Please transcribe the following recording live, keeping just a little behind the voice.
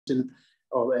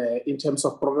of, in terms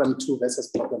of program 2 versus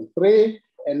program 3.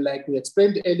 And like we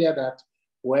explained earlier, that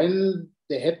when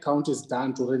the headcount is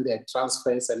done during the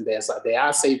transfers and there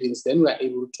are savings, then we are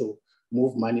able to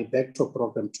move money back to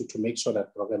program 2 to make sure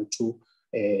that program 2,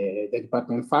 the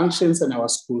department functions and our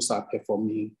schools are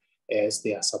performing as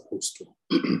they are supposed to.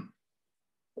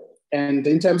 And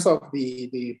in terms of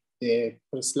the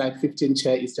slide 15,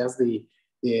 Chair, is just the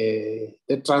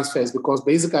transfers, because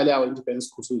basically our independent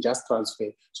schools, we just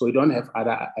transfer. So we don't have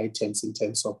other items in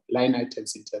terms of line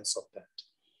items in terms of that.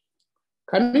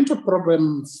 Coming to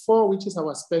program 4, which is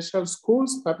our special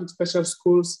schools, public special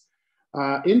schools.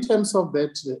 In terms of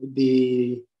that,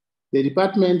 the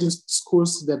department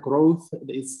schools, the growth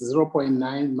is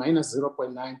 0.9, minus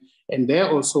 0.9. And there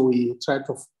also we try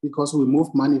to, because we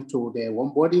move money to the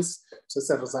warm bodies, so as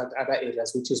a result, other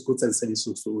areas, which is goods and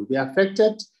services, will be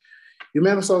affected.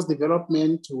 Human resource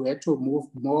development, we had to move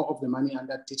more of the money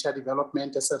under teacher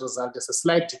development. As a result, there's a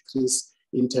slight decrease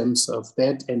in terms of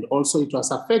that. And also it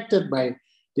was affected by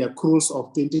the accruals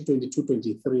of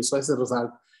 2022-23. So as a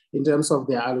result, in terms of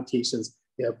their allocations,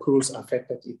 the accruals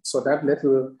affected it. So that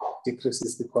little decrease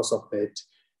is because of that.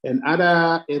 And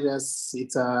other areas,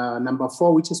 it's number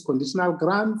 4, which is conditional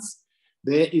grants.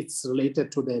 There it's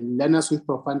related to the learners with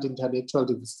profound intellectual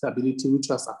disability, which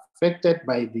was affected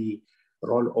by the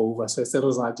rollover. So as a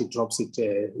result, it drops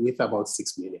it with about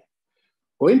 6 million.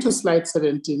 Going to slide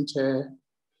 17, Chair.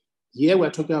 Here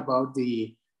we're talking about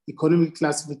the economic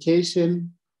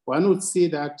classification. One would see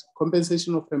that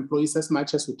compensation of employees, as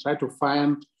much as we try to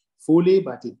fund fully,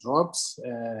 but it drops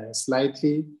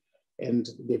slightly, and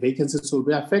the vacancies will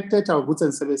be affected. Our goods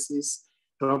and services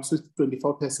drops with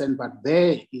 24%, but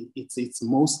there it's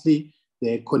mostly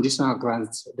the conditional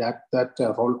grants that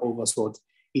roll over. So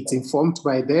it's informed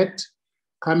by that.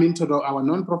 Coming to our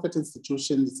non-profit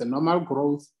institutions, it's a normal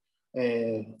growth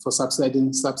for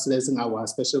subsidizing our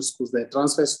special schools, the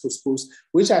transfers to schools,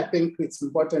 which I think it's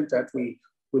important that we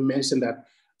mention that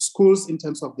schools, in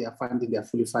terms of their funding, they are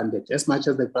fully funded, as much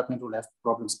as the department will have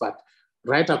problems, but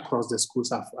right across the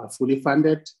schools are fully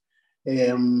funded.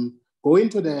 Going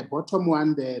to the bottom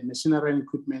one, the machinery and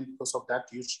equipment, because of that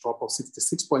huge drop of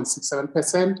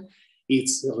 66.67%,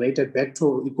 it's related back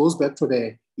to, it goes back to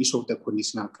the issue of the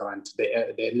conditional grant,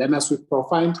 the learners with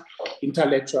profound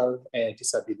intellectual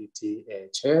disability,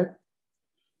 Chair.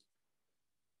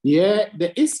 Yeah, the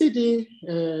ECD,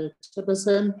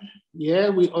 Chairperson, yeah,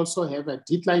 we also have a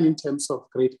decline in terms of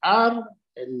grade R,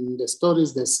 and the story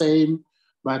is the same,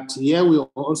 but here we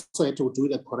also had to do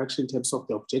the correction in terms of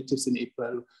the objectives in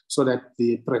April so that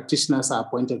the practitioners are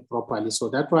appointed properly. So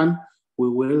that one we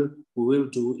will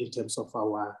do in terms of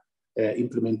our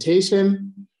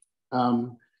implementation.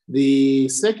 The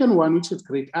second one, which is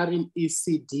grade R in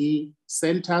ECD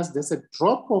centers, there's a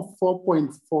drop of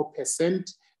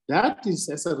 4.4%. That is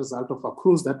as a result of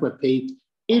accruals that were paid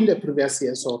in the previous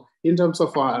year. So in terms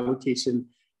of our allocation,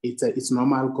 it's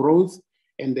normal growth.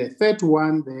 And the third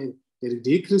one, the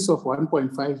decrease of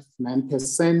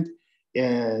 1.59%,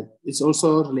 is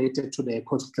also related to the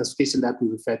classification that we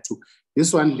referred to.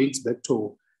 This one links back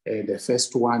to the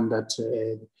first one, that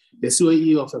the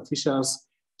COE of officials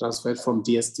transferred from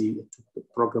DSD to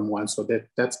program 1. So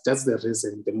that's the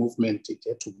reason, the movement, it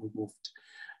had to be moved.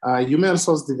 Human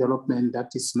resource development,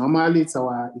 that is normally it's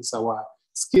our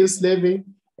skills levy,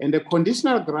 and the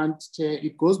conditional grant,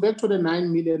 it goes back to the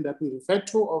 9 million that we referred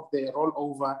to of the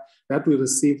rollover that we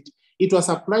received. It was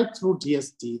applied through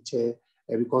DSD,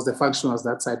 because the function was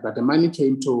that side, but the money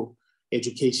came to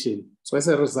education. So as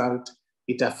a result,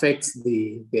 it affects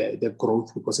the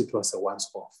growth because it was a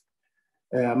once-off.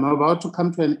 I'm about to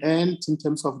come to an end in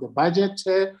terms of the budget.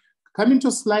 Coming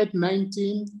to slide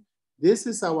 19, this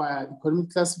is our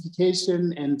economic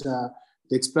classification, and the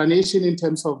explanation in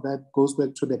terms of that goes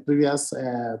back to the previous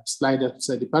slide. That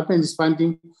the department is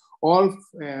funding all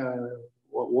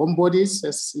warm bodies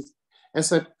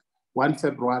as at 1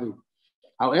 February.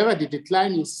 However, the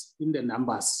decline is in the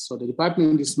numbers. So the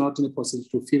department is not in a position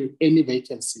to fill any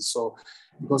vacancies. So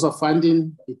because of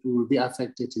funding, it will be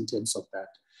affected in terms of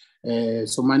that.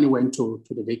 So money went to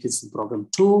the vacancy program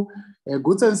 2.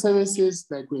 Goods and services,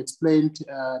 like we explained,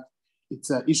 it's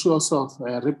an issue also of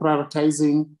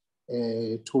reprioritizing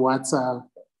towards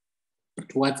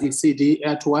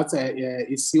ECD, towards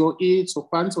COE. So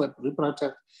funds were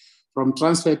reprioritized from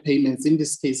transfer payments, in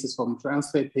this case, is from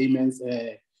transfer payments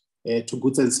to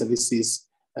goods and services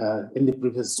in the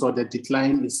previous. So the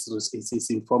decline is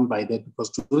informed by that,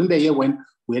 because during the year when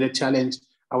we had a challenge,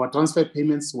 our transfer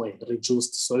payments were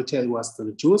reduced. So it was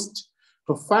reduced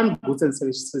to fund goods and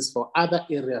services for other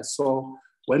areas. So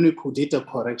when we could hit a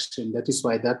correction, that is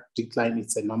why that decline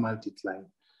is a normal decline.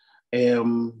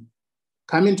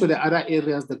 Coming to the other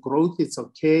areas, the growth is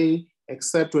okay,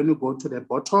 except when you go to the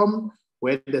bottom,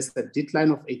 where there's a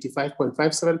decline of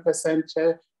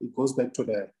 85.57%, it goes back to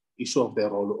the issue of the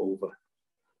rollover.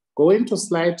 Going to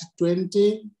slide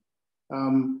 20,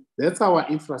 that's our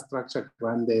infrastructure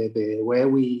grant, where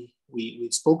we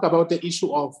spoke about the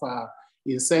issue of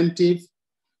incentive,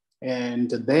 and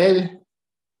there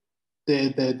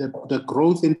the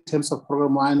growth in terms of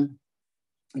program 1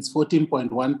 is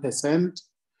 14.1%.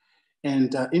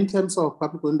 And in terms of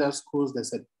public secondary schools,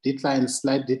 there's a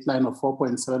slight decline of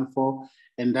 4.74,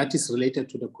 and that is related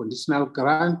to the conditional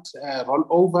grant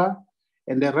rollover.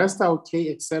 And the rest are okay,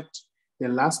 except the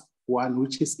last one,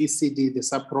 which is ECD, the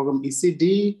sub-program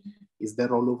ECD is the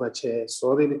rollover, Chair.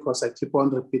 Sorry, because I keep on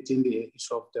repeating the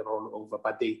issue of the rollover,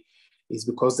 but it's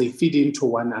because they feed into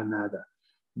one another.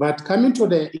 But coming to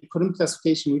the economic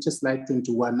classification, which is slide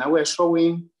 21, now we're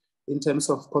showing in terms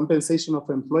of compensation of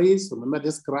employees. Remember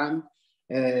this grant,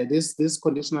 this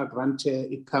conditional grant,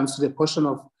 it comes to the portion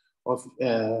of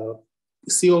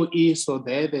COE. So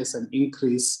there's an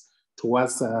increase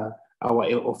towards our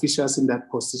officials in that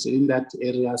position, in that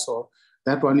area. So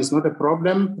that one is not a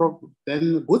problem.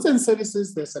 Then goods and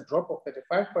services, there's a drop of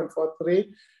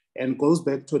 35.43 and goes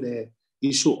back to the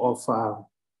issue of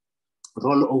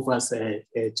rollovers,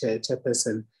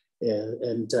 Chairperson.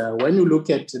 And when you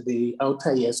look at the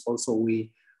outer years also,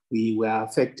 we were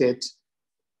affected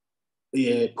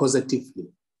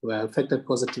positively. We were affected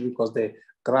positively because the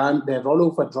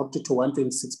rollover dropped to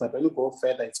 126, but when you go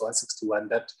further, it's 161.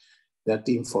 That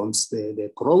informs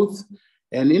the growth.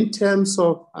 And in terms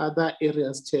of other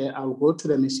areas, Chair, I'll go to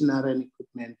the machinery and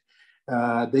equipment.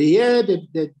 The year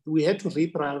that we had to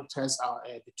reprioritize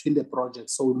between the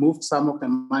projects. So we moved some of the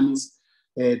monies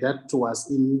that was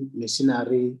in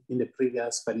machinery in the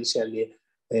previous financial year.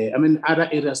 Other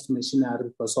areas to machinery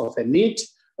because of a need,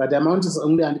 but the amount is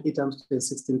only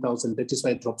 816,000. That is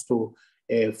why it drops to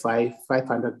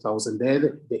 500,000.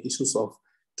 There, the issues of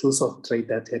tools of trade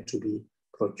that had to be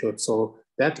procured. So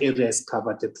that area is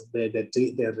covered. The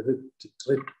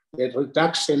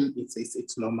reduction,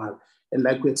 it's normal. And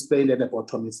like we explained at the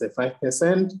bottom, it's a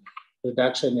 5%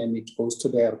 reduction, and it goes to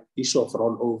the issue of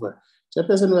rollover.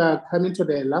 Chairperson, we are coming to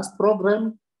the last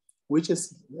program, which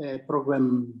is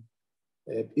program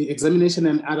examination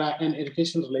and other and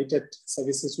education-related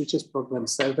services, which is program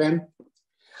 7.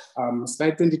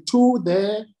 Slide 22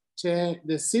 there, Chair,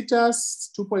 the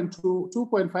CETAS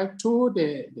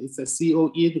 2.52, it's a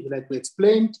COE, like we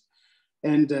explained.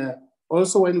 And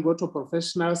also when you go to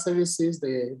professional services,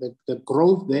 the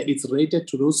growth there is rated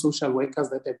to those social workers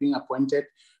that are being appointed,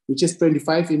 which is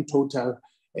 25 in total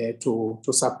to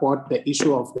support the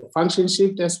issue of the function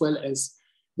shift, as well as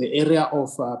the area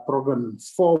of program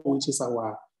 4, which is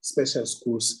our special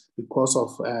schools because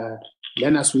of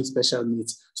learners with special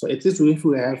needs. So at least if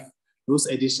we have those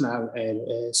additional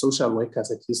social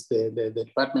workers, at least the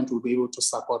department will be able to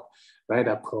support right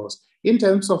across. In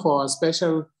terms of our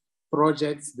special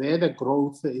projects, there the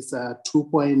growth is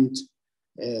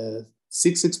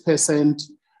 2.66%,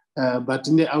 but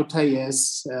in the outer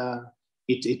years,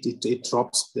 it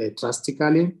drops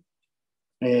drastically.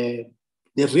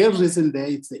 The real reason there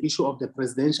is the issue of the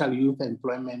Presidential Youth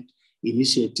Employment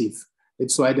Initiative.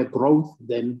 It's why the growth,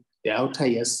 then the outer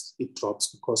years, it drops,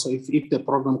 because if the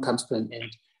program comes to an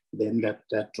end, then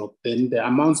that drop. Then the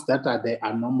amounts that are there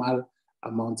are normal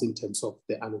amounts in terms of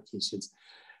the allocations.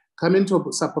 Coming to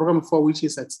sub-program 4, which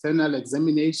is external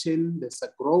examination, there's a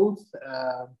growth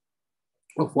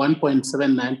of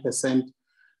 1.79%,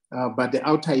 but the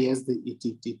outer years,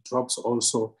 it drops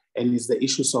also, and it's the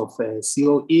issues of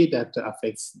COE that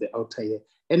affects the outer year.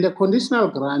 And the conditional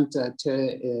grant at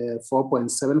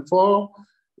 4.74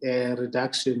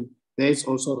 reduction, there is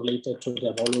also related to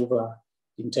the rollover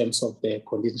in terms of the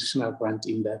conditional grant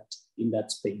in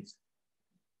that space.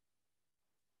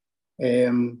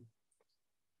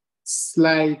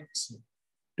 Slide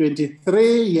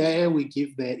 23, here we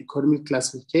give the economic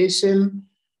classification,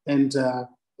 and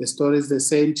the story is the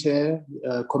same, Chair.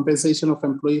 Compensation of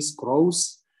employees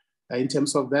grows. In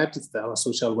terms of that, it's our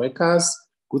social workers.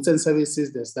 Goods and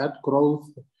services, there's that growth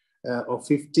of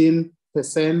 15%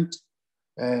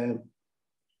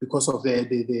 because of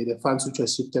the funds which were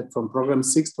shifted from program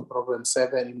 6 to program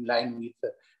 7 in line with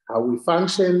how we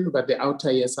function, but the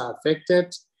outer years are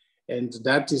affected. And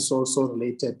that is also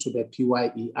related to the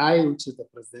PYEI, which is the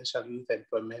Presidential Youth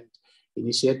Employment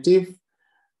Initiative.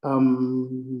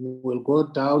 We'll go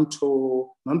down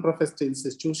to non-profit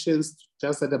institutions,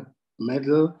 just at the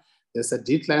middle. There's a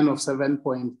decline of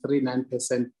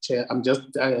 7.39%. I'm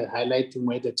just highlighting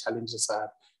where the challenges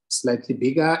are slightly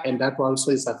bigger, and that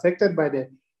also is affected by the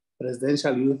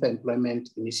Residential Youth Employment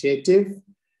Initiative.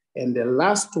 And the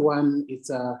last one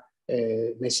is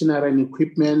machinery and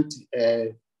equipment.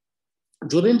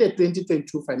 During the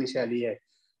 2022 financial year,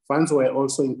 funds were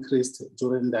also increased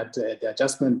during that the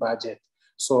adjustment budget.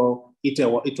 So it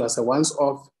was a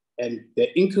once-off, and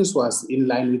the increase was in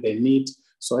line with the need.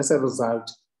 So as a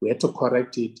result, we had to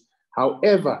correct it.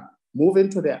 However, moving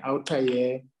to the outer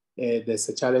year, there's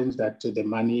a challenge that the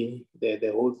money,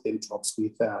 the whole thing drops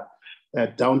with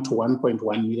down to 1.1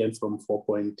 million from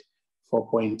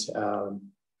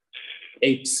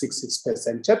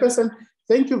 4.866%. Chairperson,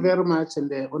 thank you very much, and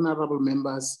the honorable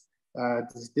members.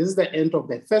 This is the end of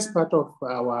the first part of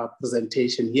our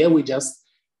presentation. Here we just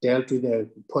dealt with a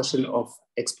portion of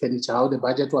expenditure, how the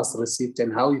budget was received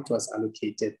and how it was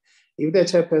allocated. If the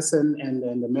chairperson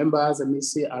and the members and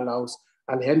MEC allows,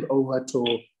 I'll hand over to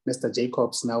Mr.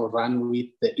 Jacobs now run with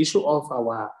the issue of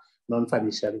our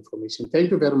non-financial information.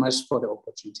 Thank you very much for the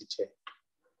opportunity, Chair.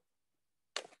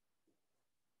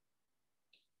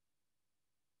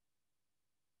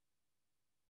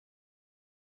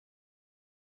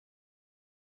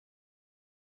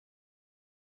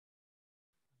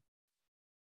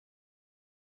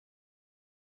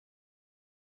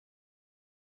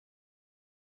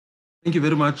 Thank you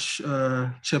very much,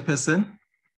 Chairperson,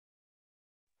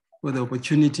 for the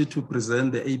opportunity to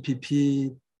present the APP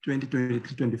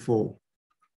 2023-24.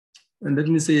 And let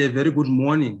me say a very good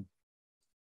morning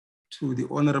to the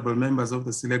honorable members of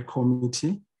the Select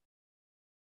Committee,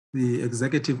 the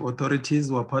executive authorities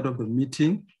who are part of the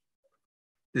meeting,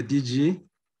 the DG,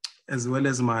 as well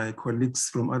as my colleagues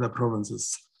from other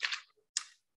provinces.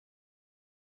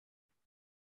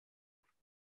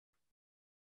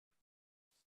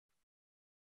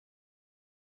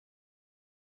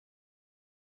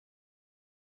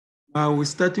 We're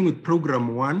starting with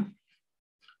program 1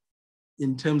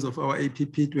 in terms of our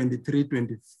APP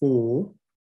 23-24,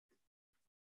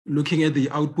 looking at the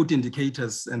output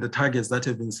indicators and the targets that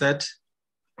have been set.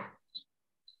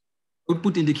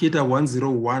 Output indicator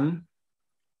 101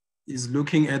 is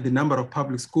looking at the number of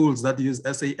public schools that use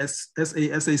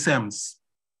SASAMs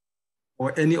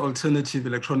or any alternative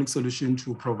electronic solution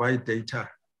to provide data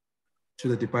to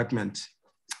the department.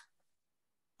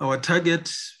 Our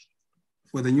target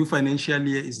for the new financial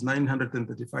year is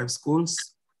 935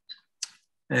 schools,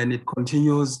 and it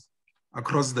continues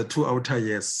across the 2 outer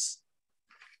years.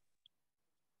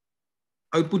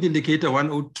 Output indicator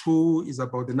 102 is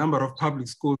about the number of public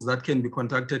schools that can be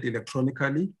contacted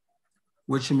electronically,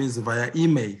 which means via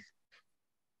email.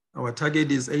 Our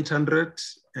target is 800,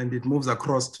 and it moves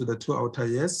across to the 2 outer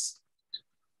years.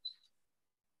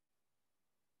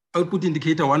 Output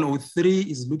indicator 103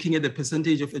 is looking at the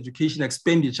percentage of education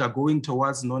expenditure going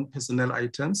towards non-personnel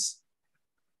items.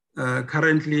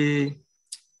 Currently,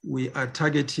 we are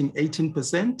targeting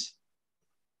 18%,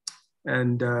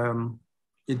 and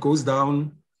it goes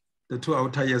down the 2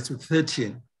 outer years to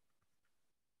 13.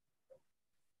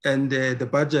 And the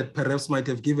budget perhaps might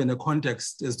have given a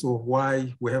context as to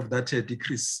why we have that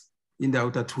decrease in the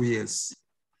outer 2 years.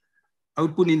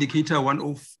 Output indicator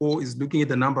 104 is looking at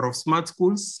the number of smart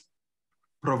schools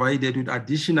provided with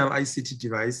additional ICT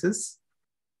devices.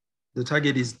 The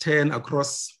target is 10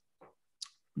 across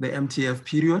the MTF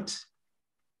period.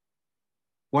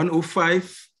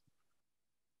 105,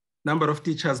 number of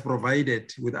teachers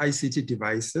provided with ICT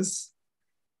devices.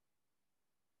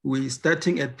 We're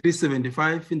starting at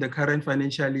 375 in the current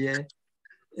financial year,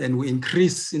 and we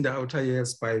increase in the outer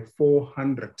years by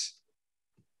 400.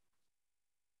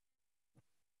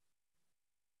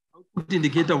 Output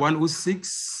indicator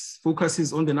 106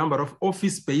 focuses on the number of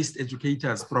office-based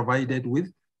educators provided with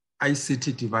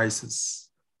ICT devices,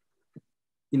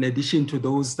 in addition to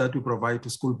those that we provide to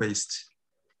school-based.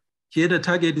 Here the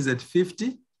target is at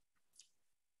 50,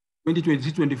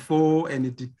 2023-24,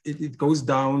 and it goes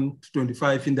down to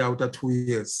 25 in the outer 2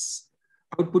 years.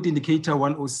 Output indicator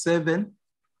 107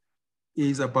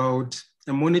 is about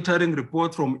a monitoring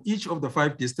report from each of the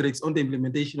 5 districts on the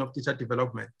implementation of teacher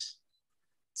development.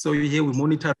 So here we're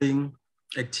monitoring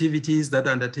activities that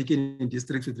are undertaken in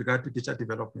districts with regard to teacher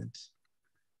development.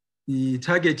 The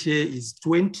target here is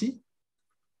 20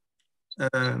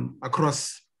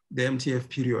 across the MTF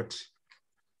period.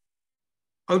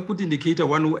 Output indicator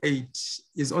 108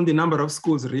 is on the number of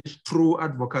schools reached through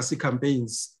advocacy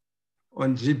campaigns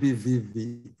on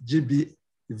GBVF,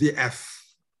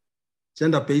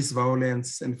 gender-based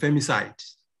violence and femicide.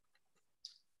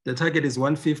 The target is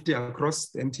 150 across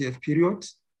the MTF period.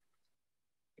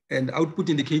 And output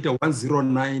indicator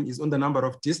 109 is on the number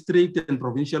of district and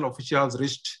provincial officials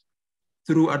reached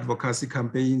through advocacy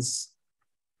campaigns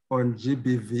on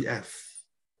GBVF.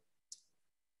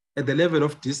 At the level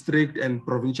of district and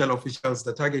provincial officials,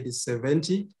 the target is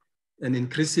 70 and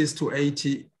increases to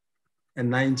 80 and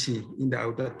 90 in the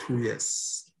outer 2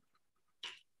 years.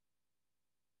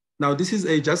 Now, this is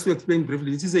just to explain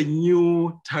briefly, this is a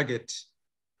new target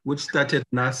which started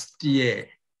last year,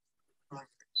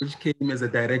 which came as a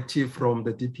directive from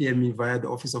the DPME via the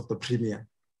Office of the Premier,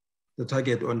 the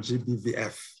target on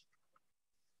GBVF.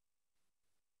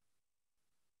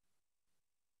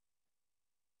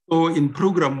 So in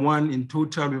program 1, in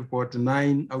total, we've got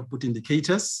 9 output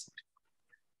indicators.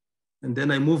 And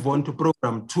then I move on to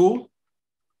program 2,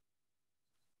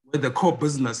 where the core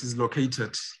business is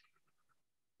located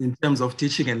in terms of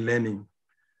teaching and learning.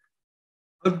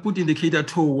 Output indicator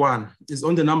 2.1 is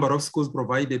on the number of schools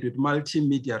provided with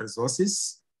multimedia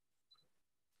resources.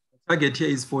 The target here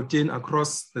is 14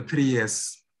 across the 3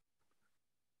 years.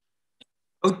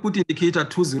 Output indicator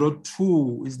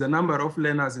 2.02 is the number of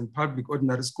learners in public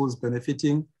ordinary schools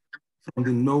benefiting from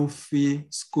the no-fee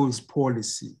schools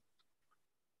policy.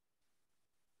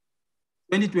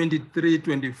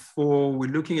 2023-24, we're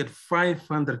looking at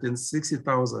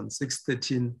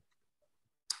 560,613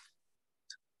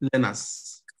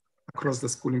 learners across the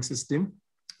schooling system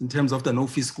in terms of the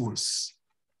no-fee schools.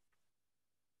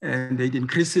 And it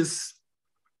increases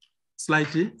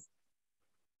slightly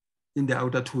in the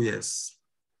outer 2 years.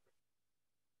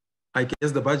 I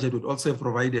guess the budget would also have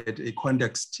provided a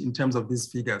context in terms of these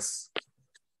figures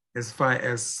as far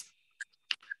as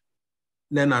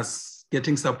learners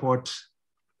getting support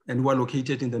and who are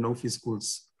located in the no-fee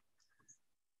schools.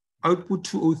 Output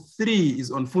 203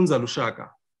 is on Funza Lushaka.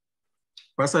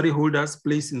 Bursary holders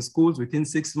placed in schools within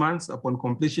 6 months upon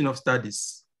completion of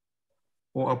studies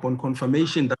or upon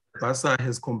confirmation that the bursar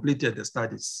has completed the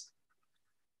studies.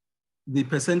 The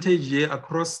percentage here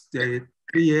across the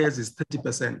 3 years is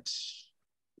 30%.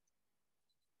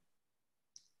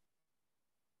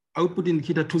 Output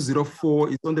indicator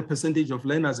 204 is on the percentage of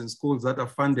learners in schools that are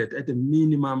funded at a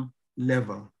minimum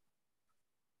level.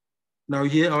 Now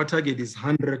here our target is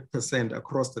 100%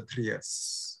 across the 3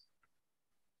 years,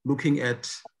 looking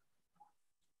at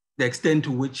the extent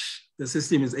to which the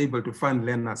system is able to fund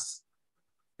learners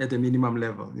at a minimum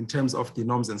level in terms of the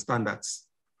norms and standards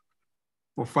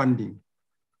for funding.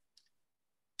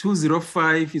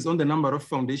 205 is on the number of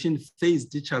foundation phase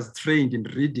teachers trained in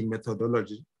reading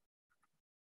methodology.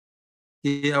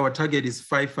 Here our target is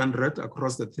 500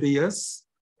 across the 3 years.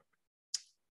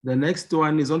 The next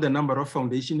one is on the number of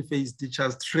foundation phase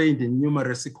teachers trained in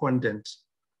numeracy content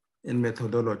and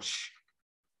methodology.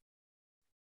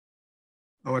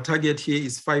 Our target here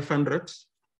is 500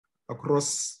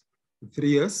 across the 3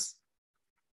 years.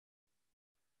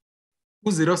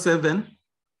 207.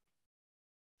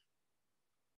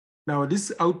 Now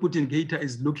this output indicator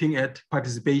is looking at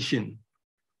participation.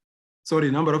 Sorry,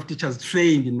 number of teachers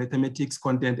trained in mathematics,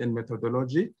 content, and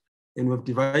methodology. And we've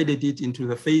divided it into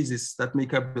the phases that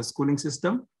make up the schooling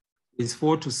system. It's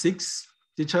 4 to 6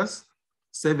 teachers,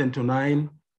 7 to 9,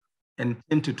 and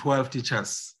 10 to 12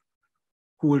 teachers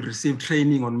who will receive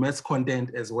training on maths content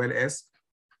as well as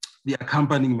the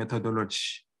accompanying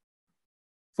methodology.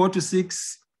 4 to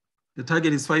 6, the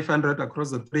target is 500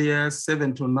 across the 3 years,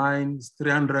 7 to 9 is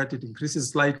 300, it increases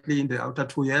slightly in the outer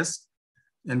 2 years,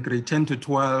 and grade 10 to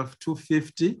 12,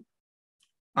 250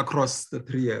 across the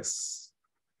 3 years.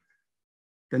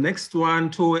 The next one,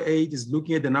 208, is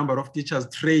looking at the number of teachers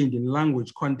trained in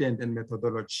language, content, and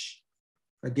methodology.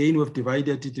 Again, we've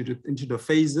divided it into the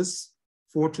phases,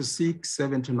 4 to 6,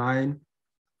 7 to 9,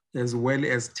 as well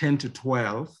as 10 to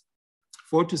 12.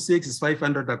 4 to 6 is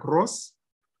 500 across.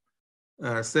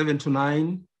 7 to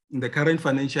 9, in the current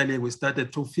financial year, we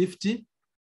started 250,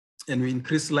 and we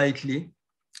increased slightly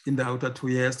in the outer 2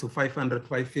 years to 500,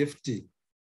 550.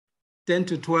 10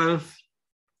 to 12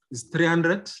 is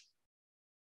 300.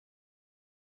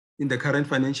 In the current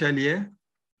financial year,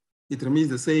 it remains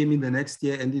the same in the next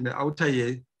year, and in the outer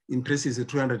year, increases to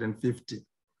 250.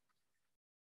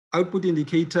 Output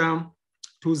indicator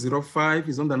 205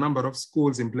 is on the number of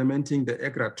schools implementing the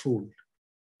EGRA tool,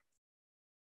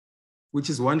 which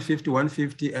is 150,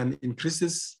 150, and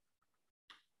increases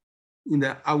in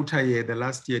the outer year, the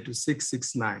last year, to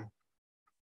 669.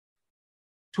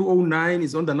 209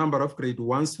 is on the number of grade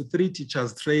 1s to 3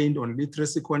 teachers trained on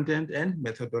literacy content and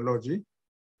methodology.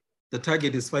 The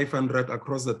target is 500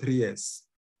 across the 3 years.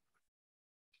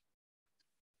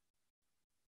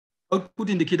 Output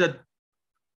indicator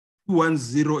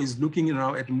 210 is looking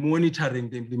now at monitoring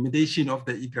the implementation of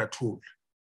the EGRA tool,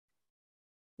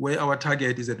 where our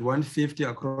target is at 150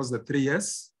 across the 3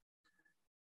 years.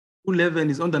 211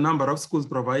 is on the number of schools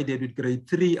provided with grade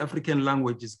 3 African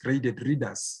languages graded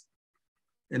readers.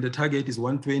 and the target is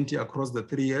 120 across the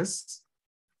 3 years,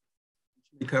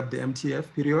 which make up the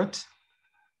MTF period.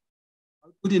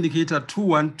 Output indicator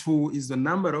 212 is the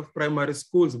number of primary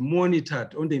schools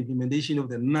monitored on the implementation of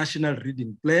the National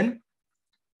Reading Plan.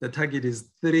 The target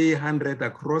is 300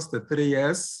 across the 3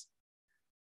 years.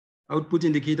 Output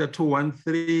indicator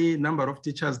 213, number of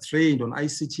teachers trained on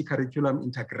ICT curriculum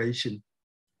integration.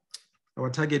 Our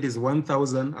target is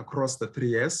 1,000 across the 3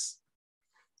 years.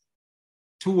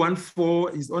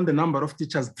 214 is on the number of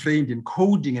teachers trained in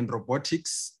coding and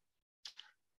robotics,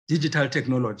 digital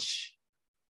technology.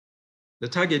 The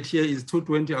target here is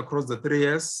 220 across the 3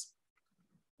 years,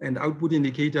 and output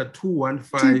indicator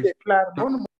 215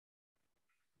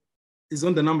 is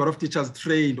on the number of teachers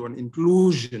trained on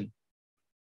inclusion.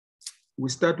 We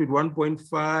start with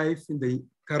 1.5 in the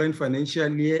current financial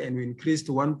year, and we increase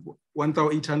to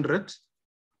 1,800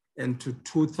 and to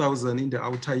 2,000 in the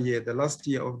outer year, the last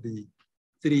year of the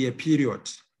 3-year period.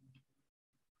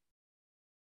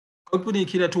 Output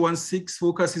indicator 216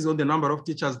 focuses on the number of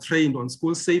teachers trained on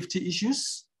school safety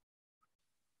issues.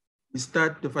 We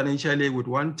start the financial year with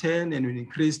 110 and we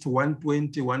increase to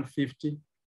 120, 150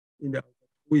 in the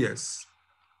 2 years.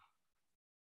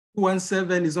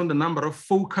 217 is on the number of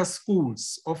focus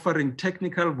schools offering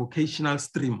technical vocational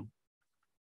stream.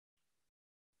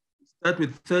 We start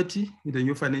with 30 in the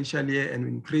new financial year and we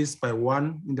increase by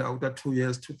 1 in the outer 2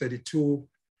 years to 32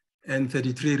 and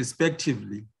 33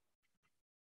 respectively.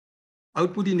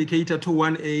 Output indicator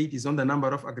 218 is on the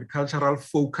number of agricultural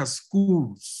focus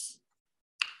schools.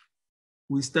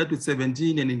 We start with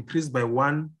 17 and increase by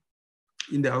 1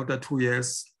 in the outer 2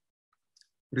 years,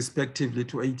 respectively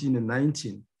to 18 and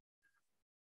 19.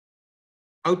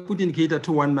 Output indicator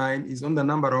 219 is on the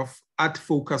number of art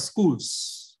focus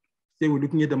schools. Here we're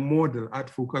looking at the model art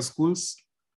focus schools,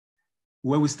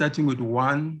 where we're starting with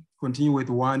 1, continue with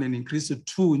 1 and increase to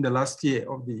 2 in the last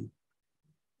year of the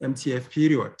MTF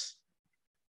period.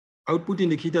 Output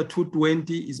indicator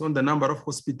 220 is on the number of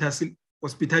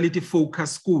hospitality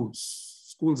focus schools,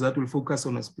 schools that will focus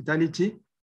on hospitality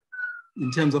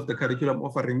in terms of the curriculum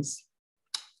offerings.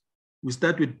 We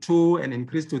start with 2 and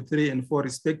increase to 3 and 4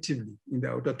 respectively in the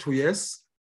outer 2 years.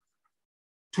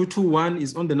 221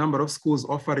 is on the number of schools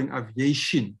offering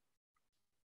aviation.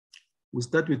 We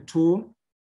start with 2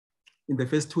 in the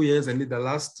first 2 years, and in the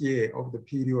last year of the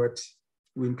period,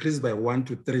 we increase by 1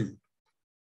 to 3.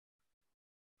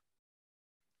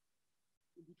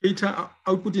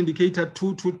 Output indicator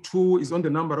 222 is on the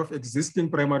number of existing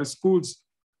primary schools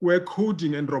where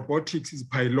coding and robotics is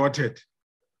piloted.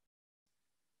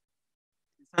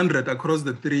 100 across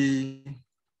the 3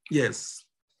 years.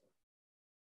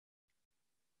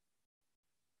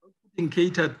 Output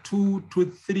indicator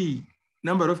 223,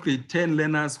 number of grade 10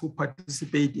 learners who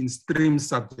participate in STEAM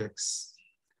subjects.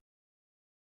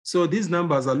 So these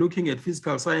numbers are looking at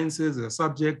physical sciences, a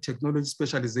subject, technology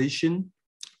specialization,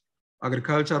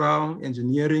 agricultural,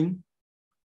 engineering,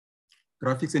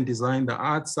 graphics and design, the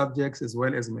arts subjects, as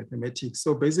well as mathematics.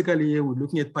 So basically, we're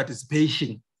looking at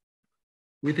participation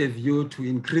with a view to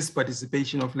increase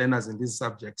participation of learners in these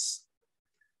subjects.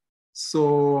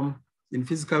 So in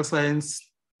physical science,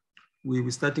 we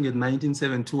were starting at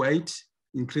 19,728,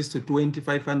 increased to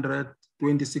 2,500,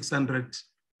 2,600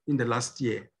 in the last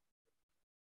year.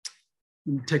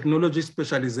 In technology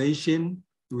specialization,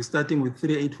 we're starting with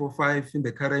 3,845 in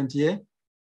the current year,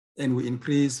 and we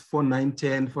increase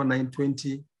 4,910,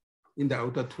 4,920 in the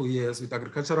outer 2 years. With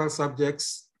agricultural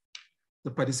subjects,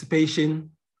 the participation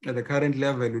at the current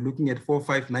level, we're looking at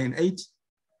 4,598,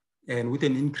 and with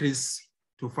an increase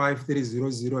to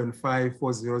 5,300 and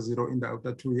 5,400 in the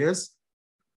outer 2 years.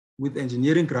 With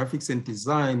engineering, graphics, and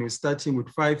design, we're starting with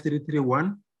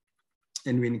 5,331,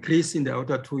 and we increase in the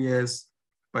outer 2 years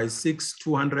by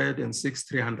 6,200 and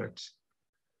 6,300.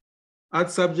 Art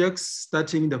subjects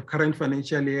starting the current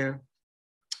financial year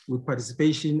with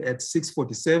participation at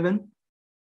 647,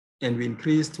 and we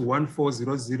increased to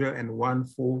 1,400 and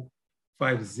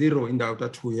 1,450 in the outer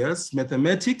 2 years.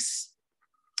 Mathematics,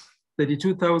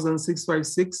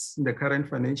 32,656 in the current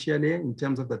financial year in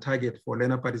terms of the target for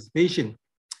learner participation.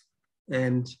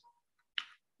 And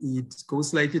it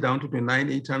goes slightly down to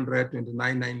 29,800,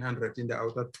 29,900 in the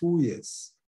outer 2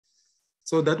 years.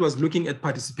 So that was looking at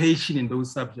participation in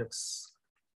those subjects,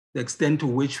 the extent to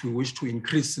which we wish to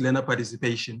increase learner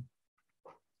participation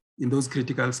in those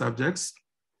critical subjects.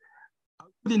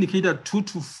 Output indicator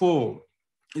 224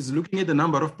 is looking at the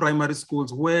number of primary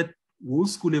schools where whole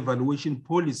school evaluation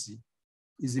policy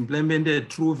is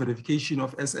implemented through verification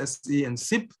of SSE and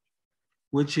SIP,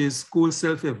 which is school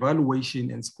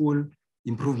self-evaluation and school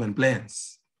improvement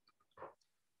plans.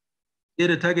 Here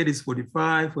the target is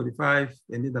 45,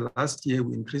 and in the last year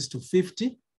we increased to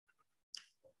 50.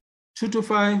 2 to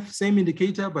 5, same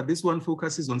indicator, but this one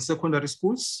focuses on secondary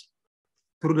schools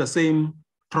through the same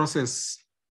process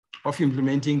of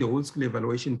implementing the whole school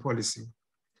evaluation policy.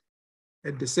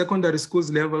 At the secondary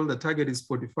schools level, the target is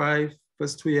 45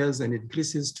 first 2 years and it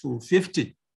increases to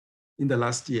 50 in the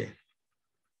last year.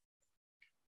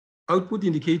 Output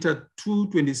indicator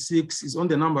 226 is on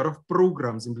the number of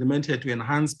programs implemented to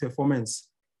enhance performance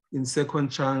in second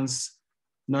chance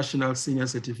national senior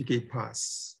certificate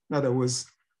pass. In other words,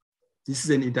 this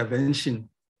is an intervention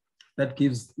that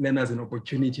gives learners an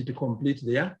opportunity to complete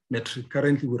their metric.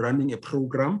 Currently, we're running a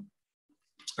program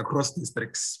across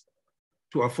districts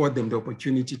to afford them the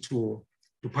opportunity to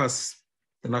pass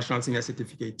the national senior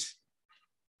certificate.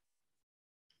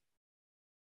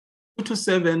 2 to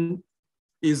 7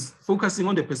 is focusing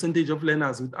on the percentage of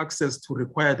learners with access to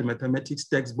required mathematics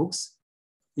textbooks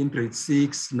in grade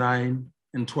 6, 9,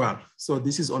 and 12. So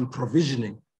this is on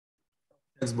provisioning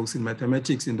textbooks in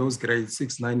mathematics in those grades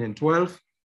 6, 9, and 12.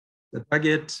 The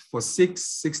target for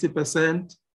 6,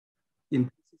 60%, in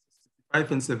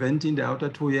 5 and 17, the outer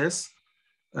 2 years,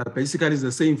 basically is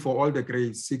the same for all the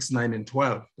grades 6, 9, and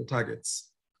 12, the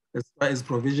targets, as far as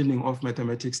provisioning of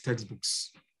mathematics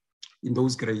textbooks in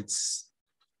those grades.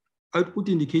 Output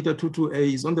indicator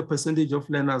 228 is on the percentage of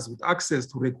learners with access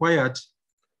to required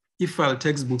IFAL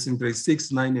textbooks in grades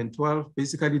 6, 9, and 12,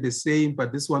 basically the same,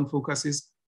 but this one focuses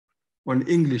on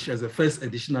English as a first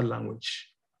additional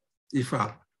language,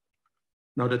 IFAL.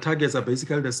 Now the targets are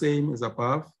basically the same as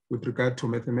above with regard to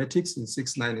mathematics in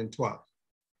 6, 9, and 12.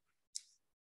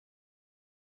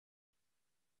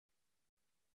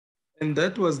 And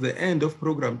that was the end of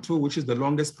program 2, which is the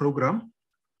longest program,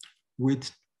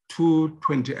 with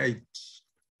 228,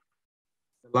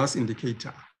 the last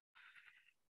indicator.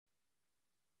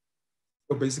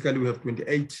 So basically we have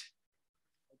 28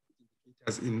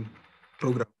 indicators in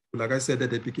program. Like I said at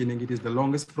the beginning, it is the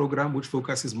longest program which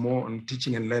focuses more on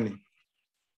teaching and learning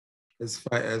as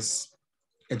far as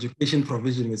education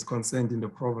provision is concerned in the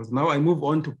province. Now I move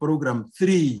on to program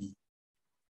 3.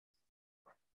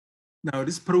 Now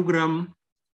this program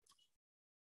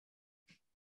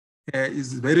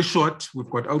is very short. We've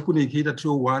got output indicator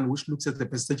 201, which looks at the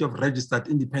percentage of registered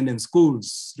independent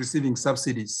schools receiving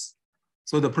subsidies.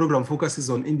 So the program focuses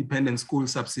on independent school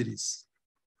subsidies.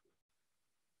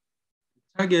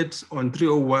 Target on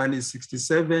 301 is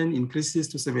 67, increases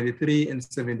to 73 and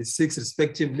 76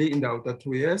 respectively in the outer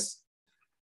 2 years.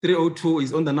 302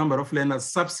 is on the number of learners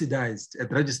subsidized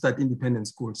at registered independent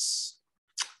schools.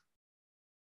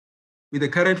 With the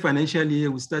current financial year,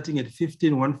 we're starting at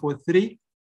 15,143,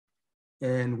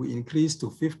 and we increase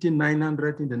to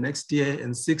 15,900 in the next year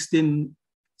and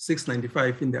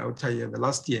 16,695 in the outer year, the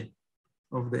last year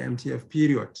of the MTF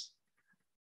period.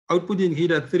 Output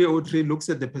indicator 303 looks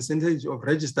at the percentage of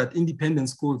registered independent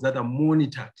schools that are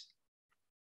monitored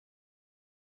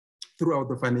throughout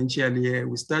the financial year.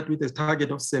 We start with a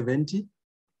target of 70.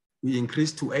 We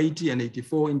increase to 80 and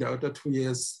 84 in the outer 2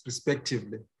 years,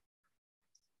 respectively.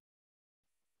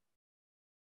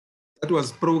 That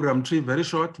was program 3, very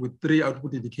short, with 3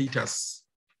 output indicators.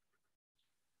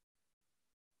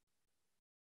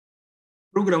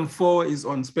 Program 4 is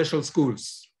on special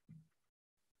schools.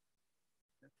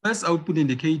 The first output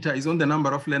indicator is on the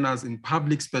number of learners in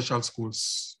public special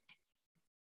schools.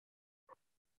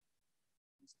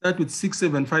 We start with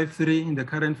 6,753 in the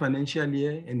current financial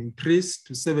year and increase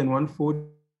to 714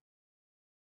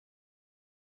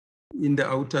 in the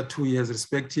outer 2 years,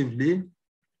 respectively.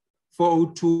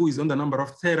 402 is on the number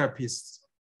of therapists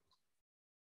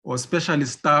or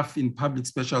specialist staff in public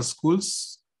special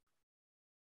schools.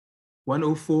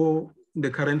 104 in the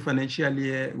current financial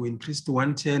year, we increased to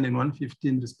 110 and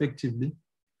 115 respectively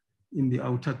in the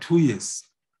outer 2 years.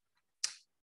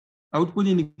 Output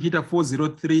indicator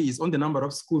 403 is on the number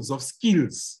of schools of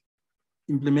skills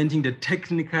implementing the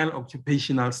technical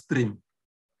occupational stream.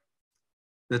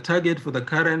 The target for the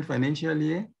current financial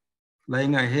year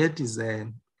lying ahead is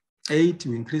 8,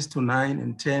 we increase to 9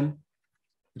 and 10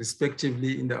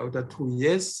 respectively in the outer 2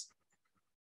 years.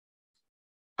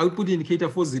 Output indicator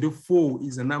 404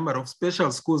 is a number of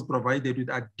special schools provided with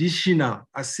additional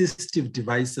assistive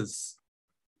devices.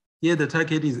 Here the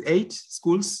target is 8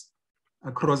 schools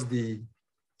across the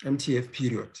MTF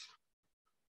period.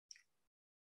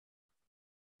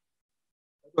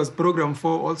 That was program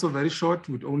 4, also very short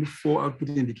with only 4 output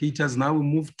indicators. Now we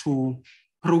move to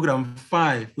program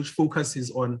 5, which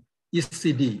focuses on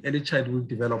ECD, early childhood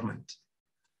development.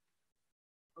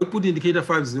 Output indicator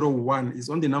 501 is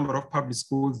on the number of public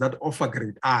schools that offer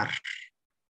grade R.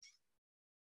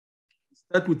 We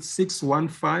start with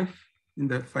 615 in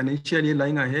the financial year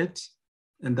lying ahead,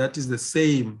 and that is the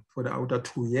same for the outer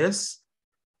 2 years.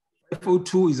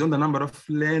 502 is on the number of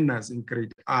learners in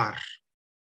grade R.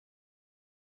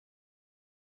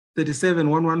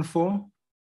 37,114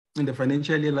 in the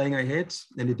financial year lying ahead,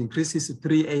 and it increases to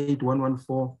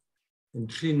 38,114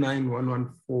 and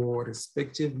 39,114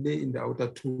 respectively in the outer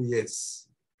 2 years.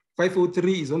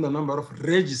 503 is on the number of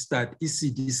registered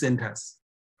ECD centers.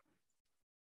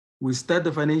 We start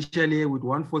the financial year with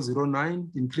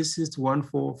 1409, increases to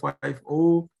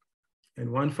 1450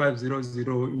 and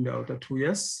 1500 in the outer 2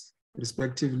 years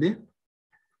respectively.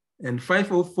 And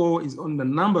 504 is on the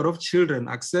number of children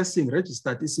accessing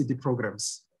registered ECD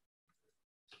programs.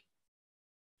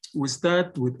 We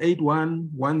start with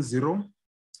 8110,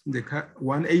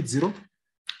 180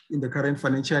 in the current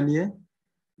financial year,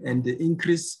 and the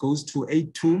increase goes to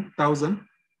 82,000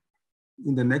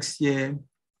 in the next year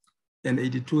and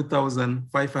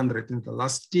 82,500 in the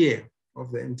last year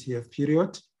of the NTF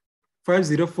period.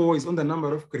 504 is on the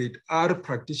number of grade R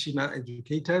practitioner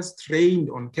educators trained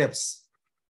on CAPS.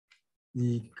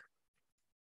 The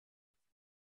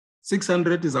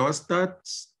 600 is our start.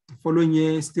 The following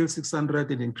year, still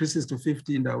 600, it increases to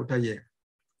 50 in the outer year.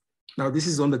 Now, this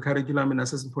is on the curriculum and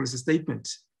assessment policy statement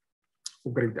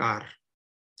for grade R.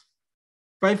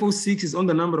 506 is on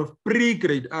the number of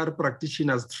pre-grade R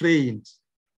practitioners trained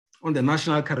on the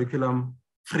National Curriculum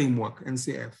Framework,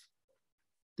 NCF.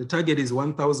 The target is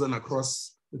 1,000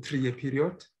 across the 3-year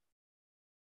period.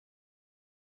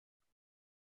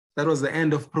 That was the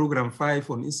end of program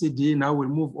 5 on ECD. Now we'll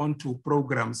move on to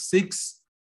program 6,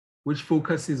 which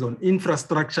focuses on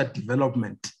infrastructure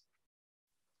development.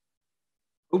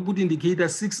 Output indicator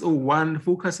 601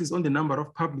 focuses on the number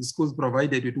of public schools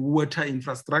provided with water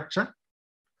infrastructure.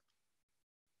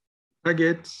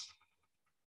 Target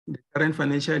in the current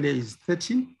financial year is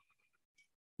 30,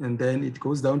 and then it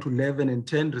goes down to 11 and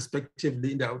 10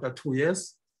 respectively in the outer 2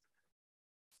 years.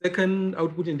 Second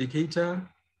output indicator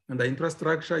and the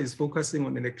infrastructure is focusing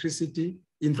on electricity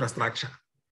infrastructure.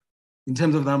 In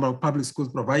terms of the number of public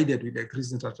schools provided with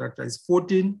electricity infrastructure is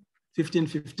 14, 15,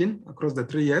 15 across the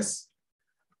 3 years.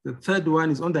 The third one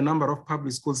is on the number of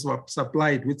public schools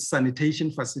supplied with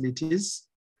sanitation facilities.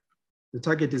 The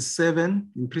target is 7,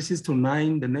 increases to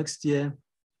 9 the next year,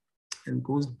 and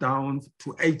goes down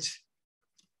to 8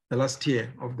 the last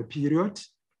year of the period.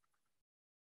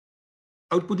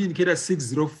 Output indicator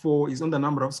 604 is on the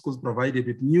number of schools provided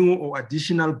with new or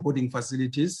additional boarding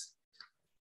facilities.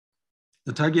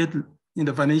 The target in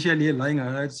the financial year lying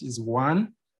ahead is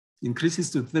 1, increases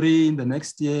to 3 in the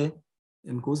next year,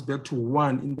 and goes back to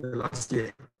 1 in the last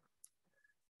year.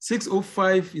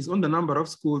 605 is on the number of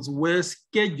schools where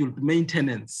scheduled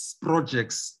maintenance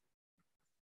projects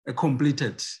are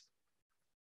completed.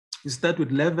 We start with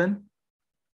 11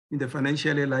 in the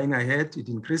financial year lying ahead, it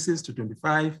increases to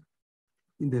 25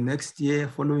 in the next year,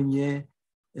 following year,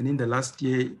 and in the last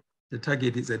year, the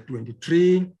target is at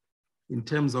 23 in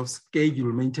terms of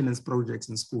scheduled maintenance projects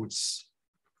in schools.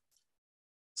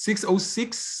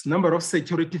 606, number of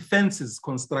security fences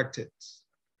constructed.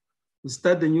 We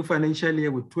start the new financial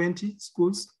year with 20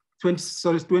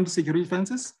 security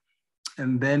fences,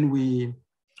 and then we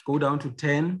go down to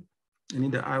 10, and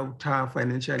in the outer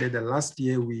financial year, the last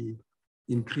year, we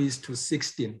increased to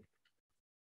 16.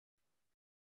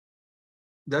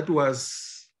 That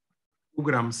was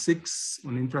program 6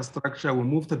 on infrastructure. We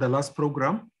move to the last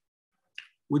program,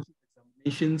 which is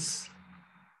examinations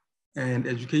and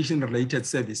education-related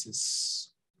services.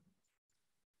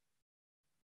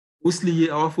 Mostly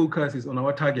our focus is on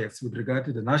our targets with regard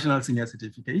to the National Senior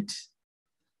Certificate,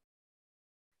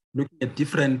 looking at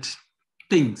different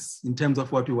things in terms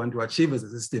of what we want to achieve as a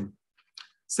system.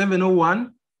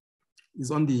 701 is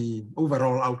on the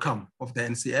overall outcome of the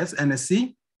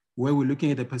NSC, where we're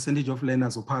looking at the percentage of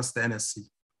learners who pass the NSC.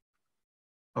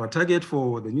 Our target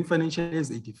for the new financial year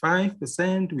is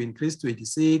 85%, we increased to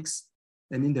 86,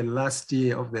 and in the last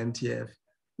year of the NTF,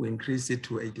 we increased it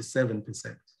to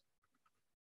 87%.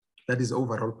 That is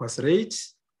overall pass rate.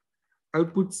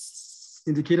 Output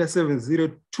indicator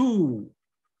 702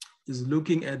 is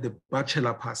looking at the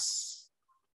bachelor pass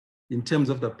in terms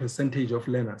of the percentage of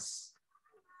learners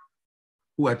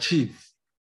who achieve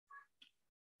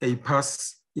a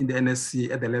pass in the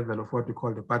NSC at the level of what we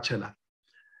call the bachelor.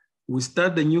 We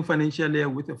start the new financial year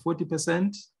with a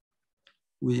 40%.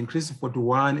 We increase to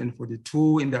 41 and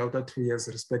 42 in the outer 2 years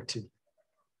respectively.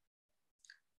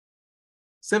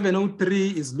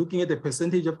 703 is looking at the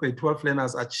percentage of grade 12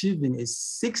 learners achieving a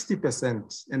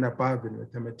 60% and above in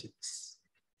mathematics.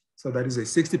 So that is a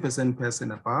 60%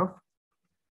 person above.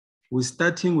 We're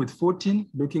starting with 14,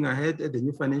 looking ahead at the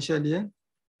new financial year.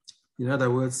 In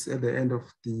other words, at the end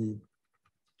of the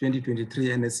 2023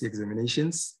 NSC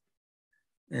examinations,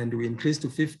 and we increased to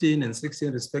 15 and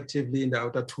 16 respectively in the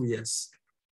outer 2 years.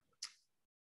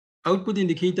 Output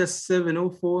indicator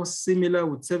 704, similar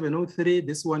with 703.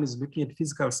 This one is looking at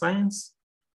physical science,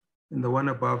 and the one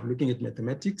above looking at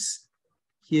mathematics.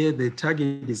 Here the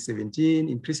target is 17,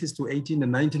 increases to 18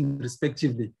 and 19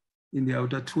 respectively in the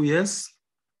outer 2 years.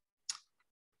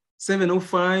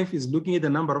 705 is looking at the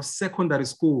number of secondary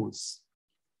schools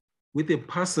with a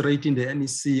pass rate in the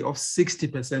NEC of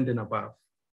 60% and above.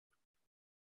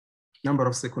 Number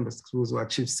of secondary schools who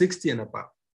achieve 60 and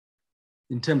above.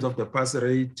 In terms of the pass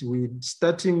rate, we're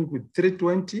starting with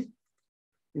 320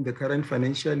 in the current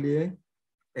financial year,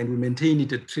 and we maintain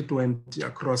it at 320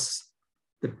 across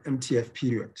the MTF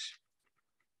period.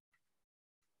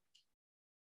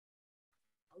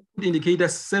 Output indicator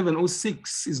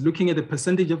 706 is looking at the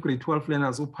percentage of grade 12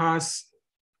 learners who pass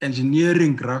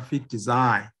engineering graphic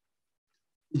design,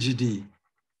 EGD.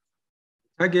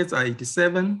 Targets are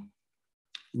 87,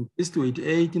 increased to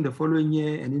 88 in the following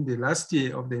year, and in the last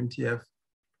year of the MTF,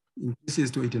 increases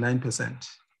to 89%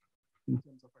 in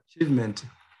terms of achievement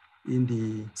in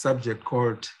the subject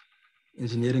called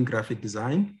engineering graphic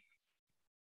design.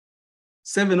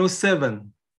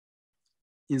 707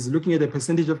 is looking at the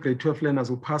percentage of grade 12 learners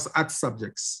who pass art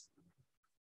subjects.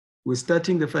 We're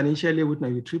starting the financial year with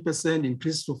 93%,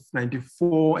 increased to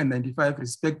 94 and 95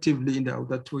 respectively in the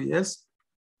outer 2 years.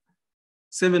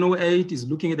 708 is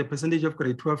looking at the percentage of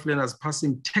grade 12 learners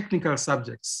passing technical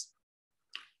subjects.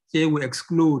 Here we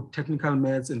exclude technical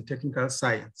maths and technical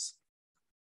science,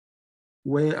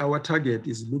 where our target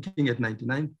is looking at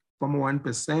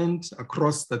 99.1%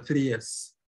 across the 3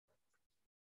 years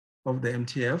of the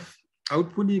MTF.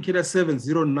 Output indicator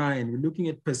 709, we're looking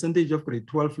at percentage of grade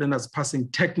 12 learners passing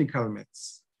technical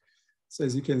maths. So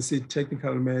as you can see,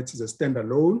 technical maths is a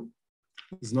standalone.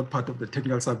 It's not part of the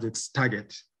technical subjects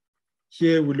target.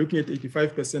 Here we're looking at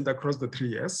 85% across the 3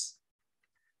 years.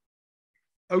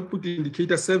 Output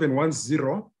indicator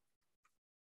 710.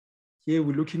 Here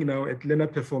we're looking now at learner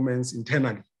performance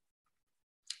internally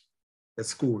at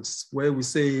schools, where we're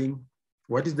saying,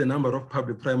 what is the number of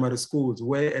public primary schools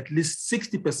where at least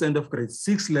 60% of grade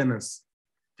 6 learners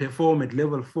perform at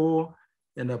level 4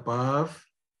 and above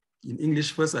in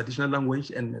English first additional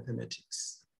language and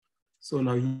mathematics. So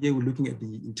now here we're looking at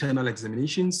the internal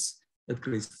examinations at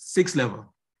grade 6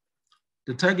 level.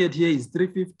 The target here is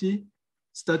 350,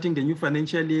 starting the new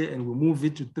financial year, and we'll move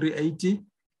it to 380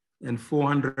 and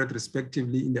 400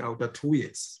 respectively in the outer 2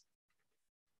 years.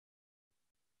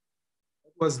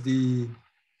 That was the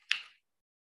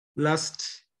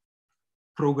last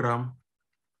program,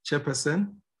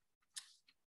 Chairperson.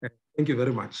 Thank you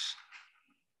very much.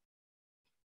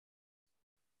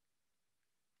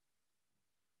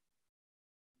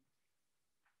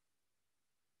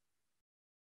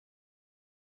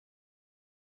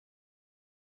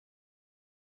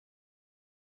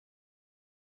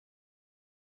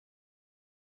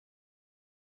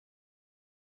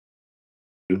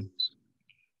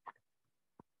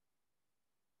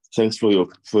 Thanks for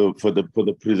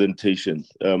the presentation.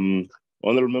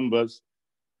 Honorable members,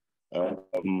 I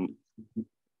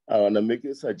want to make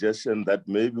a suggestion that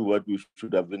maybe what we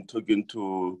should have been talking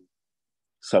to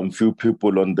some few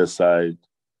people on the side,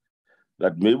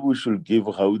 that maybe we should give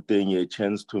Gauteng a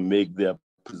chance to make their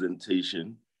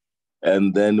presentation,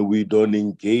 and then we don't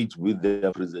engage with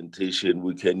their presentation.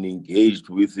 We can engage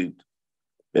with it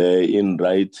in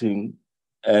writing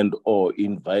and or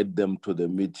invite them to the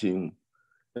meeting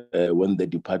when the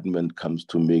department comes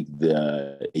to make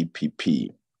their APP.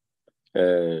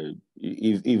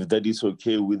 If that is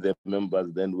okay with the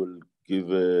members, then we'll give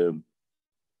the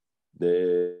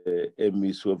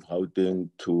MEs of Gauteng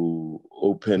to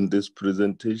open this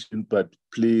presentation. But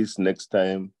please, next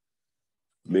time,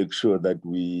 make sure that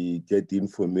we get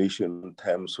information on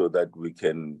time so that we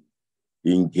can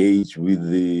engage with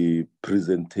the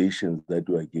presentations that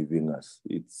you are giving us.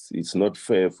 It's not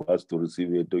fair for us to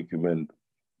receive a document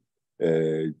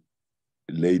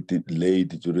late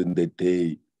during the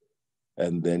day,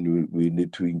 and then we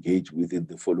need to engage with it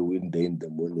the following day in the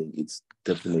morning. It's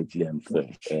definitely unfair.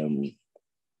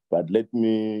 But let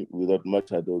me, without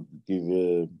much ado, give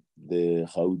the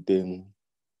Gauteng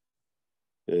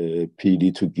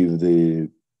PD to give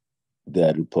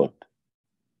their report,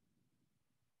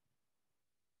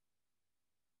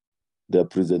 their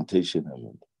presentation. I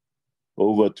mean,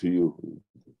 over to you.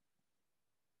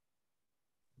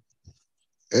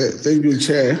 Thank you,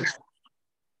 Chair.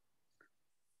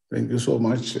 Thank you so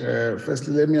much.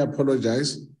 Firstly, let me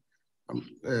apologize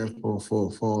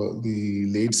for the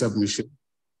late submission.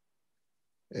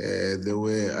 There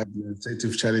were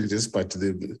administrative challenges, but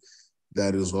they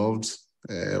are resolved.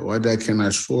 What I can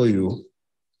assure you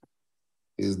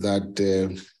is that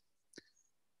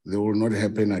they will not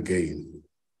happen again.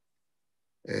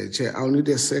 Chair, I'll need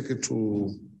a second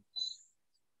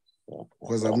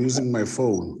because I'm using my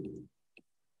phone.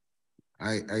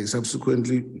 I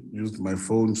subsequently used my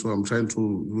phone, so I'm trying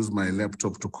to use my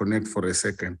laptop to connect for a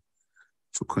second,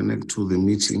 to connect to the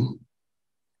meeting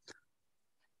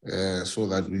so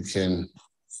that we can.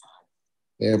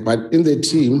 But in the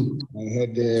team,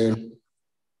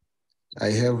 I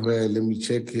have, let me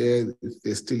check here if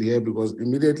they're still here, because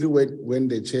immediately when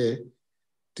the chair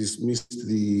dismissed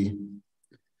the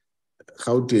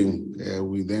Gauteng,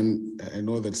 we then, I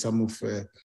know that some of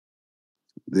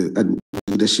the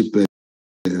leadership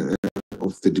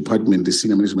of the department, the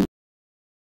senior management,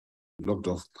 locked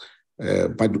off.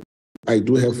 But I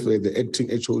do have the acting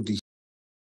HOD,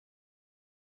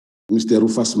 Mr.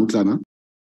 Rufus Mutlana.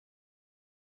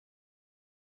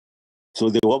 So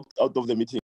they walked out of the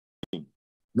meeting?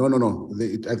 No. No,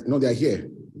 they're here.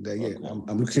 They're here. Okay.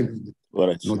 I'm looking. All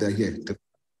right. No, they're here.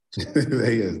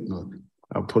 They're here. No,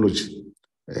 apology.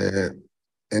 And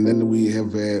then we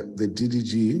have the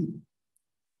DDG,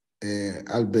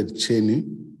 Albert Cheney,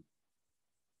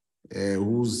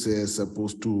 who's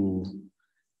supposed to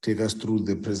take us through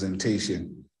the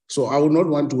presentation. So I would not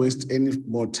want to waste any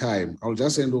more time. I'll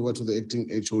just hand over to the acting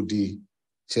HOD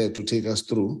chair to take us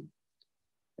through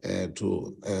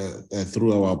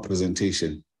through our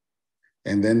presentation.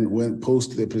 And then when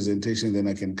post the presentation, then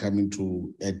I can come in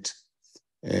to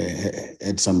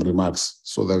add some remarks,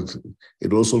 so that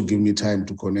it also give me time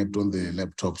to connect on the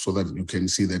laptop so that you can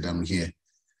see that I'm here,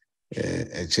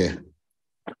 Chair.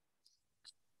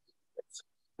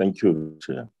 Thank you,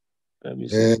 Chair.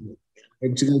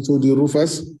 Acting HOD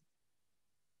Rufus.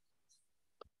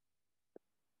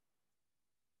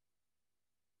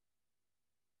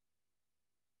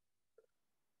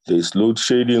 There's load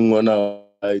shedding on our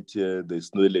side here.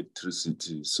 There's no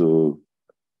electricity, so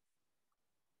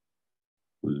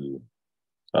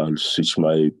I'll switch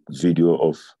my video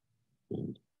off.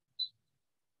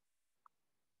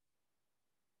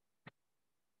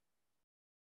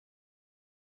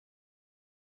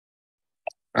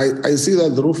 I see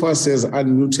that Rufus says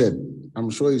unmuted. I'm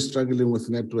sure he's struggling with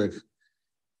network.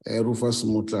 Rufus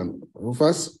Mutlan.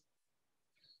 Rufus?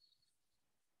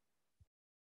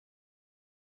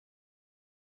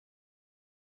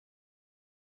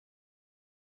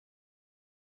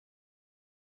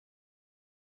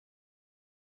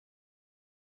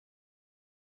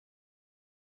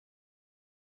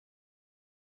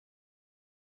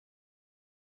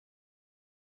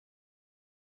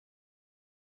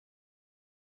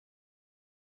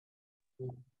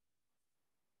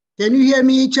 Can you hear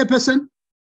me, Chairperson?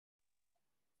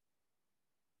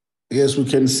 Yes, we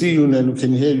can see you and we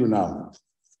can hear you now.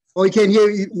 Oh, you can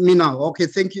hear me now. Okay,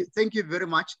 thank you. Thank you very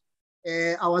much.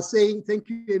 I was saying thank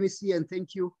you, MEC, and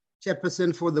thank you,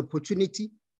 Chairperson, for the opportunity,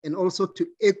 and also to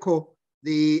echo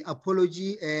the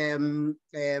apology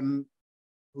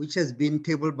which has been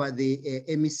tabled by the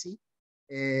MEC.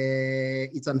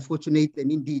 It's unfortunate,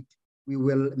 and indeed, we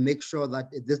will make sure that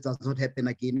this does not happen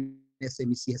again, as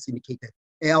MEC has indicated.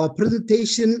 Our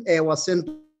presentation was sent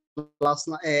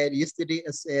yesterday,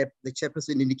 as the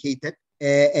Chairperson indicated,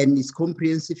 and is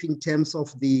comprehensive in terms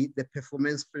of the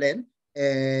performance plan.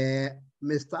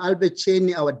 Mr. Albert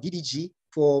Cheney, our DDG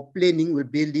for planning, will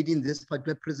be leading this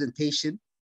particular presentation.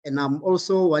 And I'm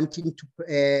also wanting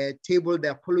to table the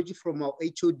apology from our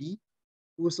HOD,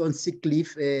 who's on sick leave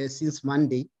since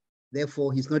Monday.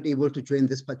 Therefore, he's not able to join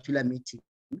this particular meeting.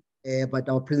 But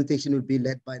our presentation will be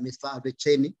led by Mr. Albert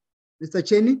Cheney. Mr.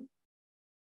 Cheney?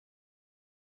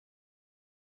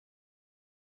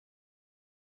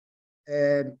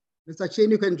 Mr.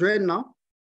 Cheney, you can join now.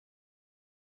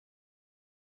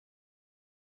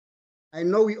 I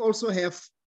know we also have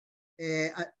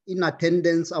in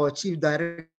attendance our Chief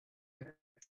Director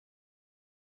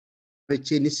of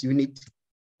Cheney's unit.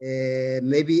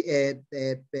 Maybe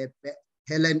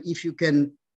Helen, if you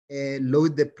can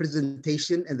load the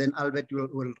presentation, and then Albert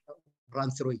will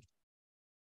run through it.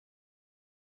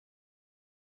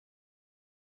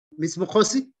 Ms.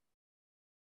 Mokhosi?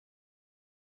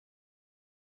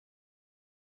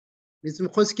 Ms.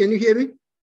 Mokhosi, can you hear me?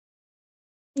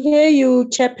 Hear you,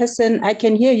 Chairperson. I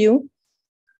can hear you.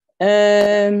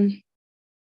 If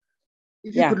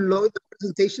you could load the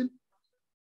presentation.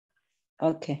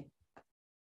 Okay.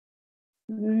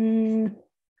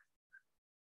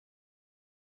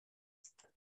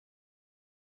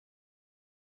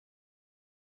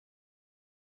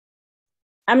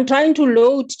 I'm trying to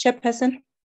load, Chairperson.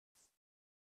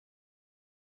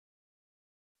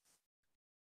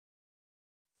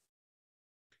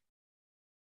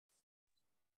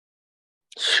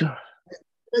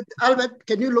 Albert,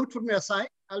 can you load from your side?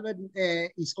 Albert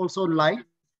is also live.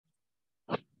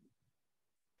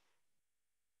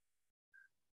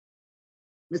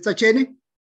 Mr. Cheney?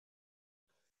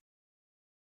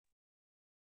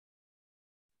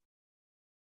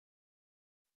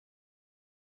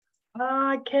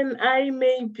 Can I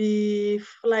maybe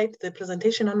flight the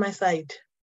presentation on my side?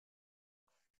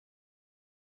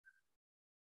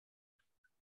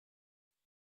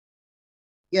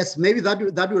 Yes, maybe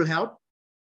that will help.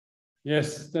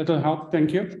 Yes, that'll help.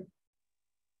 Thank you.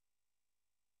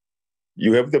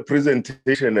 You have the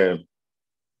presentation,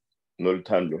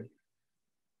 Noltando.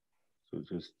 So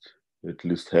just at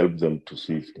least help them to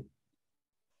see it.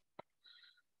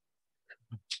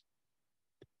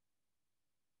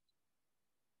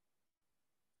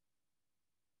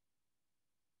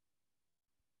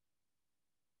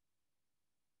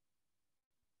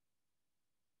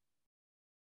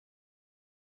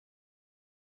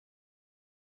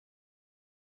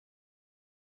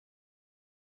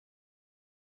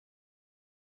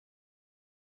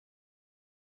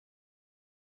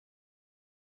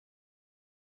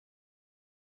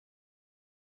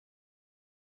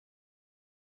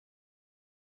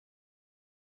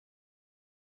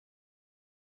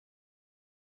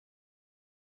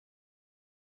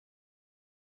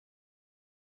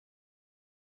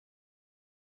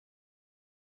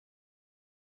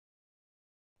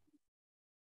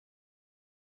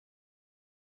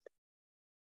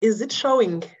 Is it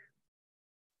showing?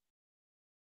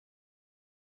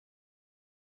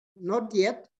 Not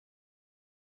yet.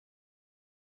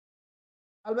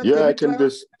 Albert, Yeah, I can.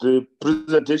 The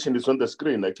presentation is on the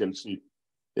screen. I can see.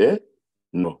 Yeah?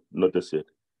 No, not as yet.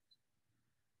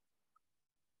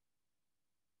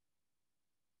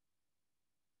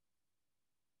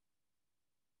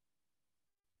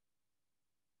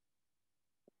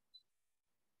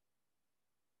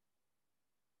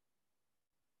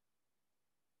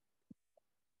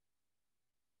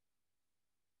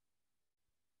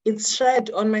 It's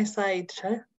shared on my side.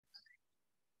 Huh?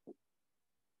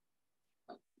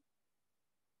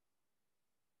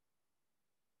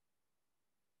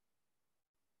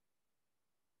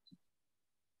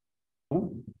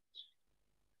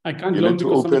 I can't You load need to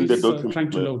because open the somebody's document.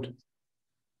 trying to load.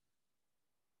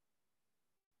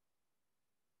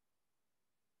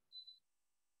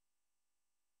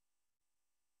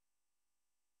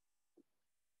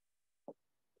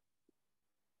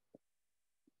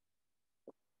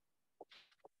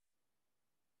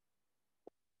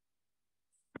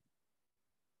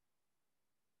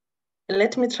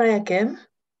 Let me try again.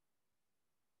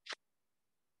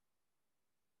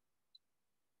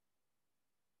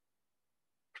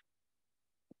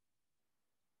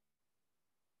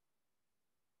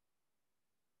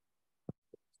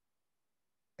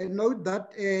 And note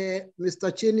that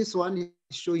Mr. Cheney's one is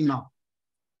showing now.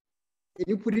 Can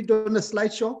you put it on a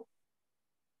slideshow?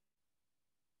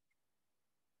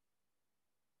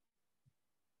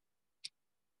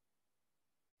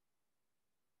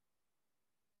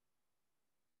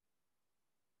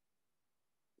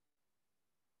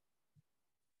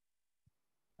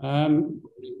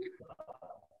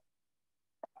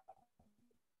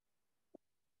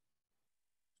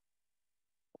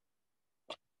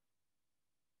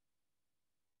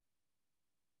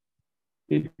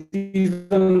 It is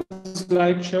on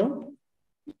slideshow.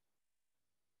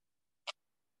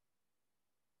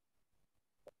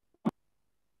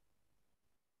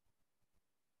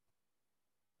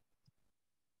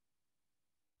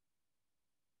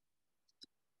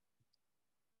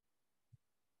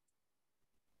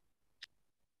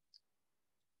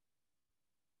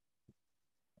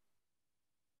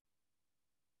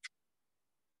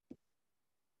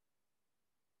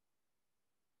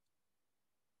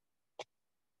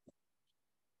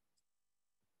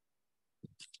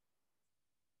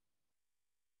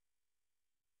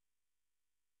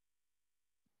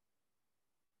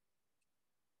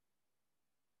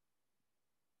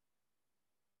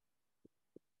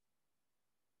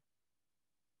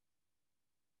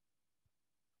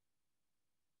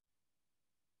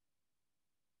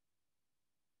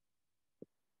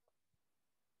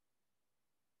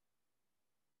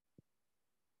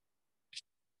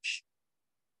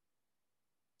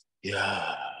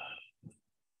 Yeah.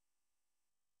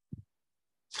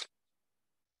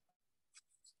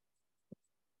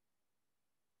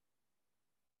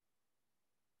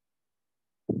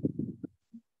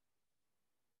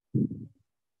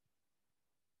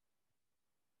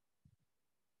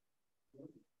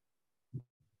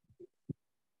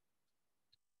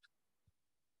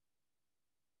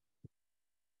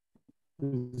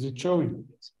 Is it showing?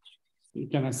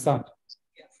 Can I start?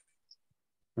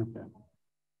 Okay.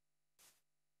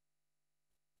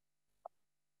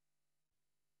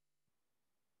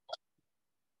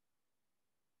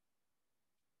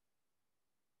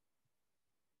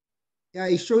 Yeah,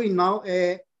 it's showing now.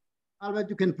 Albert,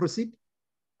 you can proceed.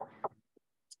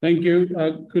 Thank you.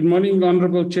 Good morning,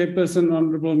 Honorable Chairperson,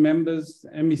 Honorable Members,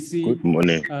 MEC. Good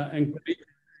morning. And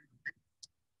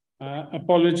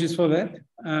apologies for that.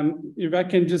 If I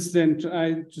can just then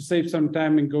try to save some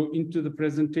time and go into the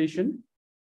presentation.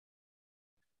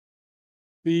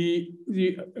 The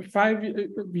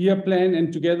 5-year plan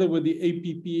and together with the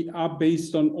APP are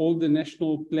based on all the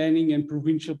national planning and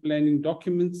provincial planning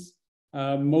documents.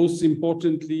 Most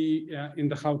importantly, in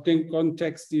the Gauteng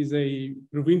context is a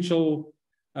provincial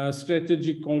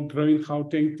strategy called Growing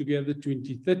Gauteng Together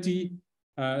 2030,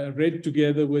 read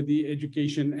together with the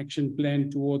Education Action Plan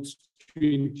towards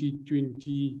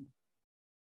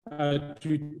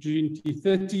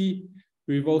 2030.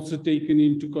 We've also taken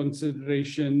into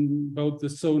consideration both the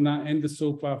SONA and the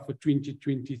SOPA for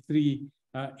 2023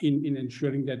 in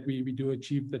ensuring that we do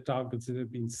achieve the targets that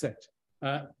have been set.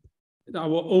 Our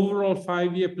overall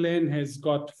 5-year plan has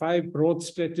got 5 broad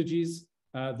strategies.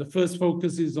 The first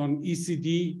focus is on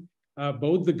ECD,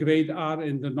 both the grade R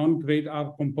and the non-grade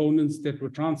R components that were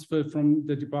transferred from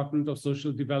the Department of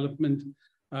Social Development,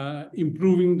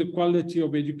 improving the quality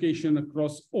of education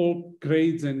across all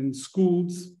grades and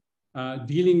schools,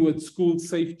 dealing with school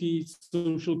safety,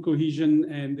 social cohesion,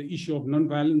 and the issue of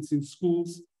non-violence in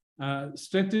schools.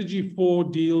 Strategy 4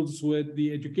 deals with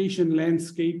the education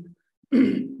landscape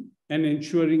and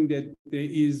ensuring that there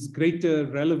is greater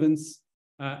relevance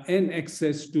and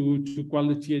access to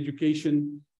quality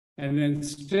education. And then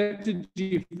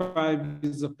strategy 5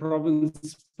 is a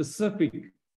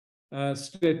province-specific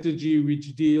strategy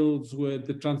which deals with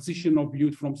the transition of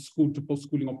youth from school to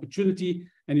post-schooling opportunity,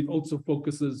 and it also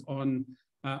focuses on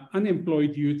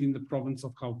unemployed youth in the province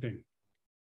of Gauteng.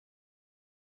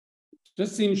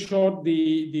 Just in short,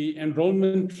 the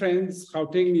enrollment trends,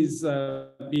 Gauteng is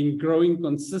been growing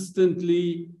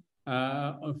consistently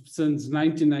since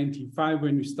 1995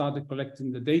 when we started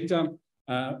collecting the data.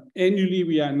 Annually,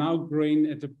 we are now growing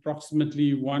at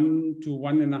approximately 1 to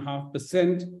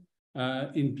 1.5%.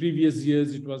 In previous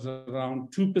years, it was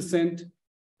around 2%.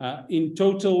 In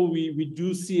total, we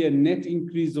do see a net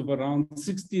increase of around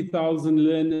 60,000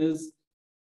 learners.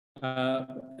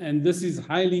 And this is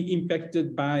highly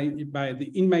impacted by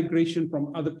the in-migration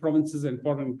from other provinces and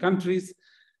foreign countries.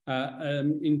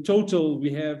 In total,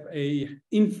 we have an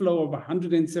inflow of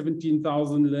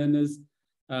 117,000 learners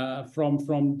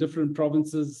from different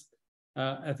provinces.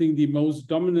 I think the most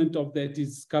dominant of that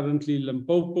is currently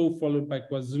Limpopo, followed by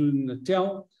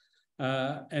KwaZulu-Natal.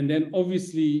 And then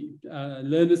obviously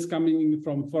learners coming in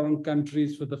from foreign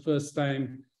countries for the first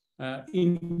time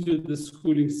into the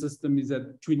schooling system is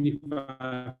at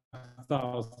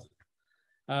 25,000.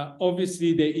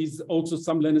 Obviously, there is also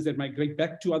some learners that migrate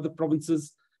back to other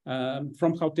provinces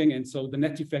from Gauteng, and so the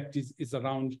net effect is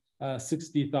around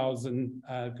 60,000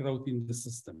 growth in the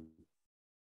system.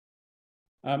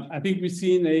 I think we've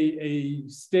seen a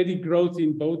steady growth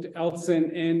in both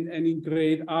LSAN and in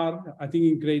grade R. I think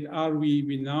in grade R,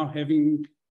 we're now having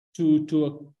to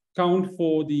account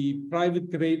for the private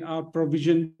grade R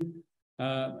provision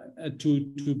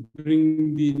to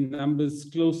bring the numbers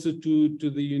closer to the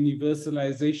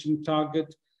universalization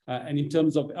target. And in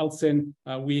terms of LSAN,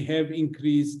 we have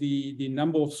increased the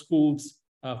number of schools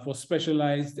for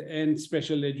specialized and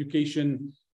special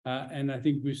education. And I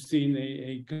think we've seen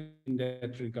a growth in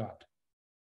that regard.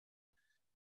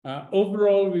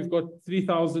 Overall, we've got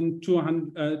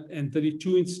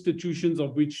 3,232 institutions,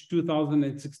 of which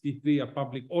 2,063 are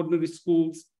public ordinary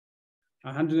schools,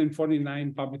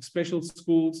 149 public special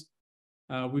schools.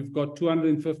 We've got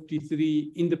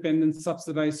 253 independent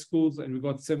subsidized schools, and we've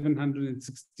got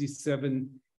 767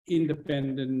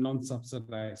 independent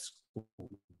non-subsidized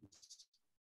schools.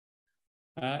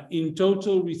 In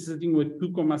total, we're sitting with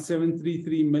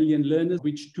 2.733 million learners,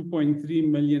 which 2.3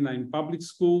 million are in public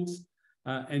schools,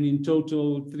 and in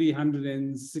total,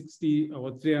 360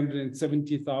 or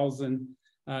 370,000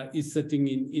 is sitting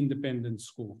in independent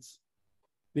schools.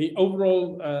 The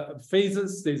overall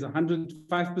phases, there's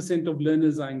 105% of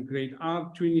learners are in grade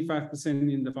R, 25%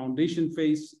 in the foundation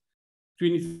phase,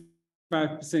 25%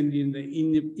 in the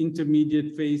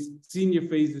intermediate phase, senior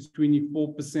phase is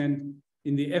 24%,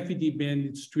 in the FED band,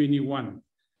 it's 21.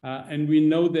 And we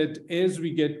know that as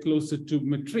we get closer to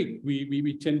matric,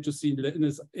 we tend to see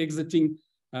learners exiting,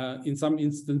 in some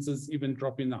instances, even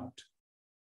dropping out.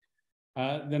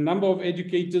 The number of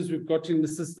educators we've got in the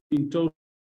system in total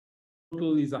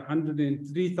is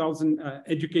 103,000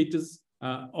 educators,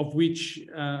 of which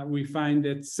we find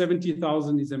that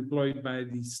 70,000 is employed by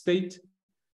the state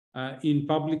in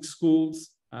public schools.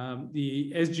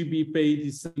 The SGB paid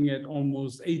is sitting at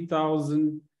almost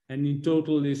 8,000, and in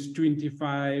total is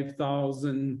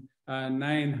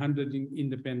 25,900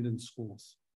 independent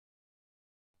schools.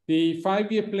 The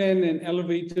 5-year plan and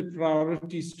elevated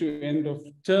priorities to end of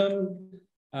term.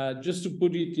 Just to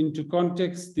put it into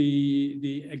context,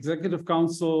 the Executive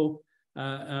Council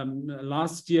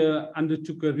last year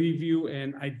undertook a review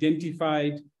and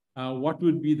identified what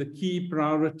would be the key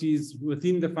priorities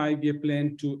within the 5-year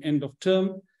plan to end of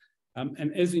term.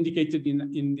 And as indicated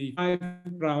in the 5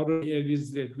 priority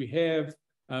areas that we have,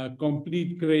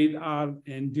 complete grade R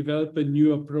and develop a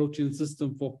new approach and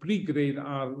system for pre-grade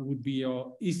R would be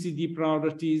our ECD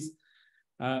priorities.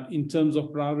 In terms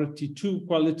of priority 2,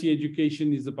 quality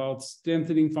education is about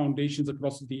strengthening foundations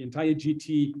across the entire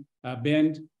GT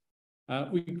band.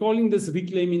 We're calling this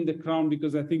reclaiming the crown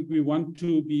because I think we want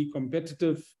to be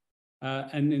competitive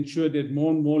and ensure that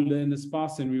more and more learners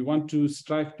pass, and we want to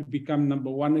strive to become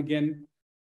 #1 again.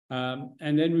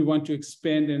 And then we want to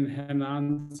expand and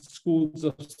enhance schools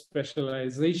of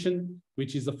specialization,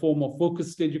 which is a form of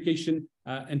focused education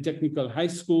and technical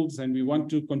high schools. And we want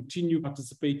to continue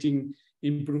participating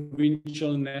in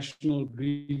provincial, national,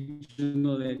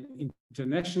 regional, and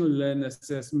international learner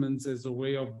assessments as a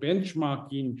way of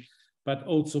benchmarking, but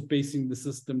also pacing the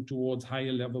system towards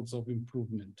higher levels of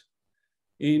improvement.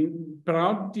 In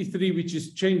priority 3, which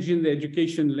is changing the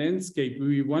education landscape,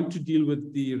 we want to deal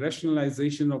with the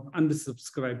rationalization of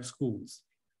undersubscribed schools.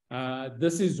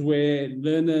 This is where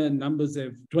learner numbers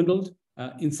have dwindled.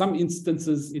 In some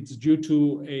instances, it's due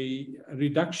to a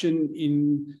reduction in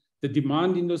the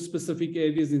demand in those specific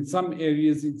areas. In some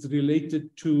areas, it's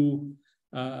related to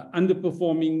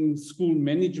underperforming school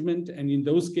management. And in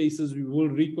those cases, we will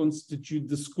reconstitute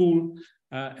the school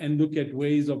and look at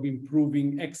ways of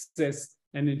improving access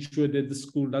and ensure that the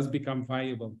school does become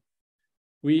viable.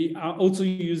 We are also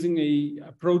using an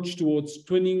approach towards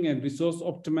twinning and resource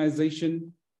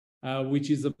optimization, which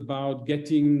is about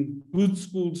getting good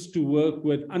schools to work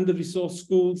with under-resourced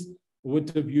schools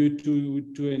with a view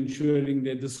to ensuring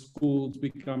that the schools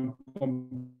become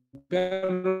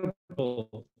comparable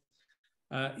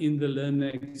in the learner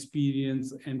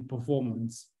experience and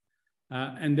performance.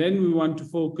 And then we want to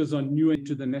focus on new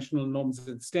to the national norms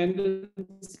and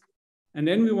standards. And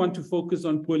then we want to focus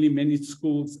on poorly managed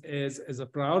schools as a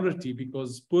priority,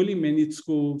 because poorly managed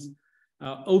schools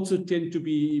also tend to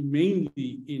be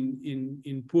mainly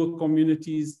in poor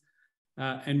communities.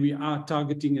 And we are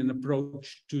targeting an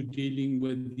approach to dealing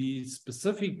with these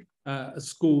specific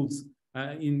schools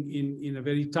in a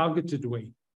very targeted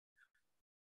way.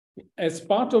 As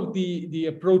part of the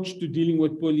approach to dealing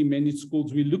with poorly managed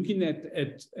schools, we're looking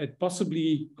at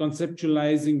possibly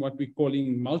conceptualizing what we're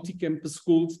calling multi-campus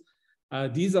schools.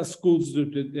 These are schools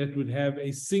that would have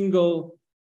a single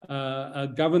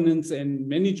governance and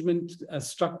management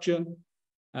structure,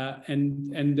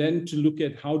 and then to look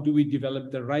at how do we develop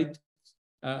the right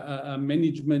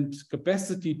management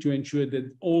capacity to ensure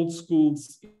that all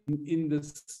schools in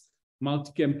this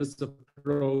multi-campus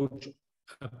approach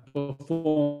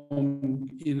perform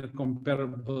in a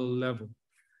comparable level.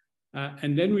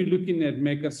 And then we're looking at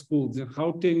mega schools. In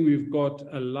Gauteng, we've got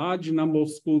a large number of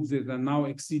schools that are now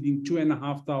exceeding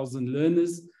 2,500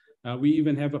 learners. We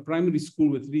even have a primary school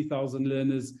with 3,000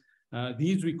 learners.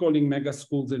 These we're calling mega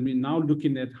schools, and we're now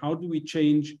looking at how do we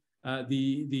change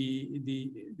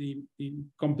the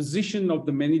composition of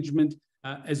the management,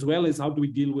 as well as how do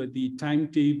we deal with the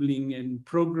timetabling and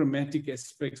programmatic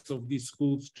aspects of these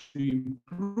schools to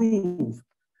improve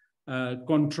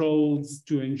controls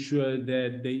to ensure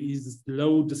that there is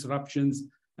low disruptions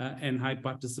and high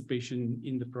participation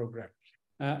in the program.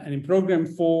 And in program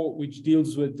 4, which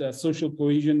deals with social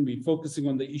cohesion, we're focusing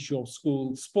on the issue of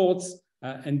school sports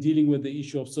and dealing with the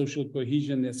issue of social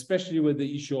cohesion, especially with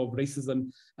the issue of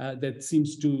racism that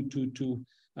seems to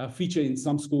feature in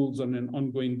some schools on an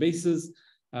ongoing basis.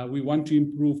 We want to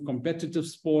improve competitive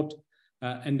sport,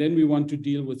 and then we want to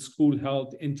deal with school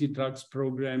health, anti-drugs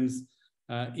programs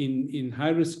in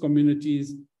high-risk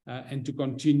communities, and to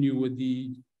continue with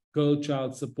the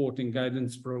girl-child support and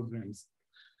guidance programs.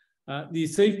 The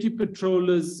safety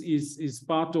patrollers is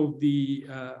part of the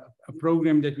a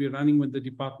program that we're running with the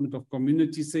Department of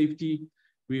Community Safety.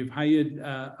 We've hired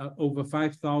over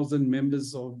 5,000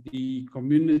 members of the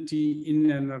community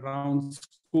in and around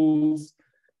schools,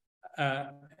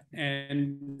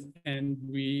 and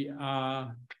we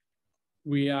are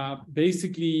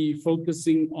basically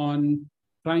focusing on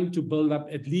trying to build up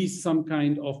at least some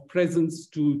kind of presence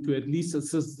to at least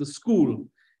assist the school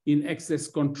in access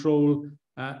control,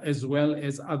 as well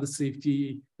as other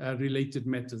safety related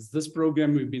matters. This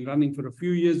program we've been running for a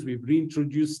few years. We've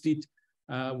reintroduced it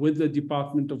with the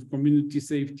Department of Community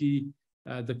Safety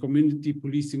the Community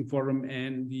Policing Forum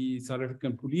and the South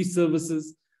African Police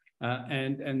Services.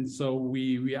 And so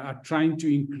we are trying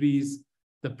to increase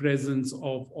the presence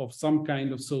of some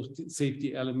kind of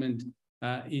safety element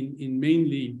in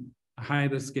mainly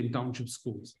high-risk and township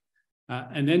schools.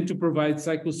 And then to provide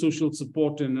psychosocial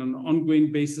support on an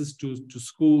ongoing basis to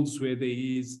schools where there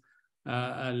is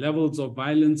levels of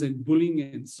violence and bullying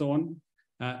and so on.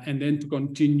 And then to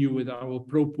continue with our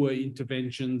pro-poor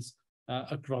interventions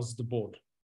across the board.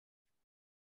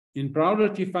 In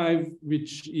Priority 5,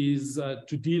 which is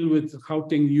to deal with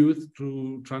Gauteng youth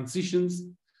through transitions,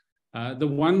 the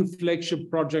one flagship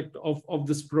project of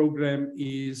this program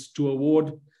is to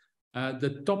award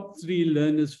the top 3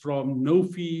 learners from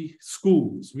no-fee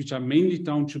schools, which are mainly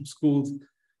township schools,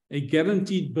 a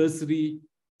guaranteed bursary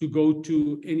to go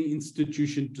to any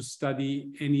institution to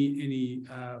study any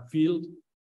field.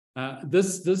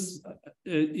 This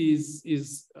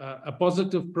is a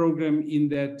positive program in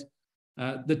that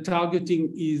the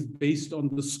targeting is based on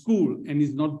the school and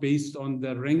is not based on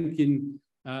the ranking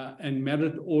and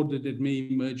merit order that may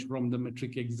emerge from the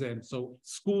matric exam. So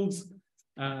schools,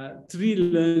 3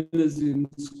 learners in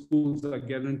schools are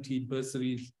guaranteed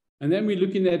bursaries. And then we're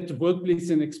looking at workplace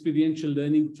and experiential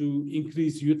learning to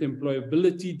increase youth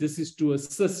employability. This is to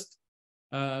assist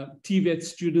TVET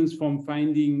students from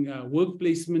finding work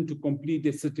placement to complete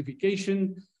their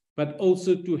certification, but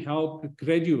also to help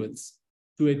graduates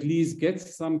to at least get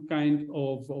some kind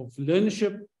of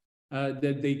learnership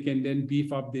that they can then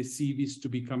beef up their CVs to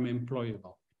become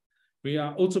employable. We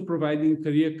are also providing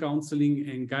career counseling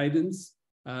and guidance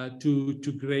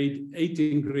to grade 8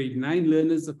 and grade 9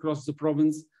 learners across the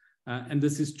province. And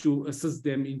this is to assist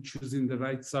them in choosing the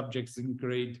right subjects in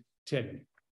grade 10.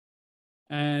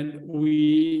 And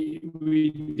we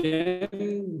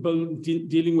then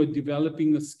dealing with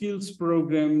developing a skills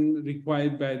program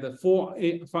required by the 4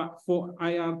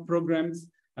 IR programs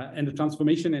and the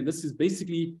transformation. And this is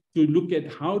basically to look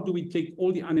at how do we take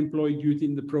all the unemployed youth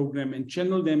in the program and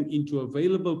channel them into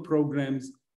available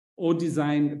programs or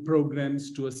design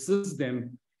programs to assist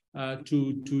them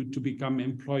to become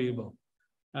employable.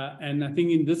 And I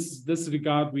think in this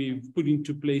regard, we've put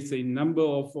into place a number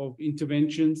of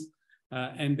interventions,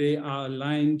 and they are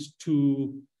aligned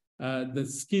to the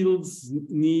skills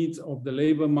needs of the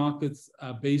labor markets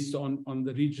based on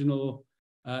the regional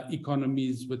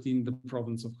economies within the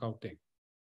province of Gauteng.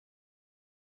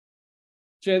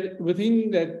 Chair,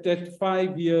 within that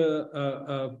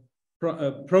 5-year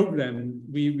program,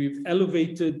 we've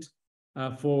elevated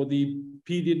for the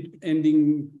period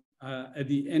ending at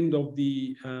the end of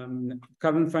the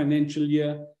current financial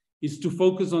year is to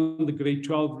focus on the grade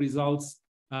 12 results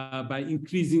by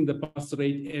increasing the pass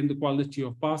rate and the quality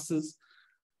of passes,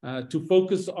 to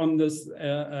focus on this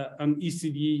on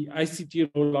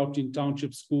ICT rollout in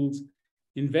township schools,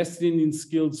 investing in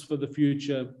skills for the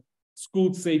future,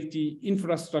 school safety,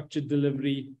 infrastructure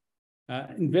delivery,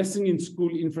 investing in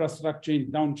school infrastructure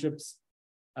in townships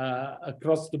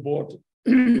across the board.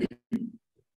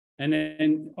 And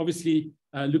then obviously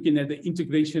looking at the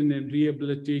integration and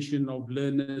rehabilitation of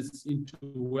learners into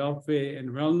welfare and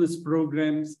wellness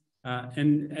programs,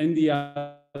 and the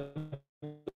other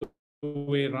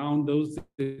way around, those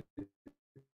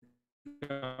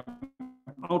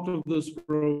out of those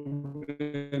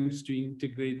programs to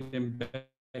integrate them back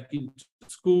into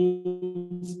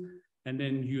schools, and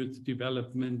then youth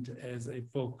development as a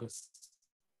focus.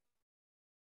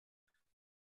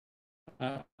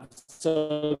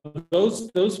 So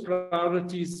those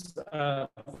priorities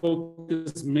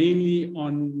focus mainly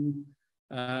on,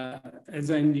 as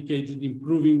I indicated,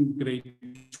 improving grade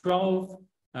 12,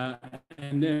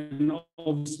 and then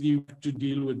obviously to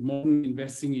deal with more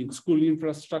investing in school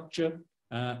infrastructure,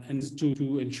 and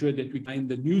to ensure that we bind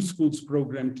the new schools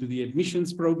program to the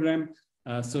admissions program,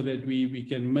 so that we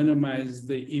can minimize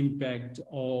the impact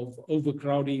of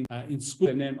overcrowding in school.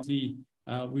 And then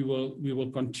we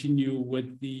will continue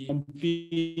with the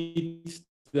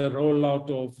rollout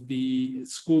of the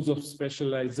schools of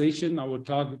specialization. Our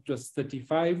target was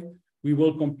 35. We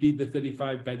will complete the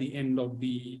 35 by the end of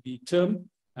the term.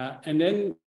 And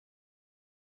then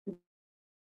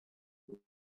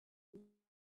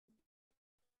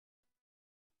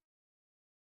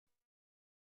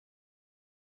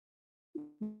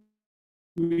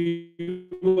we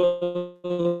will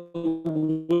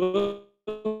work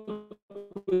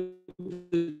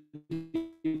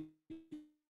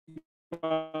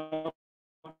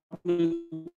with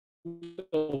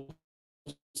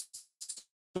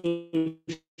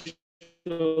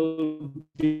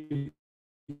the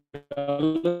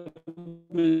development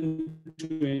to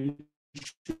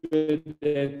ensure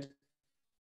that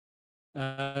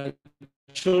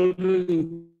children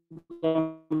in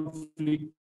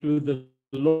conflict with the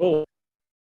law,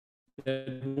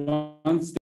 that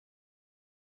once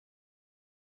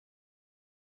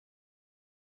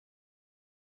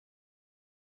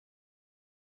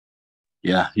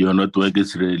Yeah, your network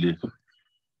is very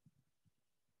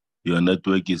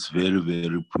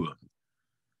poor.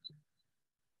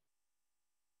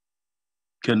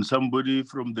 Can somebody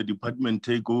from the department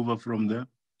take over from there?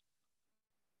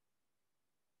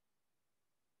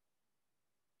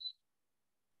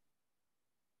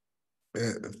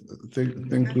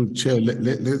 Thank you, Chair.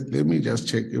 Let me just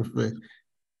check if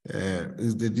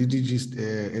is the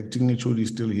DDG acting HOD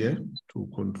still here to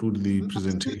conclude the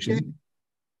presentation?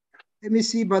 Let me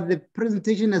see, but the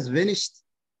presentation has vanished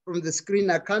from the screen.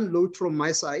 I can't load from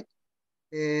my side.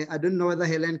 I don't know whether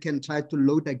Helen can try to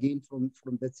load again from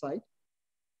that side.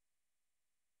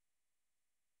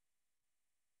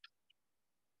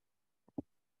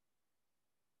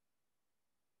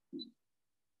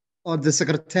 Or the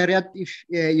Secretariat, if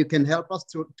you can help us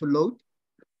to load.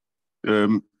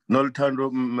 Noltando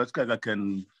Maskaka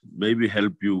can maybe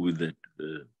help you with it.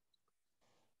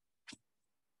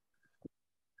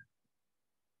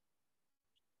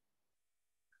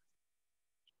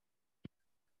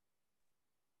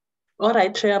 All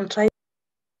right, Chair, I'm trying.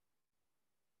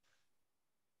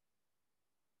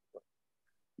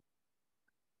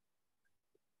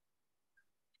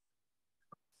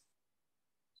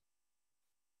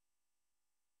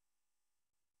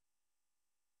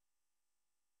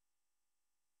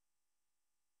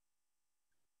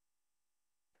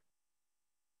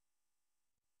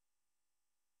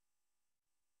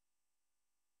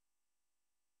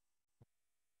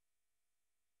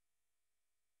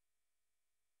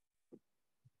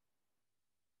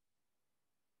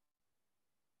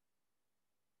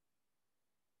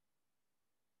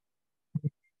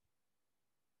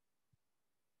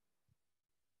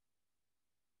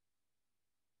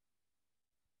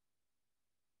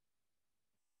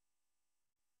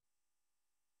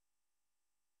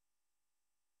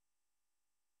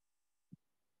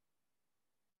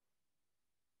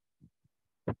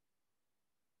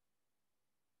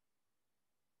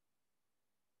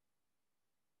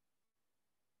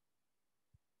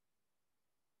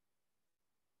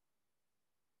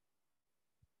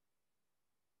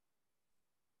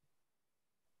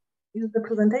 Is the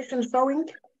presentation showing?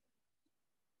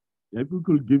 If we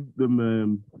could give them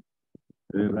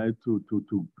a right to.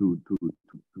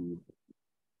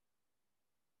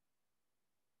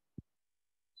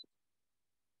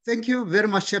 Thank you very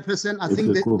much, Chairperson. I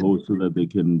think the co-host so that they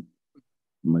can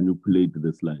manipulate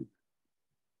the slide.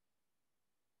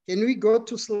 Can we go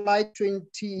to slide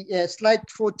 20, slide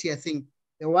 40, I think,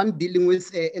 the one dealing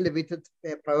with elevated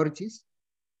priorities?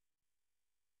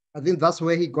 I think that's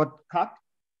where he got cut.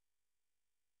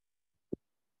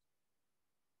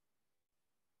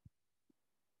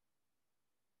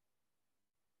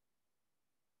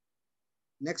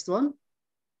 Next one.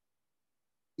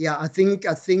 Yeah, I think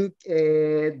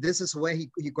this is where he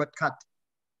got cut.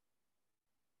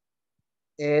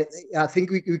 I think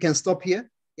we can stop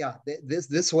here. Yeah,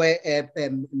 this way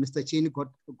Mr. Cheney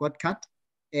got cut,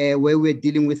 where we're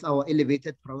dealing with our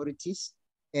elevated priorities.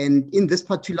 And in this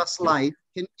particular slide,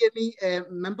 can you hear me,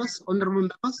 members, honorable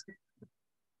members?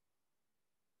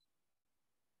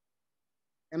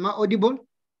 Am I audible?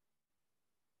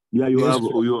 Yeah, you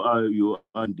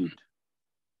are indeed.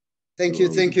 Thank you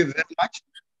very much.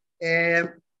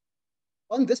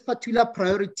 On this particular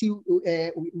priority,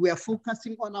 we are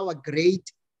focusing on our grade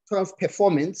 12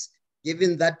 performance,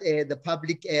 given that the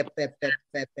public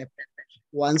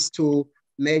wants to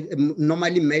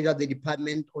normally measure the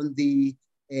department on the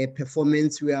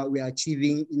performance we are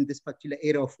achieving in this particular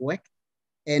area of work.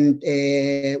 And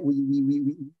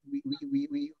we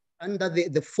under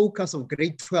the focus of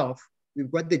grade 12,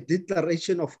 we've got the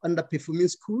declaration of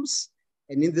underperforming schools.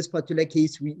 And in this particular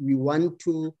case, we want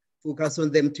to focus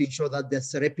on them to ensure that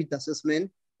there's a rapid assessment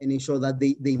and ensure that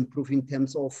they improve in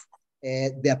terms of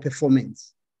their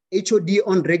performance. HOD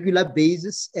on regular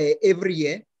basis every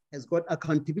year has got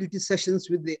accountability sessions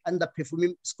with the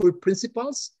underperforming school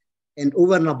principals. And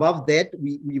over and above that,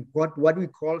 we've got what we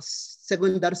call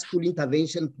secondary school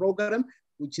intervention program,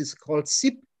 which is called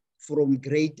SIP from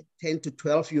grade 10 to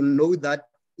 12. You'll know that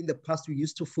in the past, we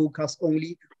used to focus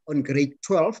only on grade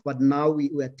 12, but now we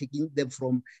are taking them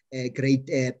from grade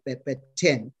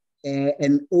 10.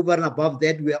 And over and above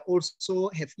that, we are also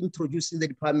have introduced in the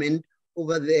department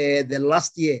over the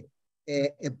last year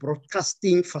a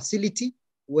broadcasting facility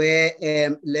where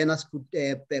learners could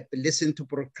listen to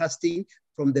broadcasting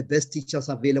from the best teachers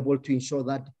available to ensure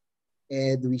that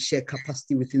we share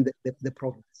capacity within the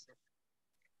province.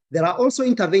 There are also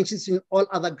interventions in all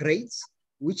other grades,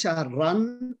 which are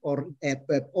run or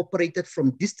operated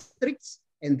from districts.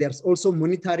 And there's also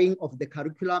monitoring of the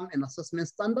curriculum and assessment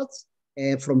standards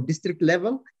from district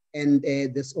level. And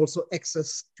there's also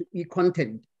access to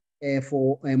e-content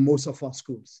for most of our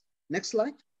schools. Next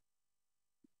slide.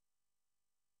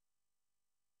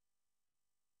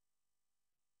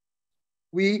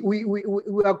 We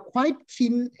are quite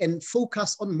keen and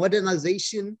focused on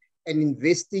modernization and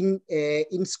investing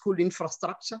in school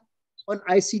infrastructure. On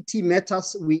ICT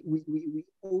matters, we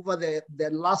over the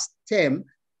last term,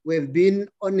 we've been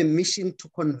on a mission to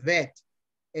convert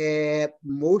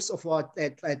most of our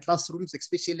classrooms,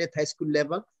 especially at high school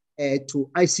level,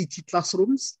 to ICT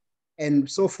classrooms. And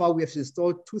so far we have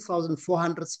installed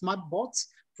 2,400 smart boards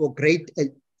for grade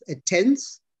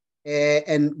 10s.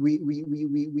 And we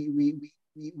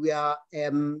are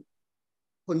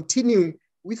continuing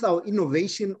with our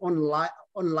innovation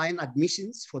online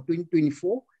admissions for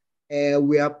 2024.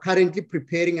 We are currently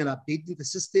preparing and updating the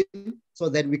system so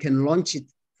that we can launch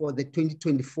it for the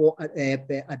 2024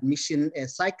 admission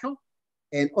cycle.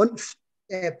 And on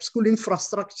school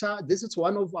infrastructure, this is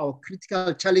one of our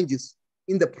critical challenges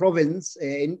in the province,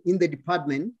 in the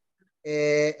department.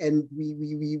 And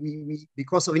we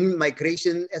because of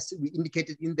migration, as we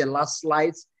indicated in the last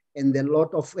slides, and a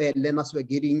lot of learners were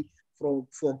getting for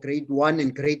grade 1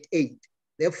 and grade 8.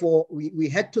 Therefore, we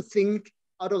had to think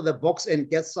out of the box and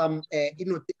get some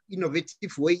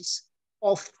innovative ways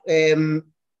of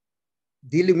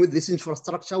dealing with this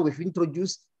infrastructure. We've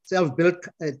introduced self-built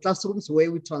classrooms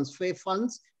where we transfer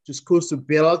funds to schools to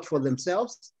build for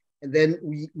themselves. And then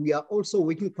we are also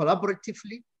working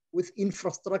collaboratively with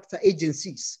infrastructure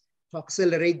agencies to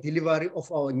accelerate delivery of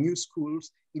our new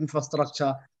schools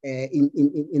infrastructure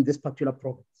in this particular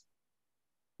province.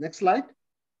 Next slide.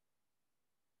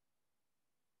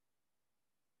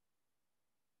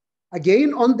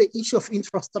 Again, on the issue of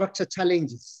infrastructure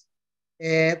challenges,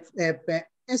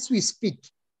 as we speak,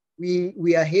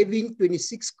 we are having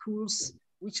 26 schools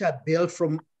which are built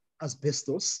from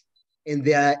asbestos, and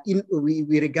they are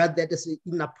we regard that as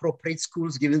inappropriate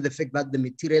schools given the fact that the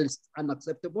material is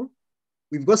unacceptable.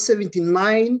 We've got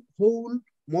 79 whole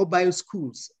mobile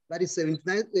schools. That is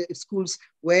 79 schools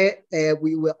where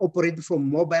we were operating from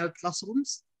mobile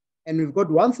classrooms. And we've got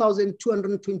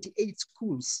 1,228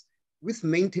 schools with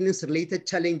maintenance-related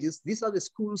challenges. These are the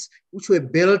schools which were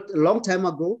built a long time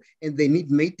ago and they need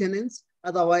maintenance.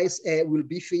 Otherwise, we'll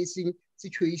be facing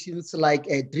situations like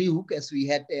Driehoek, as we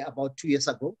had about 2 years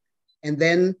ago. And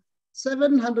then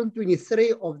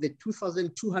 723 of the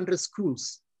 2,200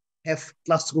 schools have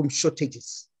classroom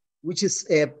shortages, which is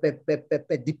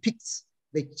depicts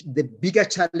the bigger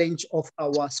challenge of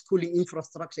our schooling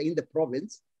infrastructure in the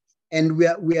province. And we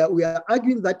are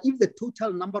arguing that if the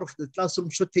total number of the classroom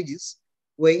shortages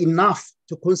were enough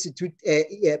to constitute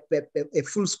a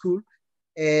full school,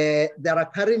 there are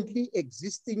currently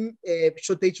existing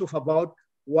shortage of about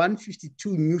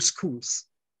 152 new schools,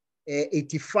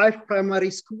 85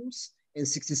 primary schools, and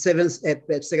 67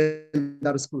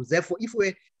 secondary schools. Therefore, if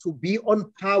we're to be on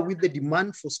par with the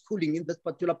demand for schooling in this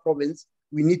particular province,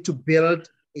 we need to build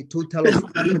a total of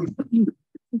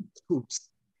schools.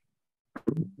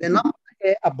 The number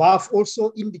above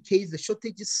also indicates the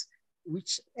shortages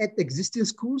which at existing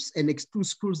schools and exclude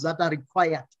schools that are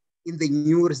required in the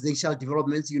new residential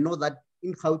developments. You know that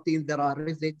in Gauteng, there are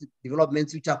residential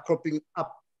developments which are cropping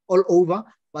up all over,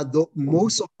 but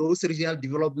most of those regional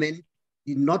development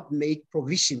did not make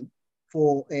provision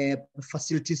for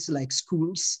facilities like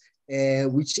schools,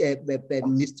 which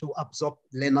needs to absorb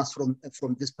learners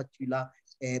from this particular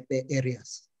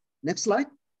areas. Next slide.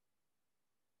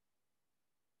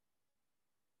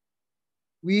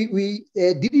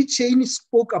 Didi Chain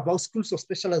spoke about schools of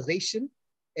specialization.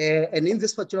 And in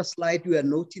this particular slide, we are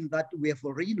noting that we have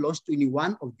already launched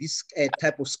 21 of these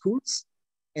type of schools,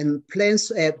 and plans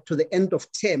to the end of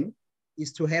term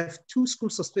is to have 2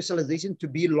 schools of specialization to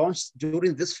be launched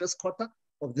during this first quarter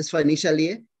of this financial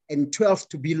year, and 12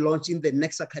 to be launched in the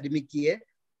next academic year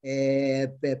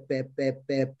in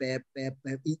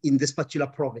this particular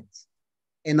province.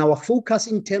 And our focus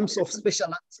in terms of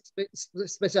special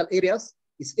areas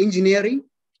is engineering,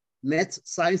 maths,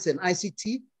 science, and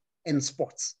ICT, and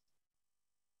sports.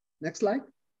 Next slide.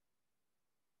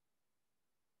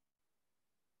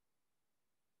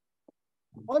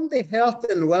 On the health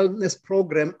and wellness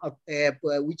program,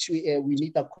 which we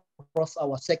need across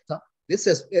our sector, this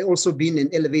has also been an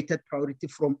elevated priority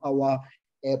from our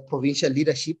provincial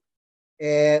leadership.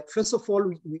 First of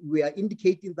all, we are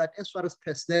indicating that as far as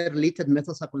personnel-related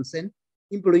matters are concerned,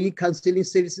 employee counseling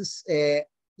services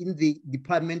in the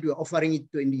department, we're offering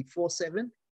it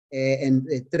 24/7 and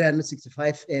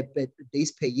 365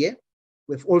 days per year.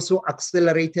 We've also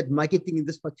accelerated marketing in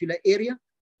this particular area.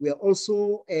 We are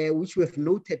also, which we have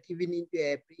noted even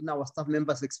in our staff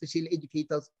members, especially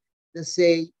educators, there's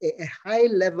a high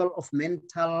level of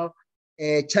mental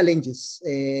challenges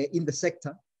in the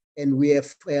sector. And we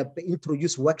have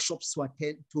introduced workshops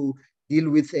to deal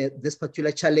with this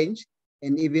particular challenge.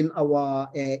 And even our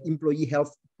employee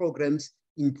health programs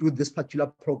include this particular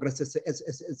progress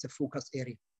as a focus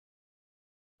area.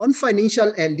 On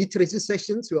financial literacy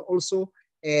sessions, we are also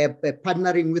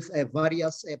partnering with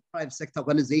various private sector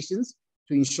organizations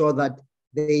to ensure that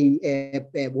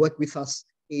they work with us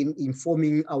in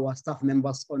informing our staff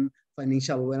members on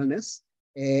financial wellness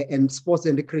and sports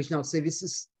and recreational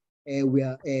services. We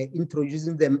are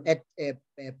introducing them at the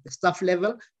staff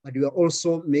level, but we are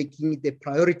also making it a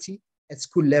priority at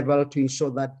school level to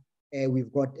ensure that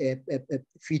we've got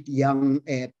fit young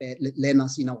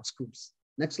learners in our schools.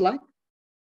 Next slide.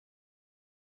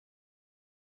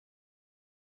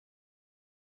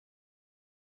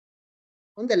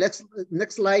 On the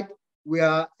next slide, we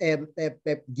are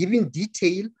giving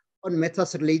detail on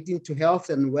matters relating to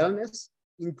health and wellness,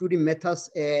 including matters,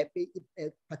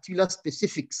 particular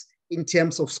specifics in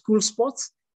terms of school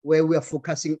sports, where we are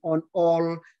focusing on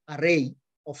all array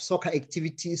of soccer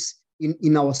activities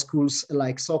in our schools,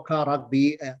 like soccer,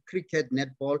 rugby, cricket,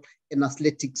 netball, and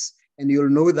athletics. And you'll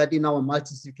know that in our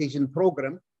multi-education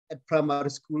program at primary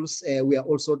schools, we are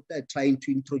also trying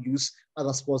to introduce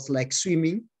other sports like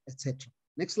swimming, etc.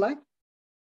 Next slide.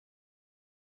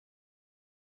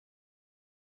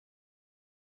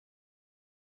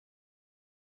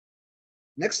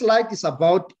 Next slide is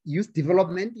about youth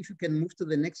development. If you can move to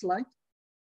the next slide.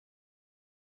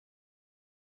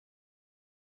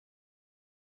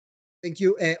 Thank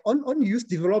you. On youth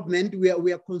development, we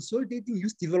are consolidating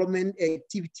youth development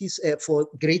activities for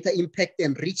greater impact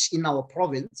and reach in our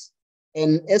province.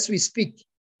 And as we speak,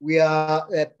 we are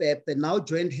now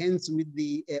joined hands with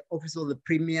the Office of the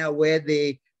Premier, where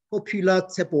the popular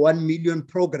TEP 1 million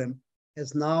program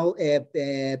has now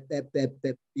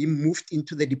been moved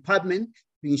into the department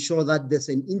to ensure that there's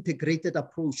an integrated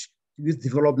approach to youth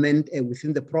development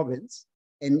within the province.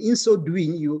 And in so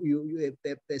doing,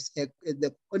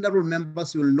 the honorable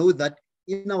members will know that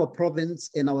in our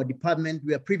province and our department,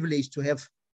 we are privileged to have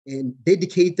a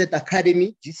dedicated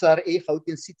academy, GCRA,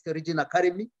 Gauteng City Region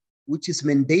Academy, which is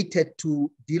mandated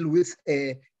to deal with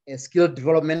a skill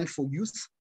development for youth.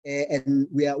 And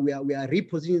we are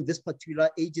repositioning this particular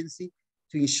agency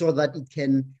to ensure that it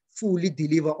can fully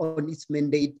deliver on its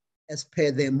mandate as per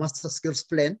the Master Skills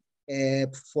Plan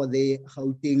for the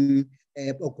Gauteng,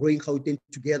 or Growing Gauteng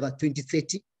Together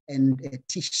 2030, and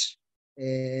TISH,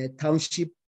 Township,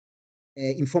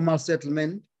 Informal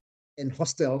Settlement, and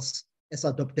Hostels, as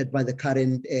adopted by the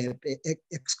current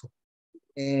EXCO.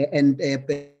 And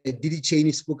Didi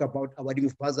Cheney spoke about awarding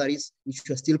of bursaries, which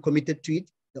we are still committed to it.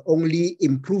 The only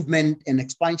improvement and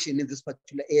expansion in this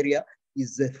particular area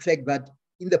is the fact that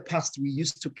in the past, we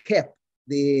used to cap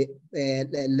the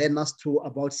learners to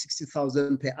about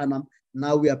 60,000 per annum.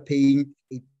 Now we are paying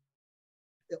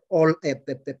all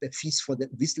fees for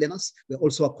these learners. We're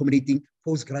also accommodating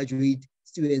postgraduate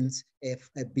students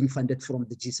being funded from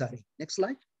the GSRA. Next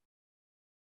slide.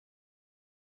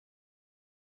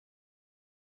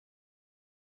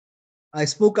 I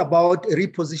spoke about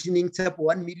repositioning TEP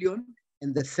 1 million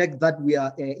and the fact that we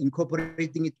are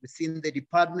incorporating it within the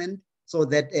department so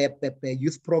that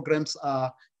youth programs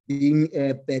are being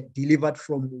delivered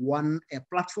from one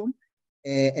platform.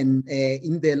 And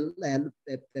in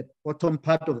the bottom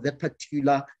part of that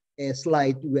particular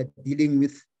slide, we're dealing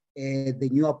with the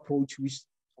new approach, which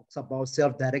talks about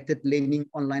self-directed learning,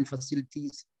 online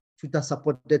facilities,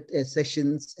 tutor-supported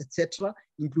sessions, etc.,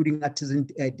 including artisan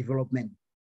development.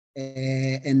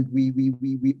 And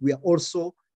we are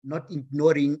also not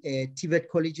ignoring TVET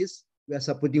colleges. We are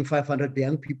supporting 500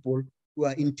 young people who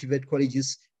are in TVET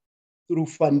colleges through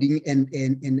funding and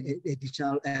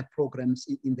additional programs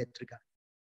in that regard.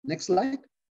 Next slide.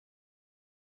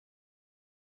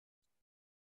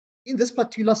 In this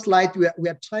particular slide, we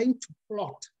are trying to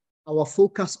plot our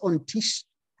focus on TISH,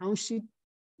 Township,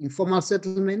 Informal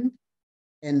Settlement,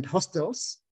 and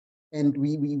Hostels. And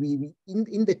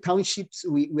in the townships,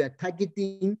 we are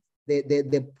targeting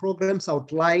the programs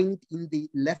outlined in the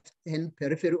left-hand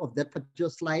periphery of that particular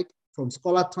slide, from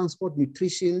scholar transport,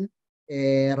 nutrition,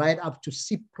 right up to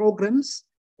SIP programs,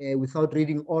 without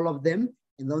reading all of them.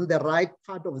 And on the right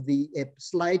part of the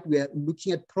slide, we are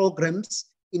looking at programs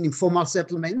in informal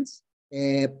settlements,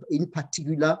 in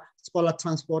particular, scholar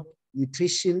transport,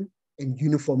 nutrition, and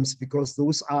uniforms, because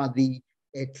those are the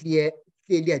clearly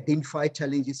identify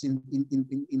challenges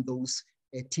in those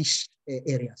TISH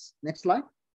areas. Next slide.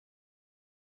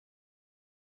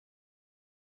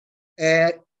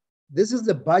 This is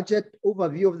the budget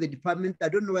overview of the department. I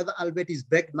don't know whether Albert is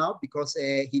back now because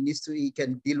he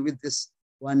can deal with this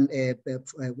one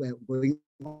going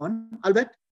on.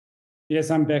 Albert?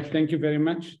 Yes, I'm back. Thank you very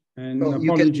much. And so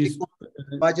apologies. You can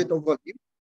take budget overview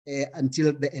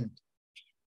until the end.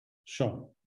 Sure.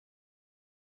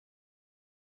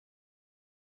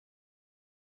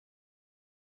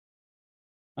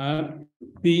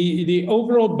 The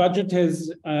overall budget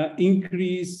has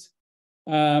increased.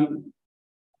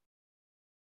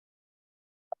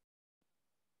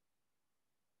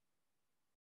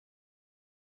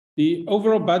 The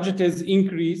overall budget has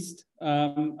increased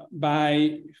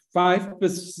by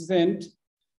 5%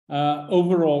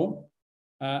 overall.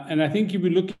 And I think if we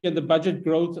look at the budget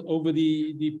growth over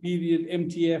the period,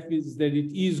 MTF is that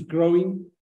it is growing,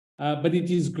 but it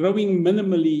is growing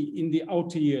minimally in the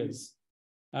outer years.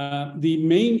 The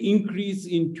main increase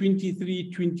in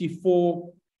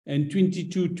 23-24 and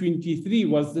 22-23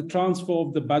 was the transfer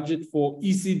of the budget for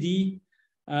ECD.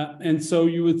 And so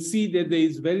you would see that there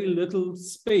is very little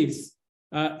space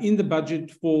in the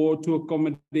budget to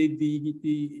accommodate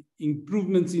the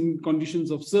improvements in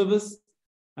conditions of service.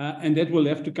 And that will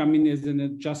have to come in as an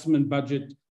adjustment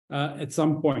budget at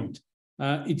some point.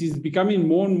 It is becoming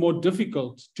more and more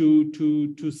difficult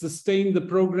to sustain the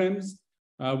programs.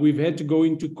 We've had to go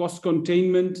into cost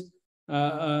containment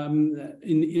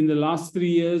in the last 3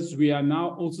 years. We are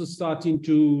now also starting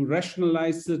to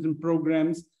rationalize certain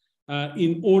programs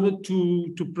in order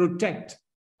to protect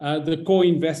the core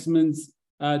investments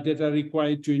that are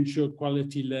required to ensure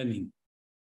quality learning.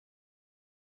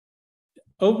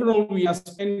 Overall, we are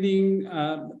spending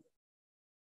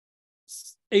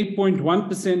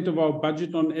 8.1% of our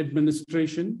budget on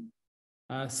administration,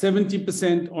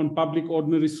 70% on public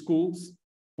ordinary schools,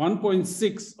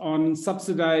 1.6% on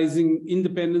subsidizing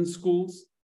independent schools,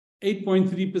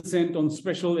 8.3% on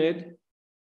special ed,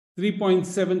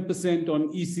 3.7%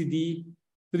 on ECD,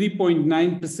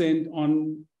 3.9%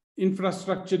 on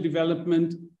infrastructure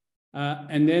development,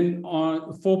 and then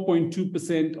on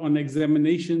 4.2% on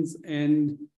examinations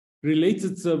and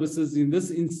related services. In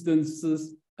this instance,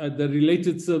 the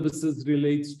related services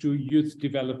relates to youth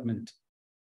development.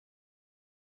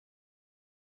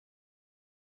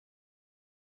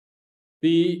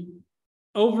 The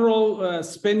overall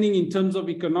spending in terms of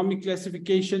economic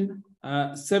classification,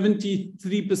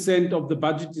 73% of the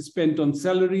budget is spent on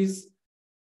salaries,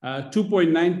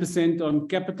 2.9% on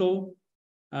capital,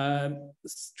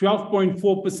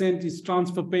 12.4% is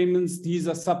transfer payments. These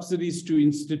are subsidies to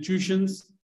institutions.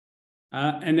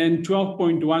 And then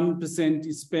 12.1%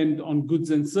 is spent on goods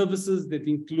and services. That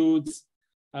includes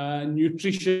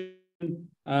nutrition,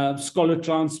 scholar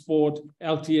transport,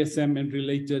 LTSM, and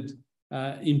related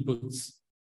inputs.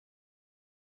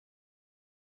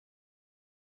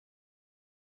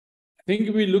 I think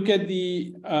if we look at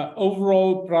the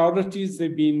overall priorities,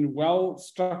 they've been well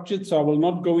structured, so I will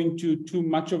not go into too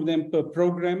much of them per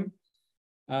program,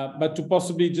 but to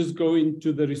possibly just go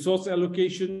into the resource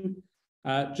allocation,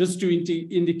 just to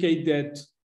indicate that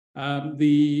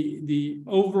the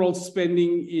overall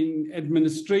spending in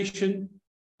administration,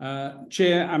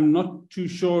 Chair, I'm not too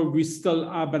sure we still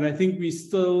are, but I think we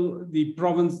still the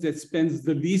province that spends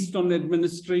the least on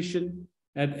administration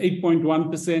at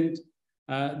 8.1%.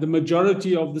 The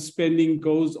majority of the spending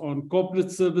goes on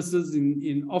corporate services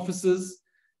in offices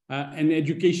and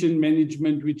education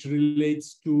management, which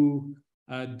relates to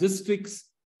districts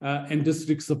and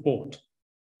district support.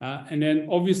 And then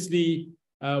obviously,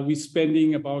 we're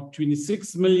spending about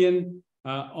 26 million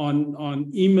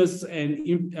on EMIS and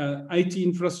IT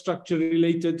infrastructure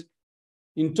related.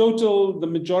 In total, the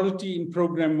majority in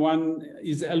program 1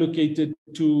 is allocated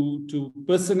to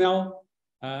personnel,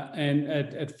 and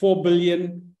at 4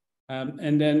 billion.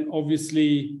 And then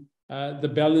obviously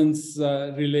the balance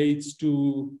relates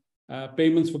to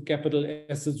payments for capital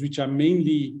assets, which are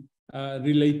mainly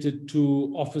related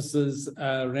to offices,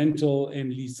 rental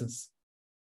and leases.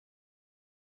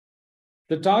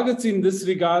 The targets in this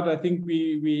regard, I think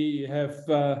we have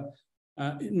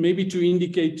maybe to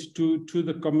indicate to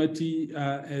the committee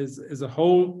as a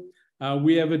whole,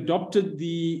 we have adopted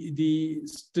the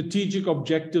strategic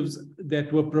objectives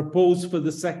that were proposed for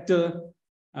the sector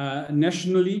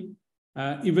nationally.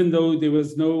 Even though there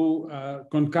was no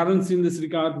concurrence in this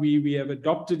regard, we have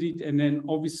adopted it. And then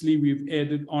obviously we've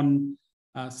added on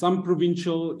some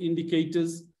provincial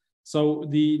indicators. So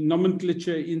the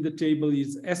nomenclature in the table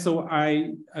is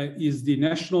SOI is the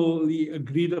nationally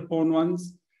agreed upon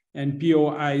ones, and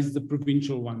POI is the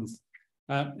provincial ones.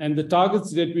 And the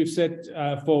targets that we've set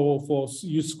for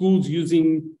schools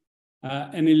using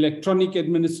an electronic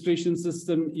administration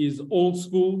system is all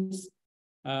schools.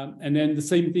 And then the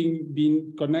same thing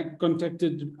being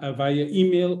contacted via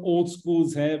email. All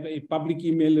schools have a public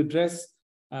email address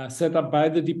set up by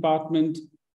the department.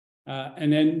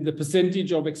 And then the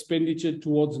percentage of expenditure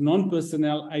towards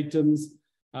non-personnel items,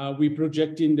 we're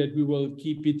projecting that we will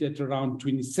keep it at around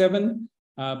 27,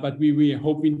 but we are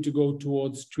hoping to go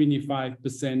towards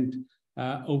 25%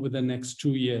 over the next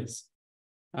 2 years.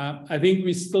 I think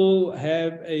we still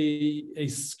have a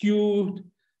skewed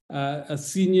a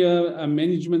senior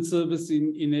management service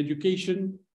in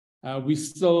education. We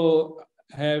still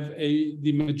have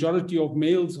the majority of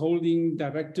males holding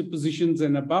director positions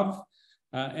and above,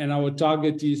 and our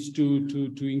target is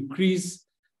to increase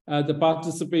the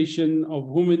participation of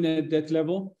women at that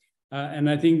level. And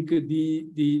I think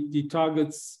the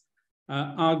targets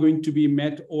are going to be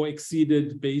met or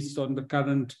exceeded based on the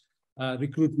current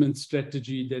recruitment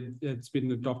strategy that's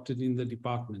been adopted in the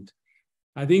department.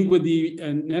 I think with the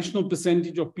national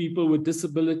percentage of people with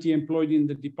disability employed in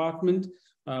the department,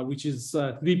 which is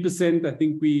 3%, I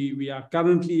think we are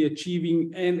currently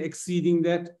achieving and exceeding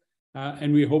that,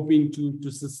 and we're hoping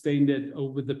to sustain that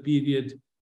over the period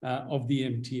of the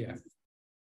MTF.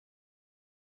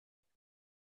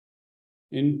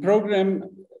 In program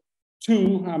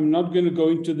 2, I'm not going to go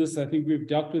into this. I think we've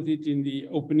dealt with it in the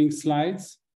opening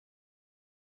slides.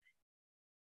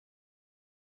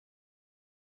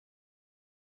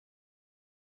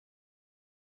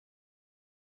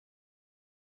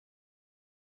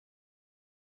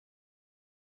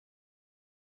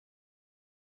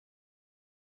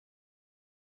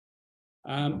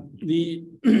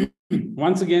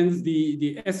 Once again,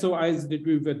 the SOIs that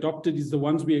we've adopted is the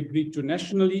ones we agreed to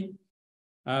nationally.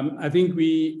 I think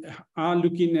we are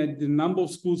looking at the number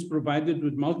of schools provided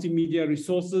with multimedia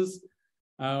resources.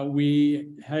 We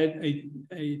had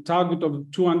a target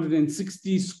of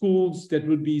 260 schools that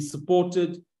would be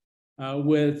supported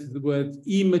with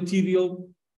e-material.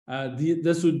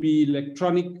 This would be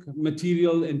electronic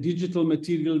material and digital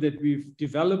material that we've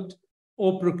developed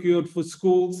or procured for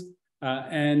schools.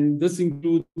 And this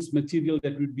includes material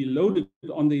that would be loaded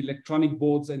on the electronic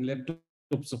boards and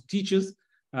laptops of teachers.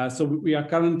 So we are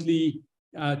currently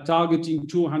targeting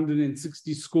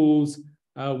 260 schools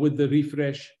with the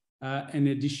refresh and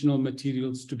additional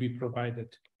materials to be provided.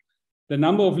 The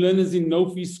number of learners in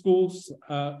no-fee schools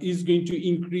is going to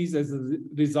increase as a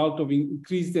result of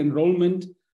increased enrollment.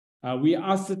 We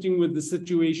are sitting with the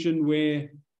situation where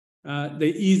there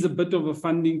is a bit of a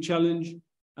funding challenge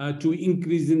to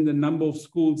increase in the number of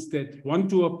schools that want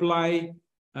to apply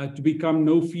to become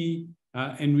no-fee,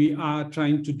 and we are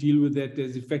trying to deal with that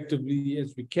as effectively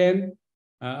as we can.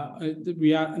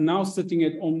 We are now sitting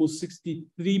at almost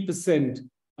 63%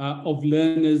 of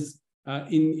learners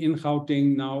in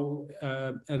Gauteng now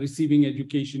receiving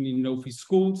education in no-fee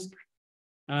schools.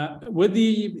 With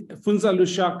the Funza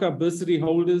Lushaka bursary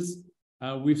holders,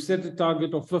 we've set a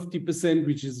target of 50%,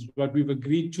 which is what we've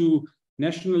agreed to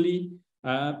nationally.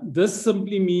 This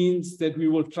simply means that we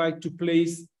will try to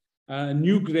place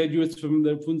new graduates from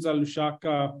the Funza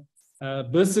Lushaka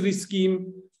bursary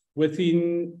scheme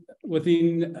within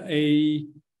a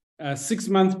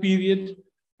 6-month period,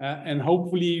 and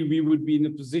hopefully we would be in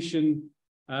a position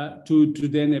to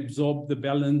then absorb the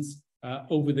balance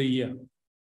over the year.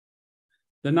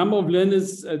 The number of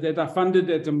learners that are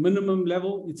funded at a minimum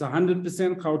level, it's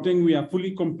 100%. Gauteng, we are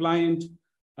fully compliant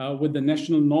with the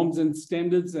national norms and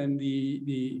standards, and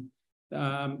the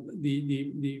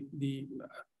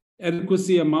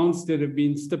adequacy amounts that have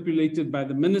been stipulated by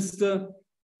the minister.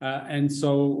 And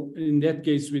so in that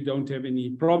case, we don't have any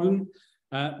problem.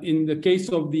 In the case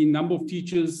of the number of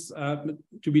teachers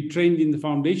to be trained in the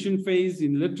foundation phase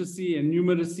in literacy and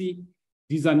numeracy,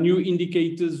 these are new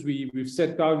indicators. We've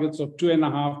set targets of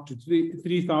 2,500 to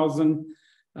 3,000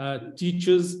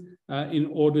 teachers in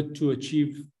order to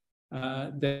achieve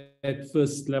that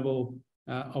first level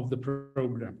of the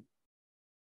program.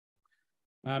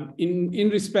 In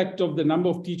respect of the number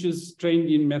of teachers trained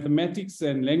in mathematics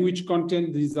and language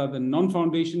content, these are the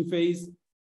non-foundation phase.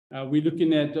 We're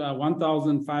looking at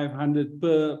 1,500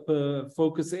 per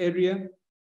focus area.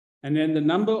 And then the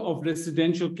number of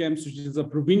residential camps, which is a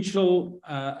provincial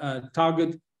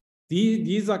target.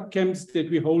 These are camps that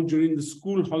we hold during the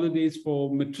school holidays for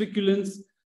matriculants.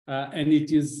 And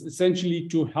it is essentially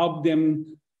to help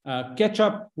them catch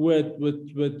up with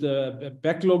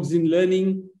backlogs in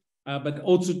learning, but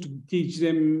also to teach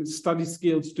them study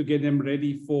skills to get them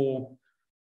ready for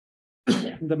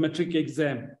the matric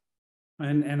exam.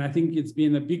 And I think it's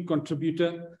been a big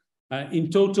contributor.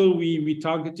 In total, we're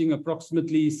targeting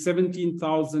approximately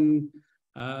 17,000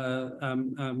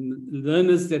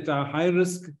 learners that are high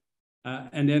risk.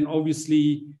 And then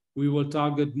obviously, we will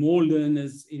target more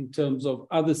learners in terms of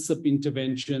other SIP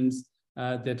interventions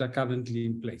that are currently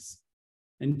in place.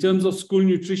 In terms of school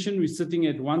nutrition, we're sitting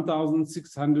at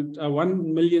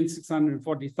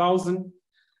 1,640,000.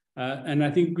 And I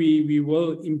think we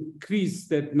will increase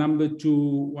that number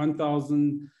to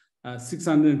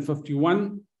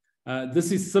 1,651.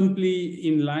 This is simply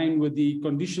in line with the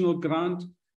conditional grant,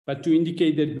 but to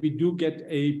indicate that we do get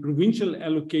a provincial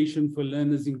allocation for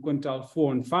learners in quintile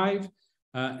 4 and 5.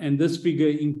 And this figure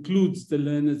includes the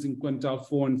learners in quintile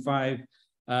 4 and 5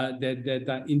 that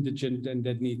are indigent and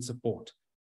that need support.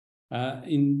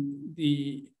 In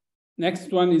the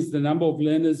next one is the number of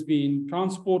learners being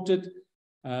transported.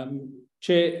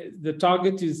 Chair, the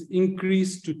target is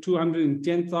increased to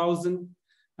 210,000.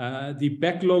 The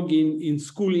backlog in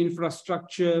school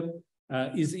infrastructure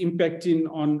is impacting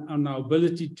on our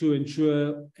ability to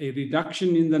ensure a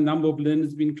reduction in the number of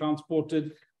learners being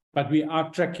transported, but we are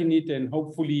tracking it, and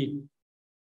hopefully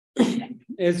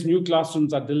as new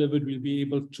classrooms are delivered, we'll be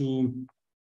able to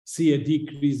see a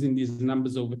decrease in these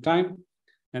numbers over time.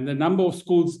 And the number of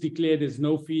schools declared as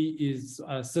no fee is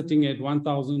sitting at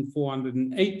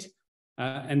 1,408.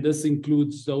 And this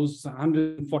includes those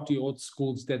 140 odd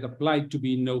schools that applied to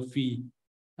be no fee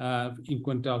in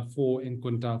quintile 4 and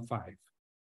quintile 5.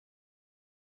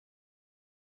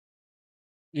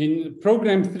 In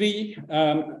program 3,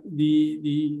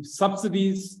 the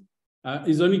subsidies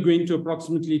is only going to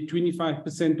approximately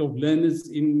 25% of learners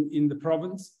in the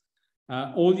province.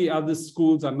 All the other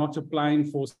schools are not applying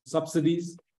for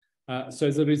subsidies. So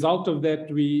as a result of that,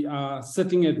 we are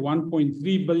sitting at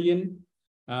 1.3 billion.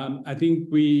 I think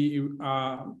we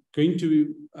are going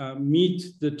to meet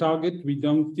the target. We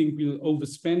don't think we'll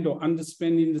overspend or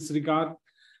underspend in this regard.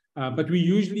 But we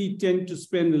usually tend to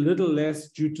spend a little less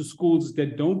due to schools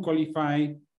that don't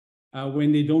qualify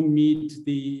when they don't meet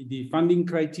the funding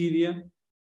criteria.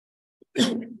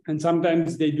 And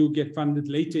sometimes they do get funded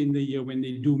later in the year when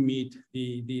they do meet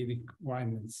the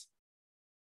requirements.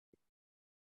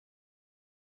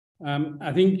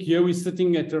 I think here we're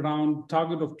sitting at around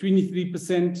target of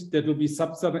 23% that will be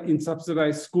in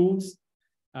subsidized schools.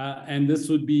 And this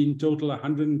would be in total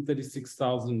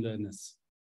 136,000 learners.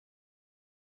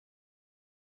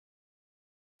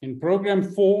 In program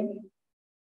 4,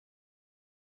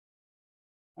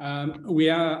 we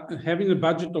are having a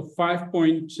budget of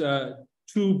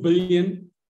 5.2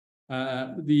 billion.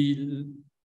 The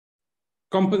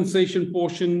compensation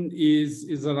portion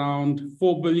is around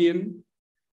 4 billion.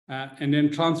 And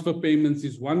then transfer payments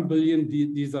is 1 billion.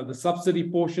 These are the subsidy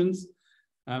portions.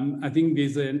 I think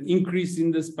there's an increase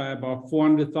in this by about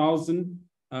 400,000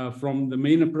 from the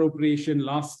main appropriation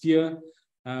last year,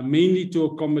 mainly to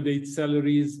accommodate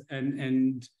salaries.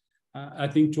 And I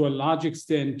think to a large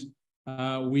extent,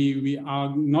 we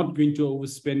are not going to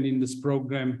overspend in this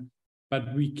program,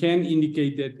 but we can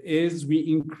indicate that as we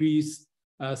increase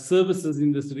services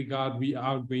in this regard, we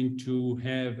are going to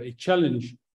have a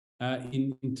challenge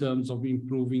in terms of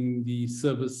improving the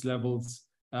service levels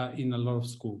in a lot of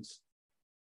schools.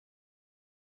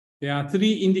 There are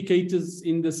 3 indicators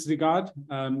in this regard.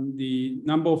 The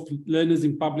number of learners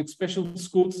in public special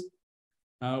schools.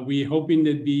 We're hoping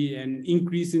there'd be an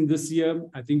increase in this year.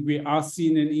 I think we are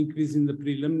seeing an increase in the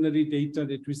preliminary data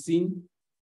that we're seeing.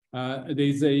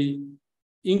 There's an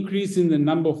increase in the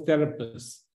number of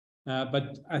therapists.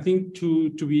 But I think to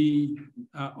be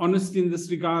honest in this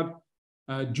regard,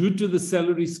 due to the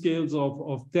salary scales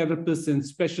of therapists and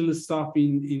specialist staff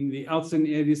in the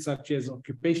outstanding areas such as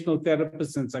occupational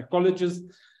therapists and psychologists,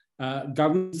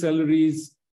 government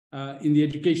salaries in the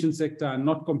education sector are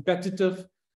not competitive.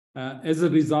 As a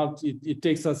result, it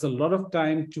takes us a lot of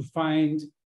time to find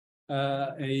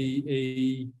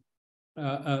a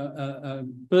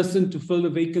person to fill a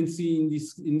vacancy in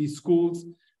these schools,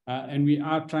 and we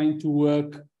are trying to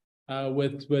work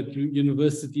with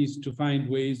universities to find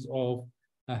ways of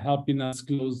helping us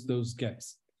close those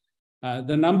gaps.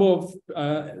 The number of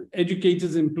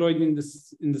educators employed in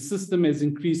the system has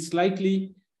increased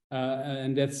slightly,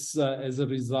 and that's as a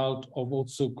result of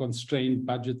also constrained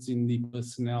budgets in the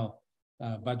personnel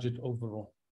budget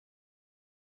overall.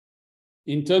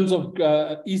 In terms of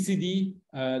ECD,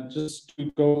 just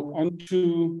to go on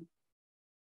to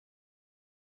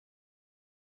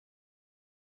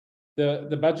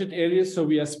the budget areas, so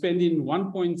we are spending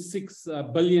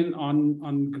 1.6 billion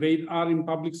on grade R in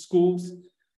public schools,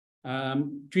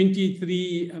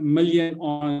 23 million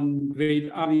on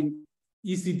grade R in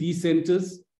ECD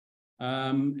centers,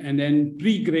 And then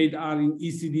pre-grade R in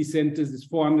ECD centers is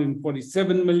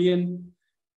 447 million.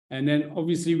 And then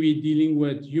obviously we're dealing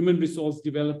with human resource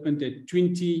development at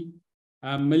 20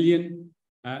 million.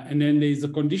 And then there's a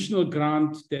conditional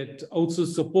grant that also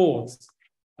supports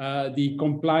the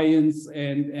compliance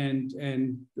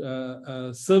and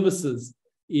services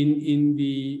in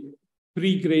the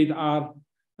pre-grade R,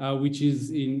 which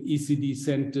is in ECD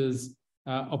centers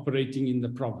operating in the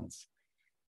province.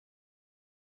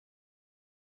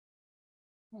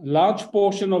 A large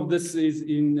portion of this is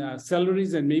in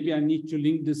salaries, and maybe I need to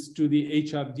link this to the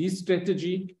HRD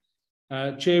strategy.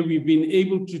 Chair, we've been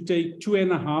able to take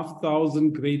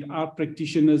 2,500 grade R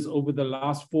practitioners over the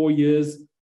last 4 years,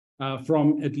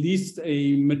 from at least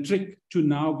a matric to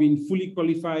now being fully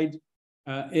qualified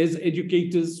as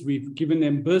educators. We've given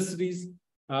them bursaries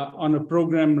on a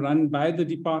program run by the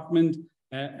department,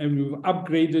 and we've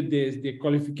upgraded their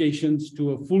qualifications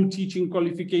to a full teaching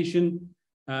qualification.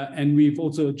 And we've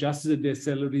also adjusted their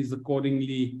salaries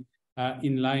accordingly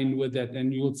in line with that.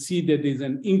 And you will see that there's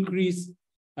an increase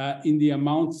in the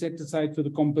amount set aside for the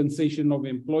compensation of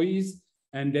employees,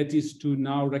 and that is to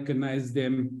now recognize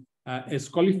them as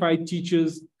qualified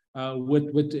teachers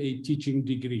with a teaching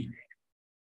degree.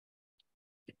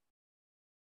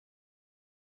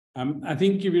 I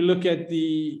think if you look at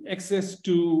the access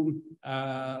to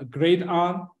grade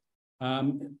R,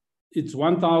 it's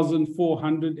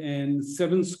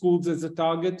 1,407 schools as a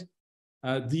target.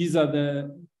 These are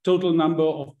the total number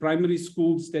of primary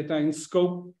schools that are in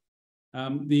scope.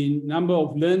 The number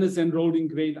of learners enrolled in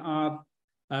grade R,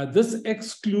 this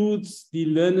excludes the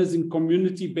learners in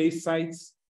community-based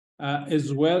sites,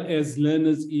 as well as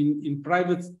learners in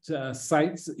private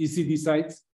sites, ECD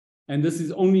sites. And this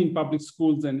is only in public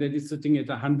schools, and that is sitting at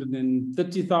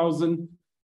 130,000.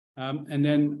 And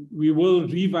then we will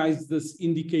revise this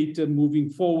indicator moving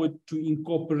forward to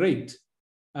incorporate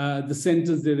the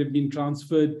centers that have been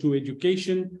transferred to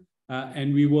education,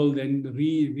 and we will then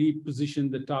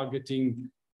reposition the targeting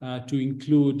to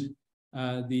include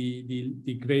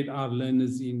the grade R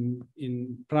learners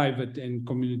in private and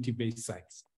community-based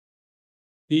sites.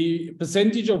 The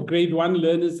percentage of grade 1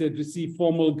 learners that receive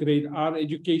formal grade R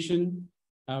education,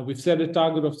 we've set a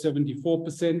target of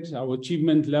 74%. Our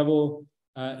achievement level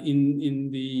in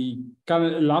the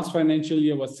current last financial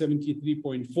year was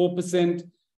 73.4%.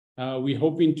 We're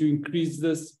hoping to increase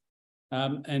this.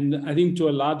 And I think to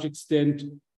a large extent,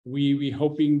 we're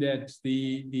hoping that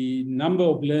the number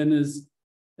of learners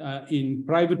in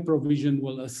private provision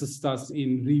will assist us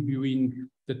in reviewing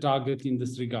the target in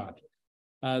this regard.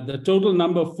 The total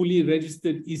number of fully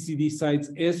registered ECD sites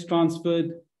as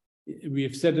transferred, we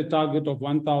have set a target of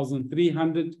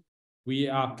 1,300. We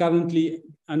are currently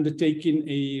undertaking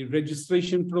a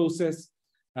registration process,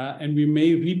 and we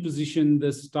may reposition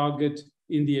this target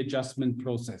in the adjustment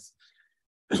process.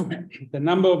 The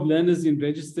number of learners in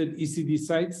registered ECD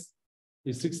sites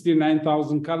is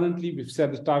 69,000 currently. We've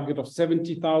set a target of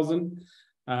 70,000.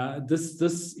 This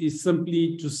is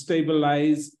simply to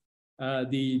stabilize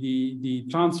the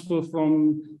transfer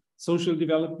from social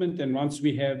development, and once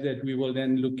we have that, we will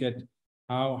then look at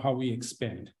how we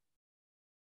expand.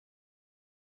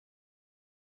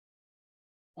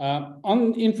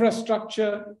 On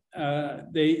infrastructure, there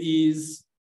is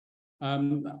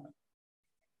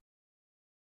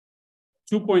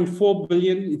 2.4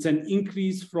 billion. It's an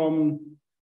increase from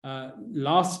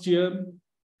last year.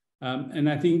 And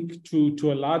I think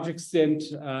to a large extent,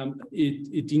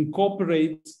 it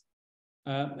incorporates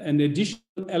an additional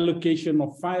allocation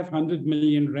of 500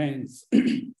 million rands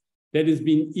that has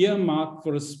been earmarked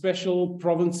for a special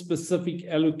province-specific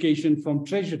allocation from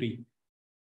Treasury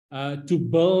to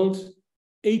build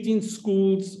 18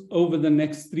 schools over the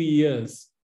next 3 years,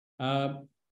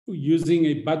 using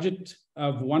a budget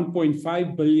of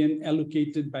 1.5 billion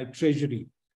allocated by Treasury.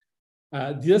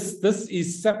 This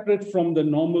is separate from the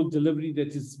normal delivery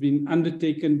that has been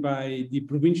undertaken by the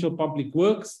Provincial Public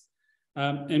Works,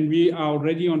 and we are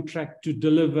already on track to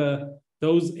deliver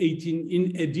those 18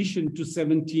 in addition to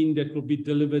 17 that will be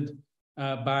delivered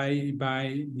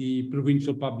by the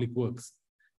Provincial Public Works.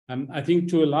 I think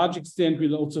to a large extent,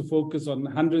 we'll also focus on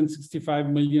 165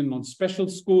 million on special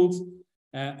schools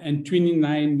and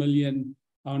 29 million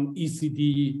on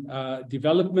ECD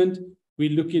development.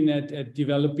 We're looking at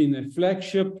developing a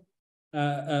flagship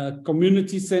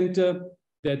community center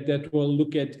that will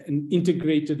look at an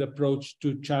integrated approach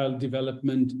to child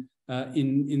development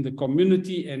in the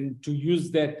community, and to use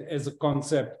that as a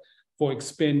concept for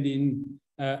expanding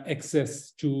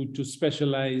access to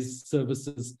specialized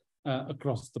services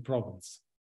across the province.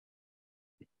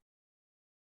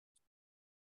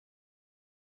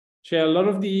 Chair, a lot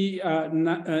of the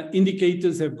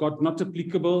indicators have got not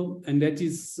applicable, and that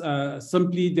is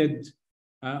simply that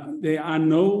there are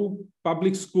no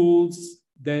public schools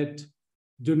that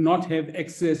do not have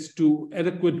access to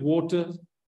adequate water,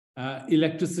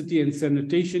 electricity and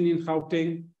sanitation in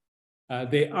Gauteng.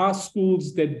 There are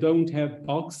schools that don't have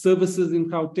bulk services in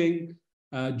Gauteng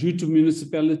due to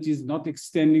municipalities not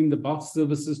extending the bulk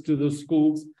services to those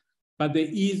schools, but there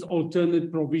is alternate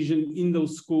provision in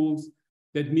those schools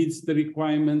that meets the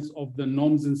requirements of the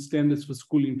norms and standards for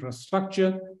school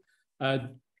infrastructure.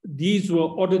 These were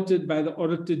audited by the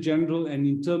Auditor General, and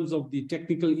in terms of the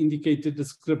technical indicator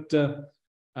descriptor,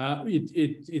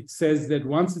 it says that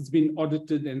once it's been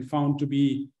audited and found to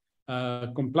be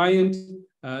compliant,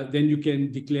 then you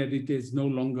can declare it as no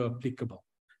longer applicable.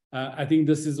 I think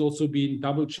this has also been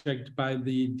double-checked by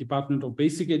the Department of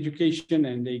Basic Education,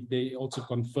 and they also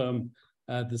confirm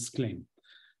this claim.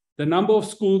 The number of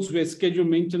schools where scheduled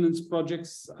maintenance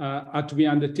projects are to be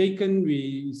undertaken,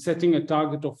 we're setting a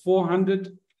target of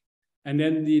 400. And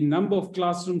then the number of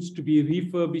classrooms to be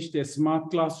refurbished as smart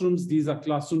classrooms. These are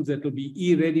classrooms that will be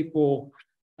e-ready for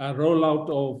rollout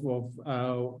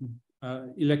of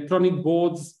electronic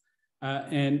boards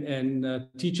and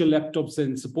teacher laptops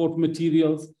and support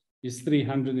materials is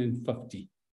 350.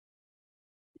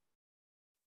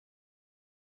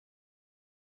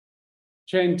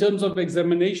 Chair, in terms of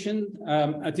examination,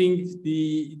 I think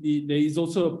there is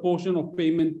also a portion of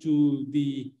payment to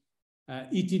the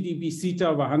ETDB CETA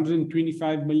of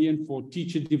 125 million for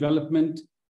teacher development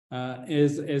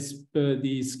as per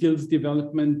the Skills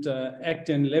Development Act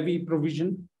and levy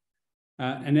provision.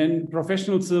 And then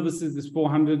professional services is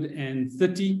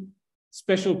 430,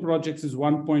 special projects is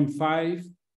 1.5,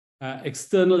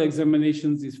 external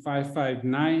examinations is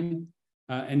 559,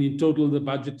 and in total the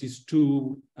budget is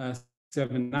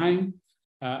 279.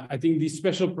 I think these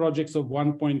special projects of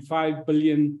 1.5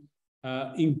 billion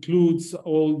includes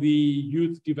all the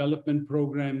youth development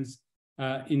programs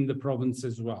in the province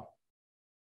as well.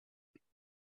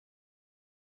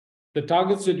 The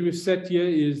targets that we've set here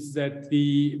is that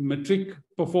the matric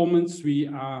performance, we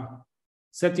are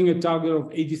setting a target of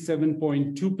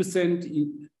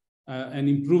 87.2%, an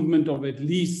improvement of at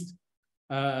least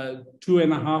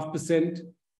 2.5%.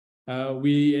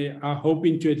 We are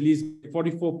hoping to at least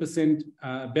 44%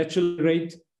 bachelor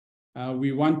rate.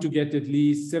 We want to get at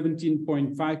least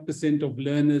 17.5% of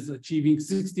learners achieving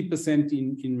 60%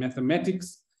 in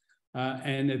mathematics,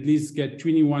 and at least get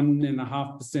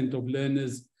 21.5% of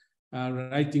learners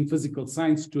writing physical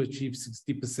science to achieve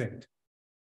 60%.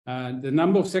 The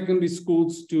number of secondary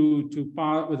schools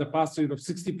with a pass rate of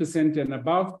 60% and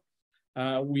above,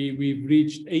 we've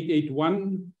reached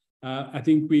 881. I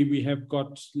think we have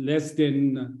got less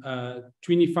than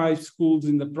 25 schools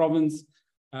in the province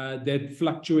that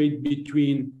fluctuate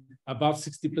between above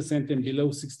 60% and below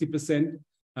 60%,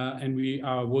 and we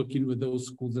are working with those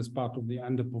schools as part of the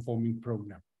underperforming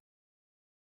program.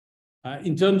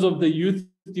 In terms of the youth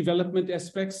development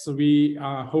aspects, so we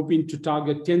are hoping to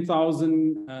target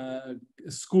 10,000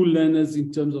 school learners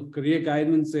in terms of career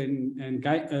guidance and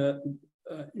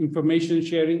information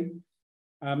sharing.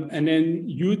 And then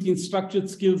youth in structured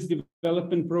skills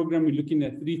development program, we're looking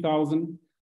at 3,000.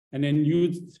 And then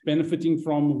youth benefiting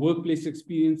from workplace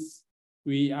experience,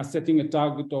 we are setting a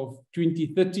target of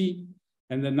 2030.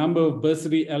 And the number of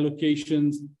bursary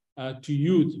allocations to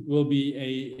youth will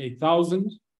be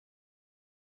 1,000.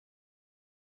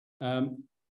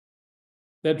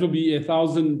 That will be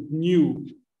 1,000 new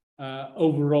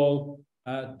overall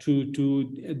to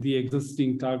the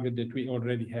existing target that we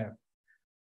already have.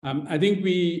 I think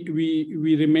we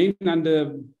remain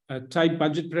under tight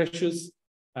budget pressures.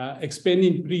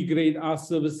 Expanding pre-grade R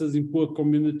services in poor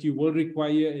community will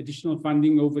require additional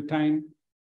funding over time.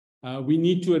 We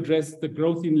need to address the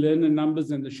growth in learner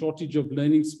numbers and the shortage of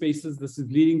learning spaces. This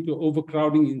is leading to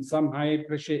overcrowding in some high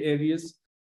pressure areas.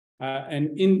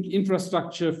 And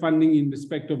infrastructure funding in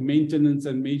respect of maintenance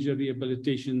and major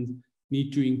rehabilitations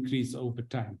need to increase over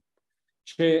time.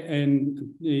 Chair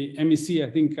and the MEC,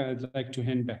 I think I'd like to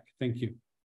hand back. Thank you.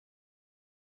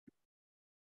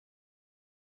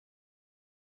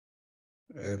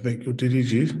 Thank you,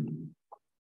 TDG.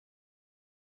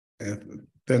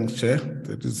 Thanks, Chair.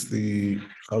 That is the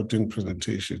Gauteng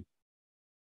presentation.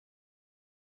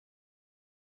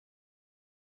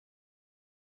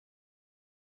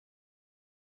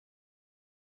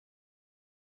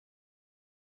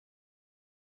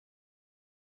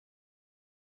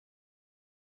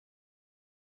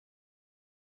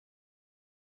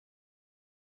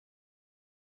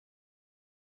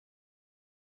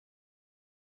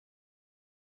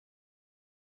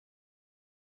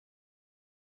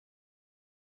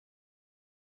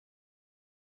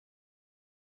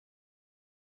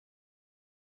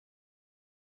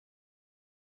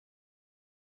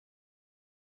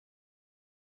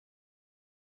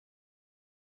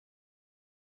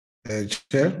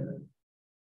 Chair?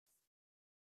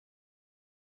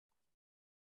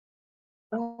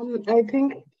 I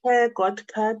think Chair got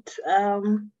cut.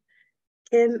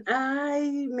 Can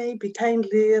I maybe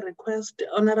kindly request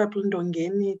Honorable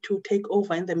Ndongeni to take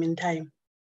over in the meantime?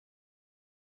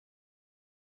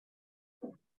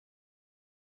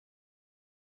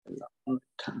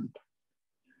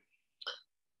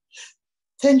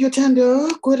 Thank you, Tando.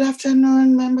 Good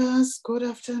afternoon, members. Good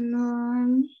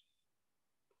afternoon.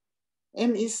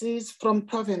 MECs from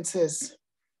provinces.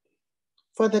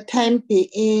 For the time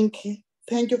being,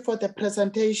 thank you for the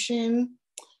presentation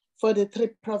for the 3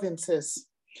 provinces.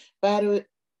 But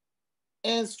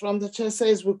as from the chair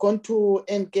says, we're going to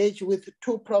engage with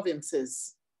 2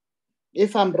 provinces.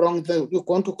 If I'm wrong, you're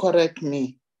going to correct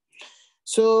me.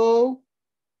 So,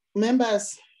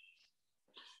 members,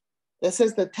 this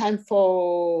is the time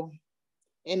for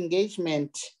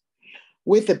engagement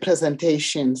with the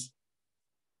presentations.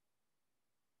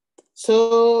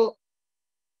 So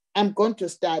I'm going to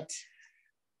start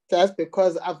just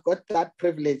because I've got that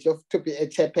privilege to be a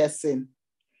chairperson.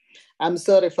 I'm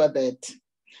sorry for that.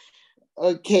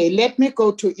 Okay, let me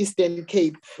go to Eastern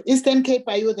Cape. Eastern Cape,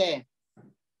 are you there?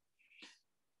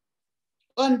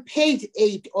 On page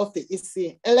 8 of the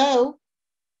EC, hello?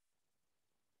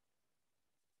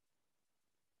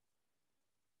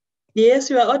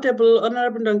 Yes, you are audible,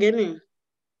 Honorable Ndongeni.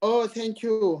 Oh, thank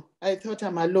you. I thought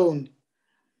I'm alone.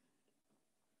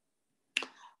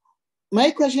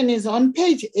 My question is on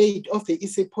page 8 of the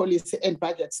EC Policy and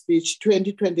Budget Speech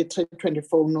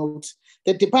 2023-24 notes,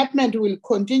 the department will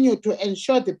continue to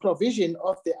ensure the provision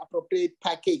of the appropriate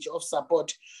package of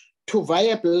support to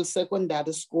viable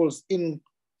secondary schools in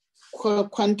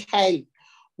quintile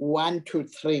 1 to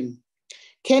 3.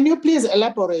 Can you please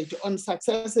elaborate on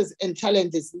successes and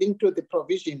challenges linked to the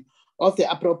provision of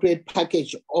the appropriate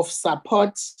package of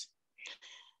support?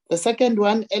 The second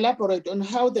one, elaborate on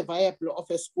how the viable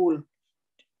of a school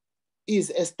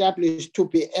is established to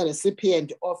be a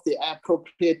recipient of the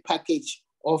appropriate package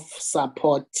of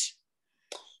support.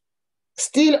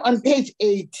 Still on page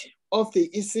 8 of the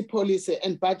EC Policy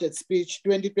and Budget Speech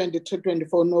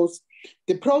 2023-24 notes,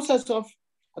 the process of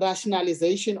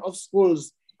rationalization of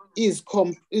schools is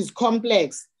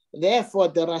complex. Therefore,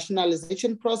 the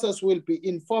rationalization process will be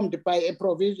informed by a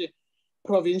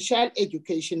provincial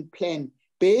education plan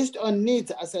based on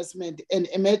needs assessment and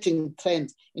emerging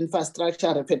trends.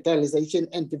 Infrastructure revitalization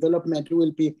and development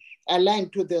will be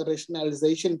aligned to the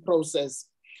rationalization process.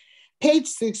 Page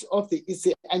 6 of the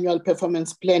EC Annual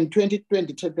Performance Plan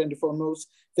 2023-24 notes,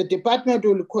 the department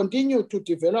will continue to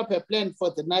develop a plan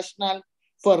for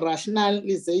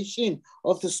rationalization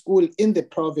of the school in the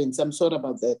province. I'm sorry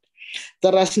about that.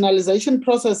 The rationalization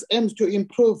process aims to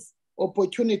improve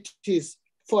opportunities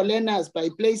for learners by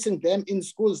placing them in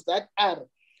schools that are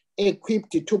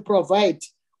equipped to provide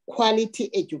quality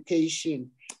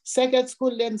education. Second,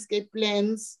 school landscape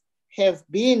plans have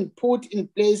been put in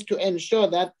place to ensure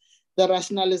that the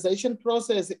rationalization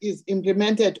process is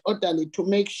implemented orderly to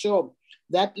make sure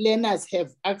that learners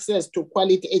have access to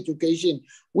quality education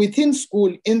within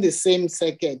school in the same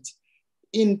circuit.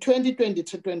 In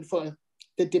 2023-24,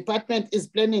 the department is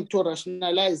planning to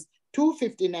rationalize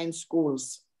 259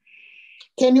 schools.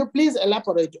 Can you please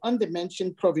elaborate on the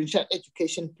mentioned provincial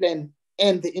education plan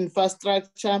and the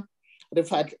infrastructure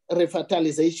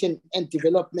revitalization and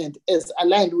development as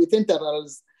aligned within the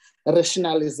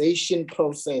rationalization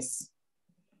process?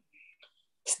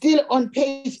 Still on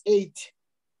page 8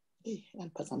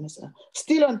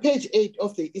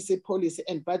 of the EC Policy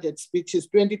and Budget Speeches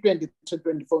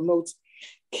 2023-24 notes,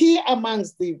 key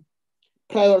amongst the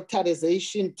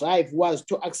prioritization drive was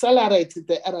to accelerate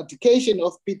the eradication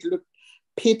of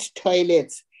pit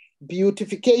toilets,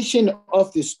 beautification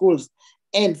of the schools,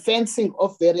 and fencing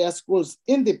of various schools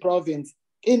in the province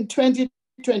in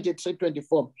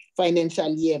 2023-24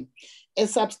 financial year. A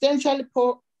substantial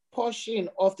portion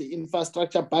of the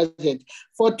infrastructure budget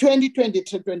for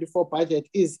 2023-24 budget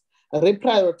is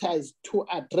reprioritized to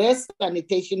address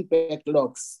sanitation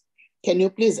backlogs. Can you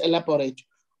please elaborate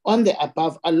on the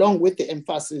above, along with the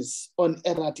emphasis on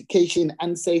eradication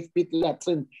unsafe pit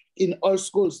latrine in all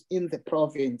schools in the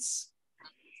province?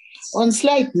 On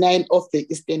slide 9 of the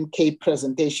Eastern Cape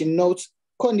presentation notes,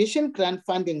 condition grant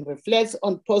funding reflects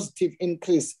on positive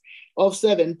increase of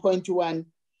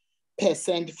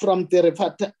 7.1% from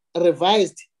the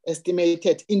revised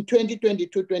estimated in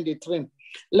 2022-23,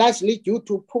 largely due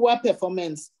to poor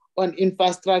performance on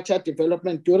infrastructure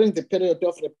development during the period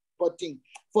of reporting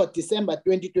for December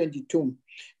 2022.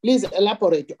 Please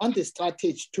elaborate on the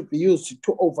strategy to be used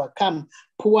to overcome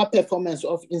poor performance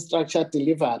of infrastructure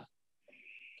delivery.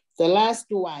 The last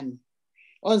one,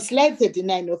 On slide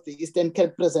 39 of the Eastern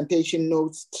Cape presentation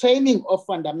notes, training of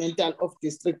fundamental of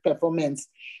district performance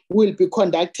will be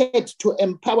conducted to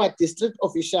empower district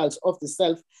officials of the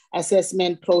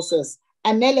self-assessment process,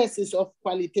 analysis of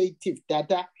qualitative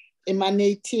data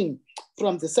emanating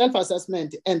from the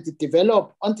self-assessment and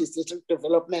develop on the district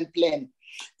development plan.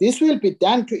 This will be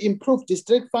done to improve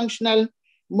district functional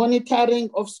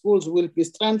monitoring of schools will be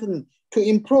strengthened to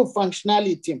improve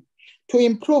functionality, to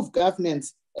improve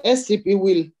governance. SGB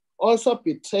will also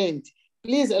be trained.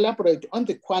 Please elaborate on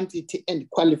the quantity and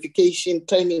qualification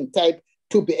training type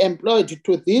to be employed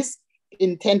to this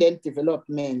intended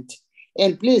development.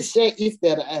 And please share if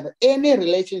there are any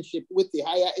relationship with the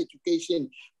higher education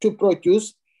to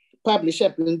produce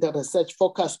publishable in the research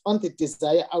focus on the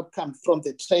desired outcome from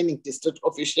the training district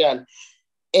official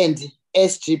and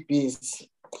SGBs.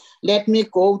 Let me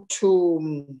go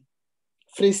to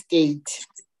Free State.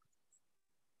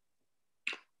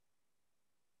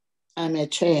 I'm a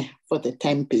chair for the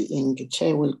time being. The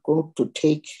chair will go to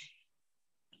take.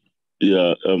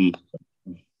 Yeah.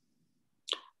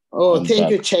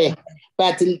 Thank you, Chair.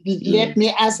 But let me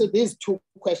answer these two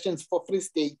questions for Free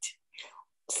State.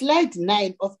 Slide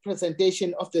 9 of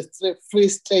presentation of the Free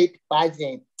State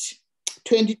budget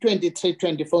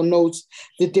 2023-24 notes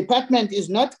the department is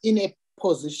not in a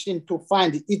position to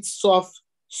fund its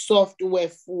software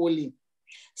fully.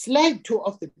 Slide 2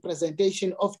 of the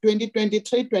presentation of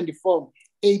 2023-24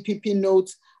 APP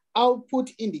notes output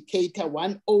indicator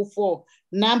 104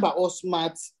 number of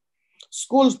smarts,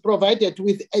 schools provided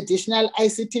with additional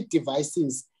ICT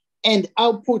devices, and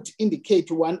output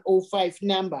indicator 105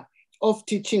 number of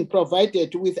teaching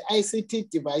provided with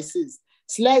ICT devices.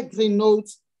 Slide 3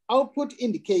 notes output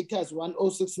indicators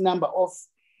 106 number of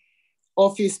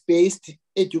office-based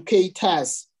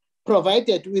educators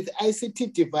provided with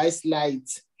ICT device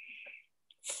lights.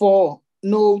 4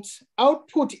 notes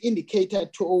output indicator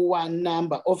 201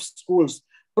 number of schools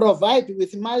provide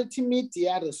with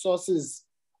multimedia resources.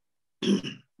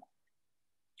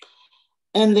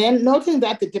 And then noting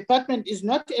that the department is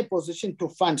not in a position to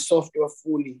fund software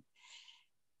fully.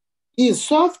 Is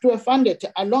software funded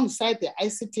alongside the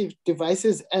ICT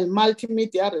devices and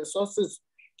multimedia resources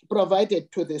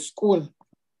provided to the school?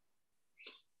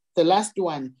 The last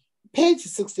one, page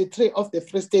 63 of the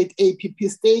Free State APP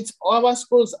states our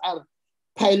schools are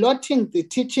piloting the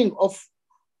teaching of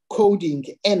coding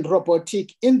and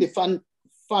robotic in the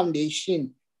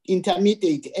foundation,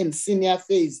 intermediate and senior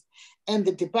phase. And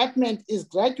the department is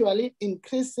gradually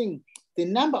increasing the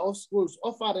number of schools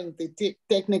offering the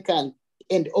technical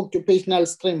and occupational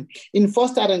stream in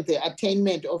fostering the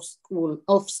attainment of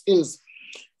skills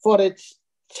for a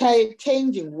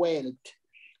changing world.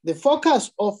 The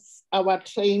focus of our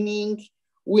training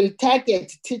will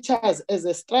target teachers as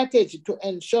a strategy to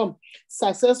ensure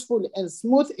successful and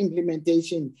smooth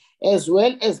implementation, as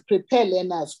well as prepare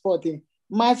learners for the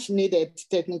much needed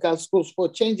technical skills for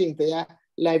changing their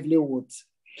livelihoods.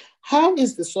 How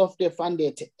is the software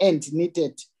funded and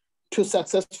needed to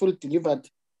successfully deliver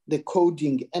the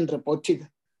coding and robotic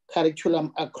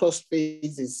curriculum across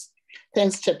phases?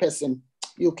 Thanks, Chairperson.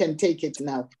 You can take it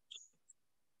now.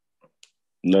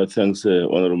 No, thanks,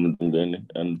 Honorable Ndeni,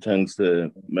 and thanks,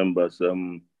 members.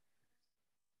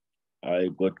 I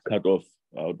got cut off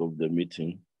out of the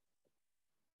meeting,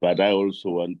 but I also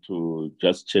want to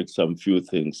just check some few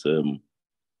things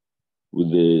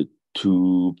with the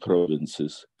two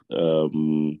provinces.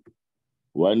 One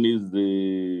is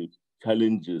the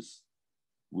challenges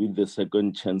with the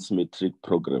second chance matric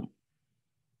program.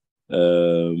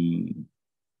 In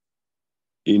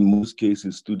most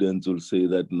cases, students will say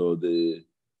that no,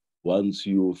 once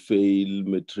you fail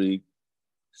matric,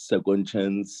 second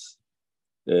chance,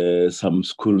 some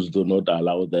schools do not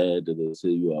allow that. They say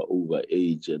you are over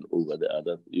age and over the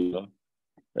other, you know.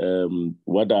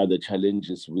 What are the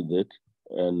challenges with it?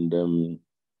 And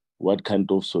what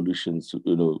kind of solutions,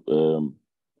 you know,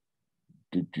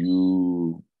 did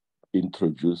you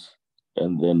introduce?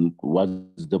 And then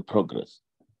what's the progress?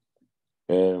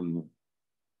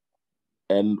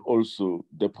 And also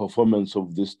the performance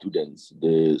of the students,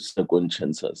 the second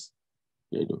chances,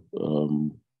 you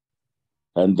know.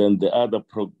 And then the other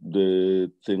the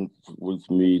thing with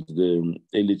me is the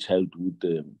early childhood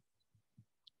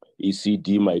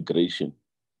ECD migration.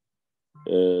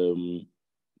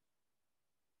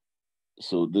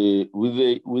 So with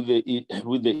the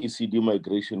ECD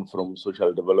migration from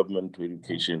social development to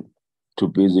education to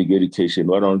basic education,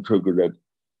 what I'm talking about,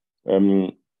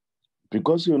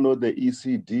 because you know the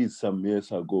ECD some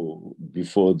years ago,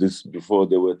 before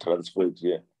they were transferred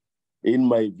here, in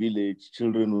my village,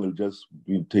 children will just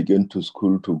be taken to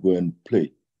school to go and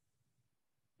play.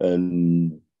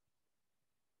 and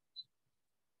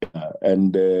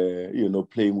you know,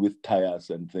 playing with tires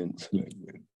and things like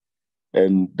that.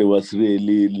 And there was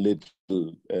really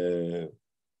little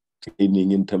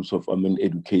training in terms of, I mean,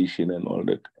 education and all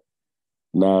that.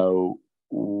 Now,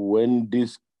 when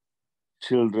these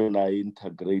children are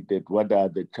integrated, what are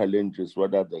the challenges?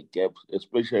 What are the gaps,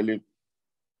 especially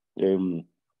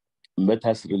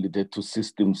matters related to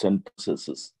systems and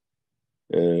processes?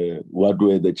 What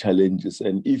were the challenges?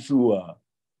 And if you are,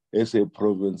 as a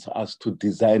province, asked to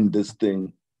design this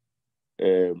thing,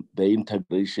 the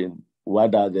integration,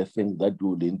 what are the things that you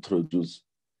will introduce,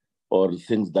 or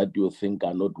things that you think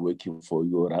are not working for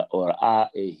you, or are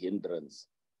a hindrance?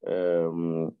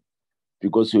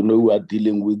 Because, you know, we are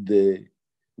dealing with the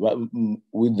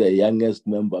youngest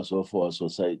members of our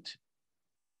society,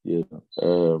 you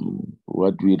know,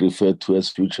 what we refer to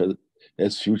as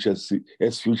future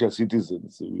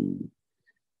citizens, you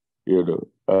know.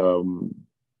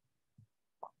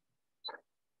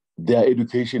 Their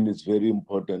education is very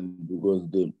important, because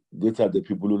these are the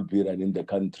people who will be running the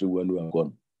country when we are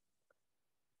gone.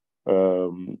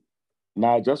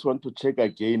 Now, I just want to check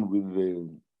again with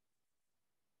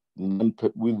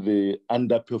the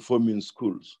underperforming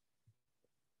schools.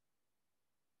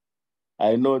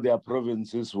 I know there are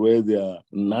provinces where there are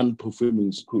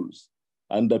non-performing schools.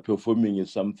 Underperforming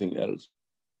is something else.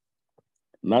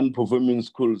 Non-performing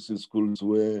schools is schools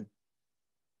where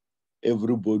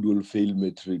everybody will fail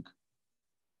matric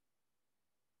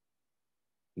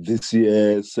this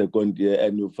year, second year,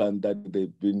 and you find that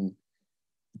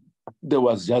there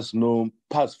was just no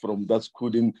pass from that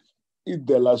school in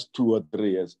the last 2 or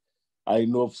 3 years. I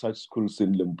know of such schools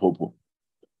in Limpopo.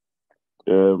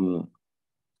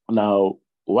 Now,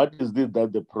 what is it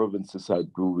that the provinces are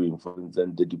doing, for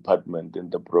instance, the department in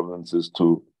the provinces,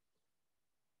 to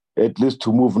at least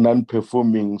to move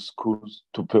non-performing schools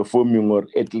to performing, or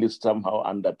at least somehow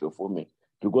underperforming?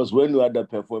 Because when you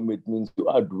underperform, it means you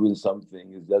are doing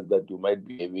something. It's just that you might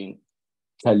be having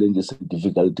challenges and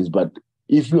difficulties. But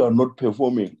if you are not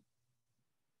performing,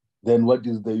 then what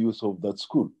is the use of that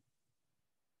school?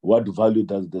 What value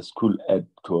does the school add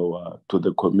to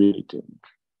the community?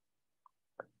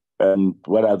 And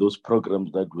what are those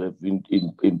programs that we have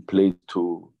in place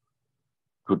to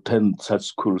turn such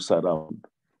schools around?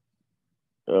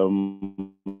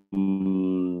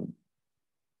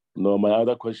 No, my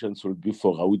other questions will be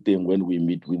for Gauteng when we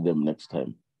meet with them next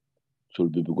time. It will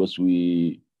be because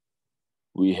we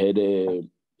had a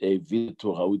visit to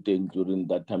Gauteng during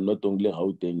that time, not only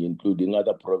Gauteng, including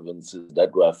other provinces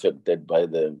that were affected by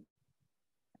the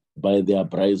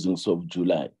uprisings of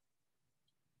July.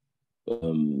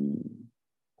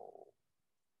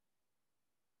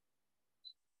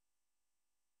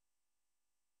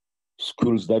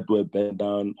 Schools that were burned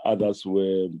down, others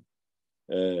were,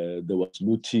 there was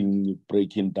looting,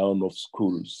 breaking down of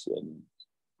schools. And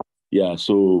yeah,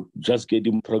 so just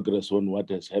getting progress on what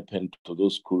has happened to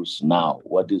those schools now.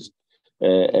 What is,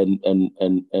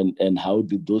 and how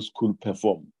did those schools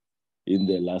perform in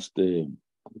the last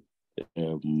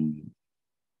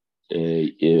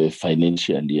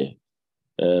financial year?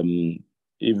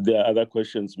 If there are other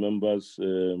questions, members,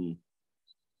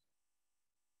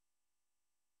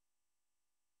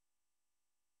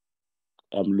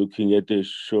 I'm looking at a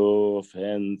show of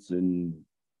hands, and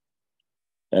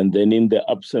then in the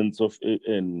absence of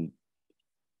and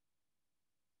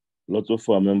lots of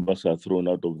our members are thrown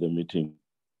out of the meeting.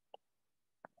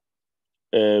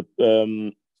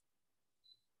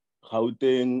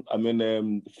 Gauteng, I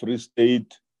mean, Free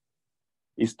State,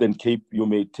 Eastern Cape, you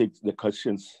may take the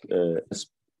questions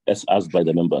as asked by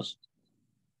the members.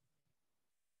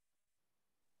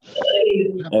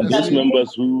 And those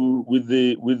members who, with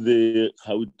the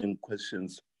Gauteng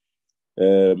questions,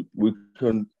 we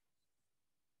can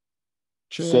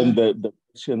send the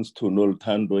questions to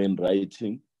Nolthando in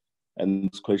writing, and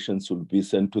these questions will be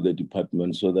sent to the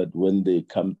department so that when they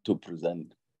come to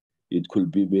present, it could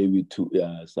be maybe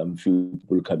some few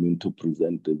people coming to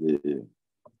present the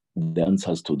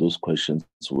answers to those questions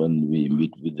when we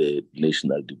meet with the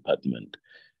national department.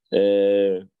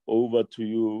 Over to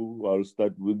you. I'll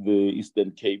start with the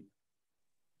Eastern Cape.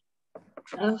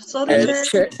 Sorry,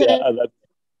 unless if there are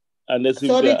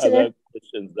other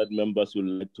questions that members would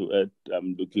like to add,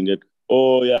 I'm looking at.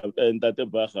 Oh yeah, and Tate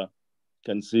Baha,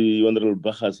 can see Honorable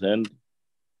Baha's hand.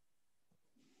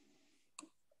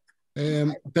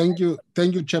 Thank you,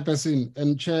 Chairperson.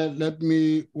 And Chair, let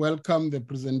me welcome the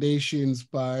presentations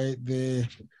by the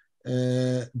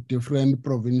different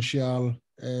provincial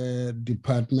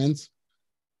departments.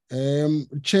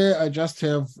 Chair, I just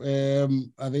have,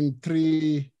 I think,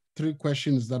 three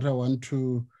questions that I want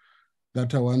to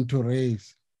that I want to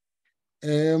raise.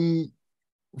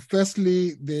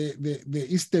 Firstly, the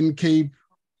Eastern Cape,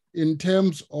 in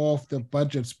terms of the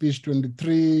budget speech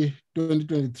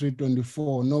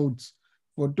 2023-24 notes,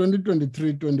 for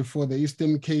 2023-24, the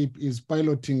Eastern Cape is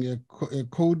piloting a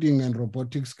coding and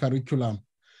robotics curriculum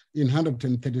in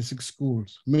 136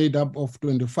 schools, made up of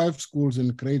 25 schools in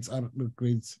grades R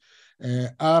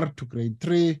to grade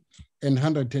 3, and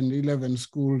 111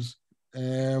 schools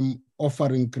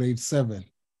offering grade 7.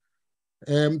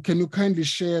 Can you kindly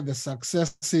share the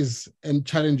successes and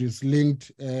challenges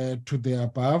linked to the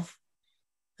above?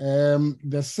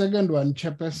 The second one,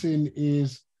 Chairperson,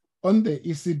 is on the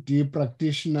ECD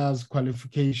practitioners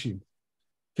qualification.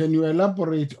 Can you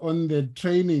elaborate on the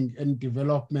training and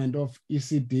development of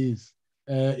ECD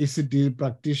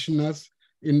practitioners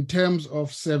in terms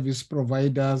of service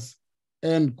providers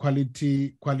and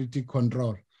quality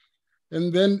control?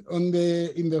 And then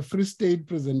in the Free State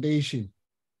presentation,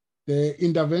 the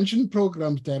intervention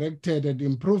programs directed at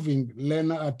improving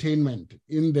learner attainment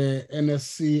in the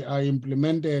NSC are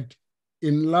implemented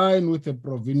in line with the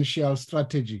provincial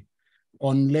strategy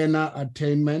on learner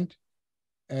attainment.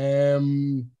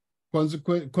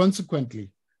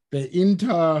 Consequently, the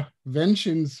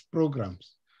interventions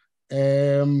programs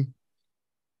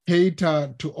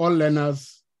cater to all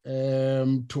learners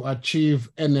to achieve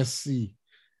NSC.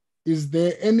 Is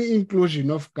there any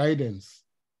inclusion of guidance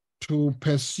to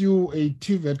pursue a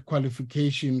TVET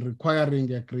qualification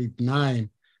requiring a grade 9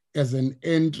 as an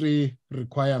entry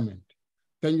requirement?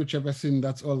 Thank you, Chairperson.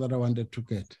 That's all that I wanted to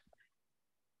get.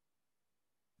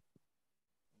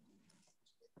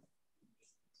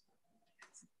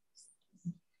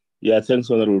 Yeah, thanks,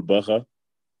 Honorable Baha.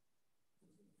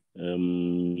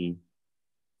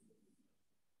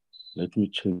 Let me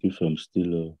check if I'm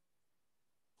still...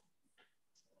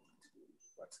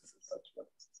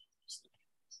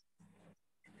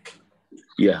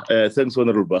 Yeah, thanks,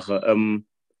 Honorable Baha.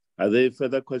 Are there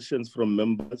further questions from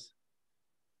members?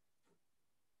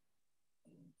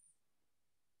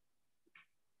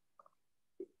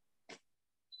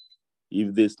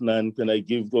 If there's none, can I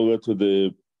give over to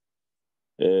the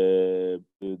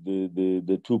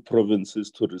two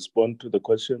provinces to respond to the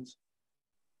questions?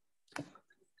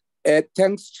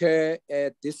 Thanks, Chair.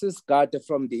 This is Gata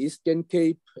from the Eastern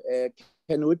Cape.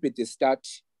 Can we be the start?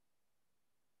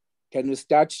 Can we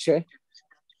start, Chair?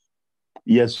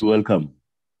 Yes, welcome.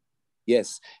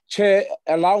 Yes, Chair,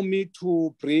 allow me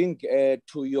to bring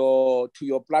to your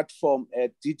platform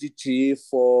DDG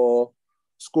for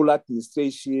school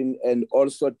administration and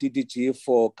also DDG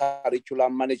for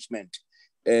curriculum management.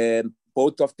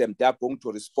 Both of them, they are going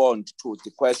to respond to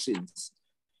the questions.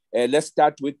 Let's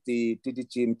start with the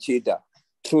DDG Mchida.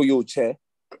 Through you, Chair.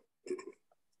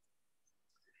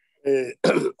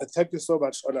 Thank you so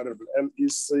much, Honorable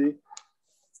MEC,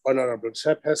 Honorable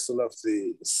Chairperson of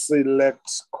the Select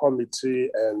Committee,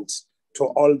 and to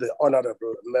all the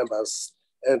honorable members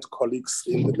and colleagues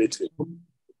in the meeting.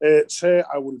 Chair,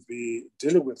 I will be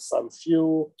dealing with some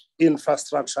few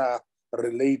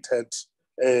infrastructure-related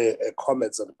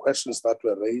comments and questions that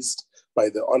were raised by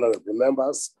the honorable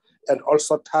members, and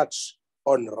also touch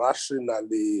on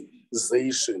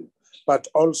rationalization, but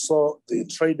also the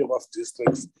training of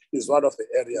districts is one of the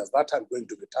areas that I'm going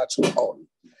to be touching on.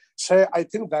 Chair, I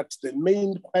think that the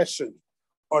main question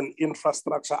on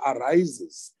infrastructure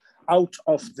arises out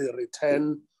of the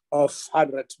return of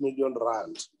 100 million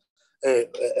rand, a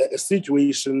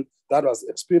situation that was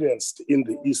experienced in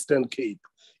the Eastern Cape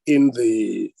in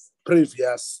the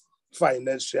previous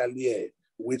financial year,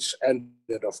 which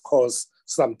ended, of course,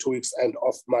 some 2 weeks end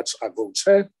of March ago.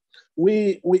 Chair,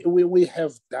 we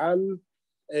have done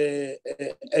a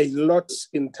lot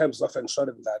in terms of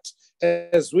ensuring that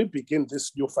as we begin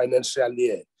this new financial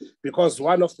year, because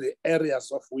one of the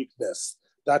areas of weakness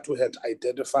that we had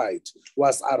identified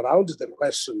was around the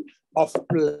question of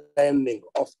planning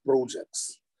of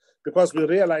projects, because we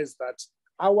realized that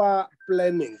our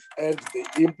planning and the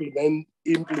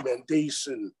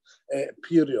implementation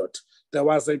period, there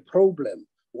was a problem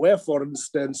where, for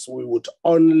instance, we would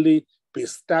only be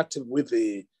starting with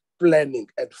the planning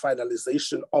and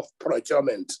finalization of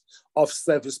procurement of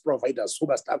service providers who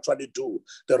must actually do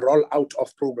the rollout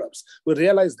of programs. We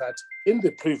realized that in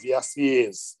the previous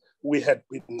years, we had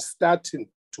been starting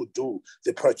to do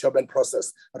the procurement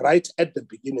process right at the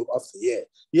beginning of the year.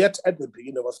 Yet at the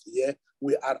beginning of the year,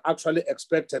 we are actually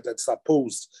expected and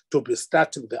supposed to be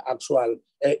starting the actual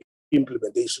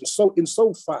implementation. So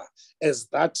insofar as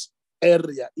that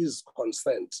area is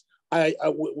concerned,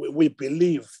 we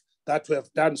believe that we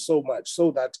have done so much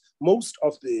so that most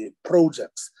of the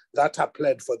projects that are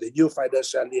planned for the new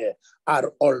financial year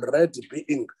are already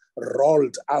being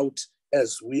rolled out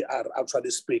as we are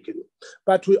actually speaking.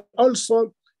 But we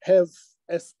also have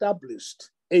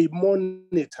established a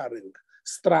monitoring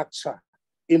structure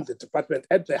in the department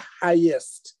at the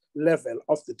highest level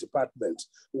of the department,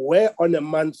 where on a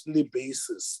monthly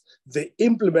basis, the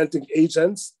implementing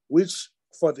agents, which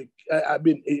for the,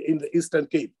 in the Eastern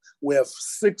Cape, we have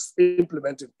 6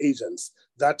 implementing agents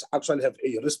that actually have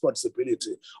a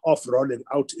responsibility of rolling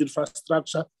out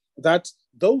infrastructure, that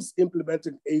those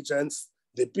implementing agents,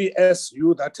 the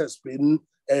PSU that has been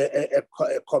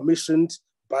commissioned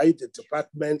by the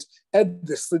department and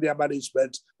the senior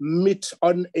management meet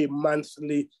on a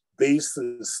monthly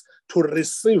basis to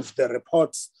receive the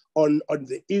reports on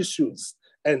the issues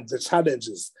and the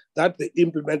challenges that the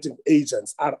implementing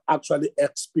agents are actually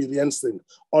experiencing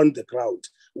on the ground.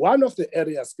 One of the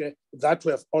areas that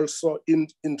we have also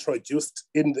introduced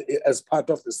as part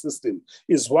of the system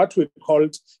is what we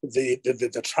called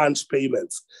the tranche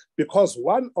payments, because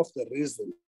one of the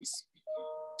reasons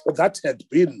that had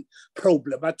been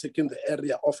problematic in the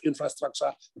area of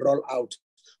infrastructure rollout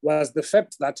was the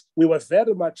fact that we were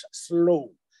very much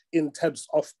slow in terms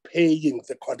of paying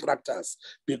the contractors,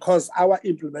 because our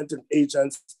implementing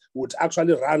agents would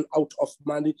actually run out of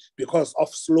money because of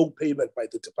slow payment by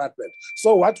the department.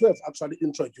 So what we have actually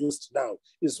introduced now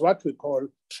is what we call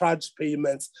tranche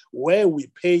payments, where we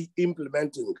pay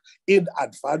implementing in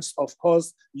advance, of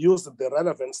course, using the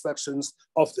relevant sections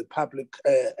of the Public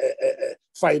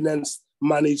Finance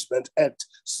Management Act,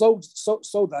 so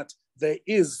that there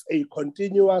is a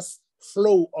continuous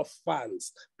flow of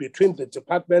funds between the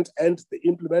department and the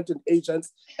implementing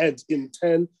agents, and in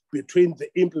turn between the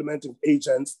implementing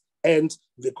agents and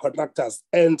the contractors.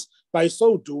 And by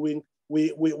so doing,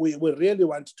 we really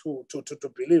want to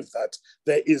believe that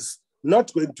there is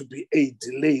not going to be a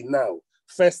delay now,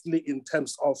 firstly in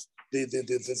terms of the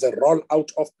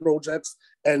rollout of projects,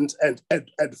 and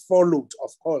followed,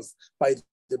 of course, by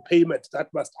the payment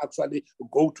that must actually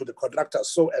go to the contractor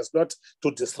so as not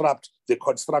to disrupt the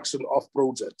construction of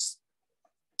projects.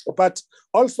 But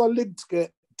also linked to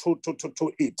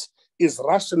it is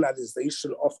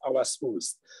rationalization of our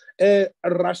schools. A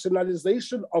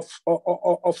rationalization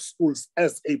of schools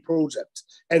as a project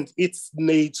and its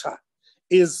nature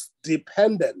is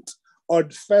dependent on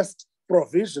first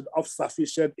provision of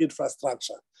sufficient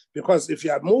infrastructure. Because if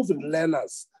you are moving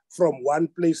learners from one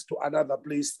place to another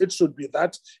place, it should be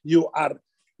that you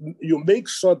make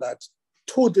sure that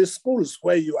to the schools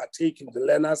where you are taking the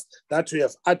learners, that you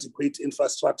have adequate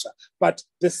infrastructure. But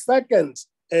the second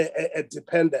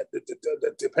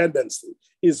dependency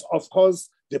is, of course,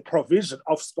 the provision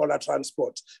of scholar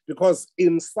transport, because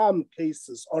in some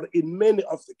cases, or in many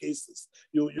of the cases,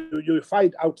 you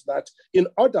find out that in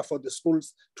order for the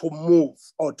schools to move,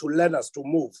 or to learners to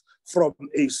move from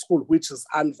a school which is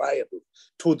unviable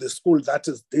to the school that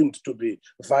is deemed to be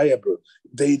viable,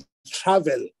 they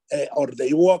travel or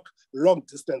they walk long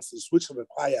distances, which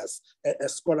requires a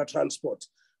scholar transport.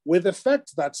 With the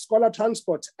fact that scholar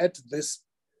transport at this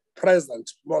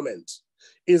present moment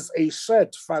is a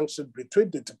shared function between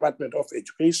the Department of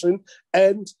Education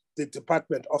and the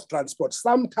Department of Transport.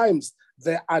 Sometimes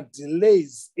there are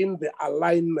delays in the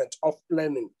alignment of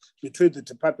planning between the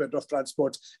Department of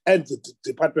Transport and the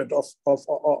Department of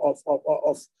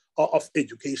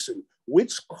Education,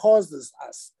 which causes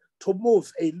us to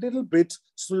move a little bit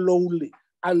slowly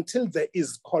until there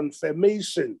is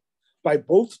confirmation by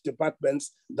both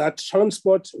departments that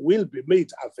transport will be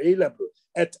made available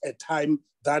at a time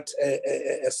that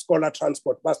a scholar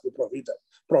transport must be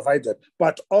provided,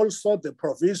 but also the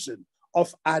provision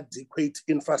of adequate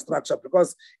infrastructure,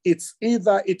 because it's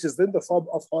either it is in the form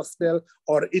of hostel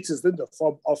or it is in the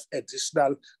form of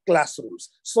additional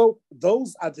classrooms. So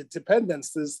those are the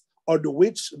dependencies on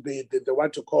which they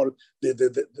want to call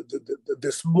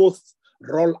the smooth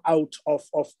rollout of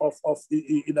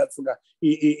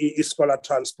scholar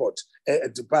transport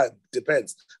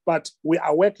depends. But we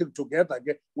are working together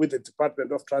again with the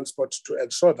Department of Transport to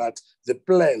ensure that the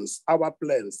plans, our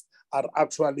plans, are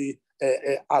actually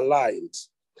aligned.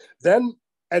 Then,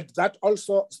 and that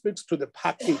also speaks to the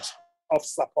package of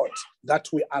support that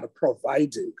we are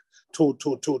providing to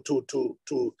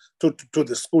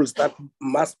the schools that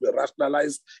must be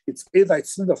rationalized. It's either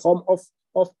it's in the form of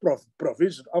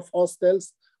provision of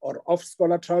hostels or of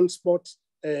scholar transport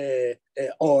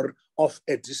or of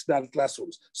additional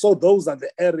classrooms. So those are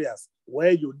the areas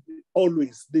where you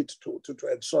always need to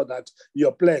ensure that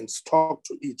your plans talk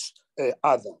to each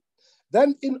other.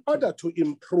 Then in order to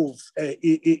improve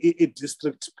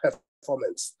district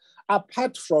performance,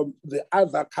 apart from the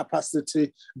other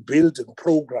capacity building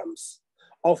programs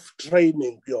of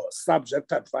training your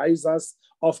subject advisors,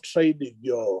 of training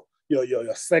your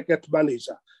your circuit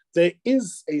manager, there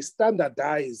is a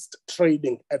standardized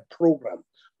training and program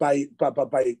by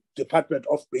Department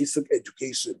of Basic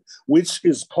Education, which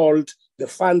is called the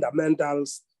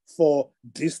Fundamentals for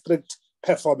District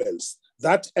Performance.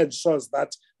 That ensures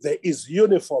that there is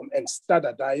uniform and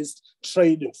standardized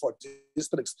training for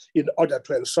districts in order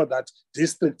to ensure that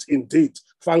districts indeed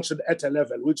function at a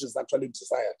level which is actually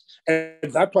desired.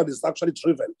 And that one is actually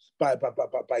driven by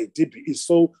DBE.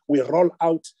 So we roll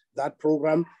out that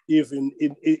program even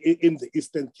in the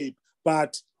Eastern Cape.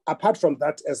 But apart from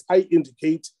that, as I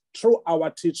indicate, through our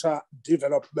teacher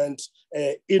development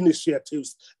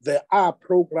initiatives, there are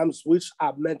programs which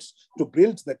are meant to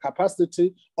build the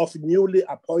capacity of newly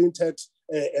appointed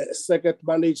circuit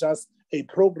managers, a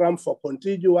program for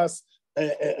continuous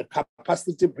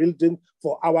capacity building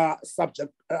for our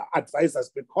subject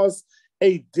advisors, because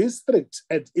a district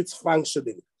and its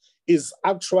functioning is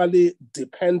actually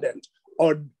dependent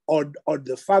on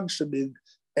the functioning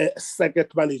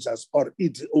circuit managers or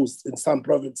EDOs in some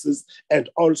provinces, and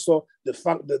also the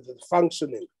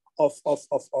functioning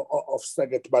of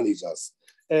circuit managers.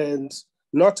 And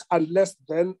not unless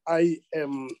then I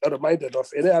am reminded of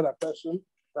any other question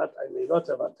that I may not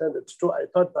have attended to. I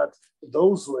thought that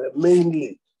those were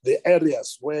mainly the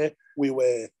areas where we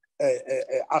were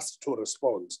asked to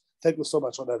respond. Thank you so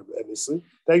much, Honorable MEC.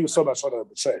 Thank you so much,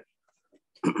 Honorable Chair.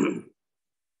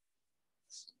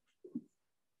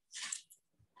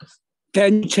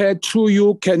 Can Chair, through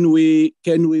you, can we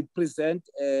present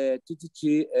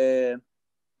TTG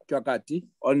Twakati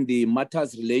on the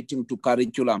matters relating to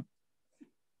curriculum?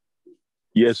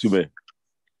 Yes, you may.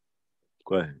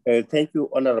 Go ahead. Thank you,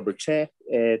 Honorable Chair.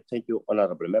 Thank you,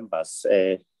 Honorable Members.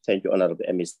 Thank you, Honorable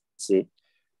MEC.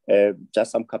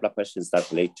 Just some couple of questions that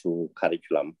relate to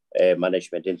curriculum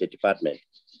management in the department.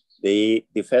 The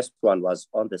first one was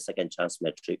on the second chance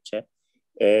metric, Chair.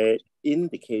 In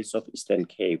the case of Eastern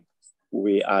Cape,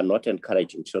 we are not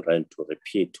encouraging children to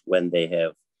repeat when they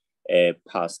have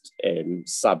passed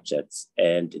subjects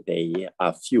and they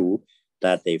are few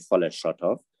that they've fallen short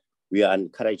of. We are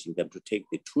encouraging them to take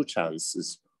the 2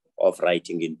 chances of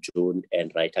writing in June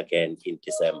and write again in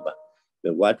December.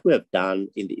 But what we have done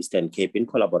in the Eastern Cape in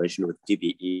collaboration with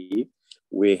DBE,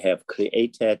 we have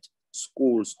created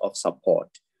schools of support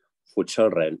for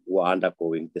children who are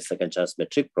undergoing the second chance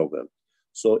matric program.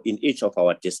 So in each of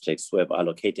our districts, we have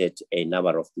allocated a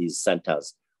number of these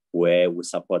centers where we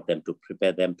support them to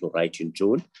prepare them to write in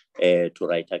June, to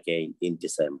write again in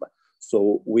December.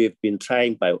 So we've been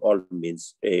trying by all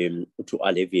means to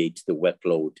alleviate the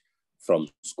workload from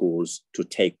schools to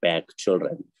take back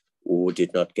children who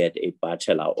did not get a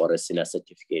bachelor or a senior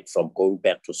certificate from going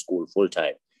back to school full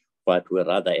time, but we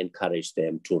rather encourage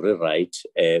them to rewrite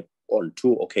on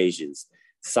 2 occasions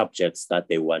subjects that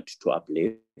they want to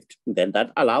uplift. Then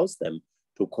that allows them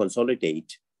to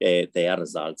consolidate their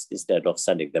results instead of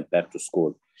sending them back to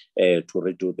school to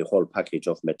redo the whole package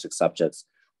of matric subjects.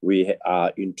 We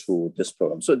are into this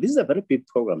program. So this is a very big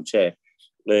program, Chair,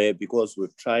 because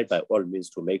we've tried by all means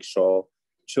to make sure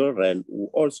children who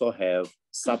also have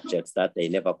subjects that they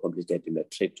never completed in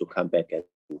matric to come back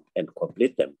and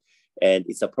complete them. And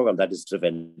it's a program that is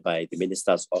driven by the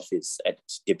Minister's Office at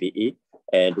DBE,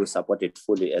 and we support it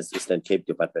fully as Eastern Cape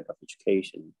Department of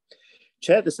Education.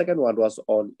 Chair, the second one was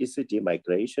on ECD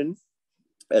migration.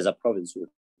 As a province, we've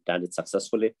done it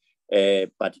successfully,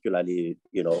 particularly,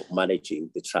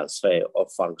 managing the transfer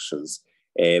of functions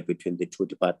between the 2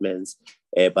 departments,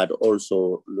 but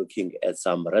also looking at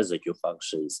some residue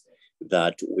functions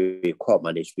that we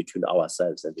co-manage between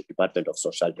ourselves and the Department of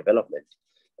Social Development.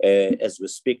 As we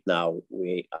speak now,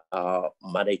 we are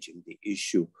managing the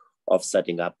issue of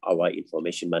setting up our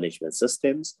information management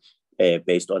systems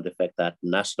based on the fact that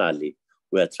nationally,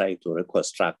 we are trying to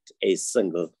reconstruct a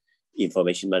single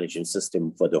information management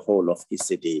system for the whole of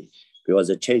ECD, because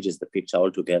it changes the picture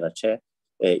altogether, Chair.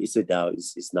 ECD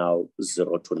is now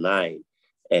 0 to 9.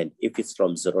 And if it's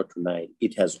from 0 to 9,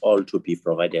 it has all to be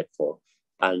provided for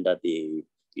under the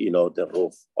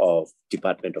roof of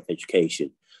Department of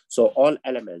Education. So all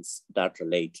elements that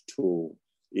relate to,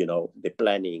 the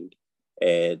planning,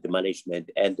 the management,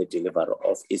 and the delivery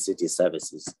of ECD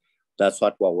services, that's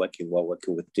what we're working. We're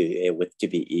working with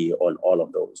DBE on all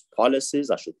of those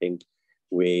policies. I should think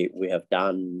we have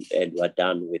done, and we're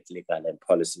done with legal and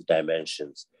policy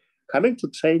dimensions. Coming to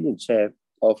training, Chair,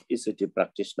 of ECD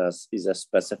practitioners is a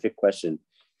specific question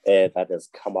that has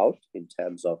come out in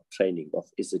terms of training of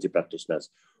ECD practitioners.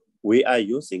 We are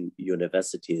using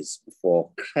universities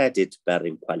for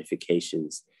credit-bearing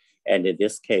qualifications. And in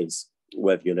this case,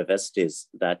 we have universities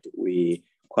that we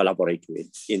collaborate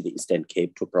with in the Eastern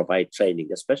Cape to provide training,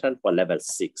 especially for level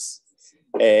 6.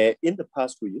 In the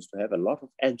past, we used to have a lot of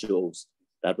NGOs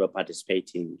that were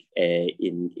participating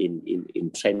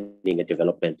in training and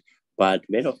development, but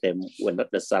many of them were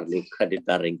not necessarily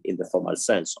credit-bearing in the formal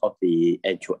sense of the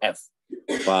NQF,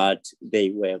 but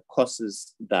they were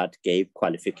courses that gave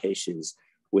qualifications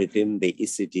within the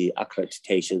ECD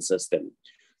accreditation system.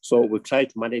 So we tried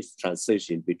to manage the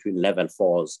transition between level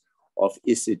 4s of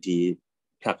ECD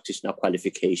practitioner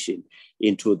qualification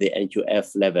into the NQF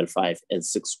level 5 and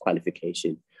 6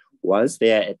 qualification. Once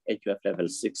they are at NQF level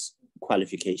 6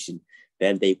 qualification,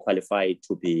 then they qualify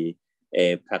to be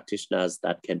practitioners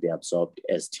that can be absorbed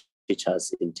as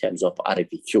teachers in terms of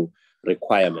RAPQ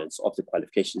requirements of the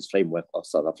qualifications framework of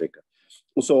South Africa.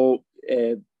 So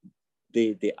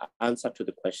the answer to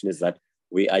the question is that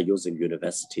we are using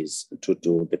universities to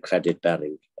do the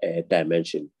credit-bearing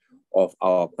dimension of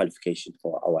our qualification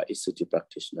for our ECT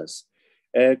practitioners.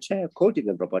 Chair, coding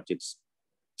and robotics,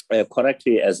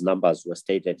 correctly as numbers were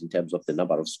stated in terms of the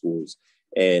number of schools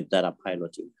that are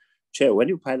piloting. Chair, when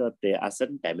you pilot, there are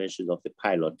certain dimensions of the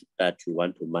pilot that you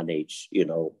want to manage,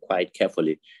 quite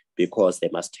carefully, because they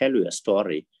must tell you a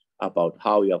story about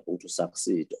how you are going to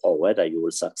succeed or whether you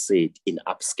will succeed in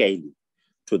upscaling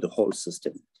to the whole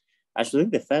system. I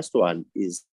think the first one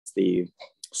is the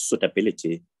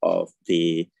suitability of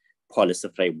the policy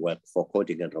framework for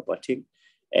coding and robotics.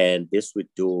 And this we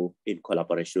do in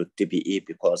collaboration with DBE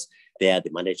because they are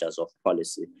the managers of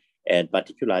policy, and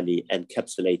particularly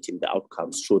encapsulating the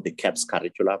outcomes through the CAPS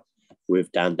curriculum.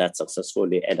 We've done that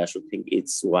successfully, and I should think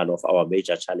it's one of our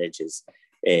major challenges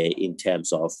in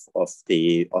terms of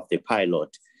the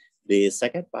pilot. The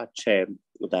second part, Chair,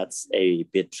 that's a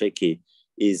bit tricky,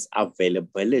 is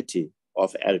availability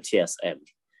of LTSM.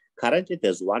 Currently,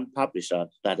 there's one publisher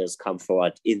that has come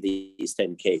forward in the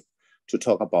Eastern Cape to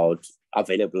talk about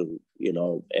available,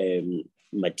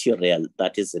 material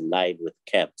that is in line with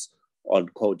CAPS on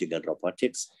coding and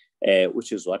robotics,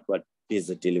 which is what we're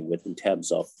busy dealing with in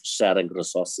terms of sharing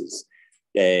resources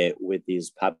with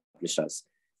these publishers.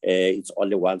 It's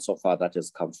only one so far that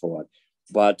has come forward.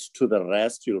 But to the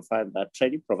rest, you'll find that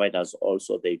training providers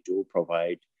also, they do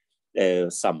provide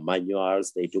some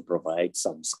manuals, they do provide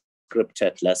some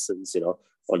scripted lessons,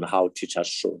 on how teachers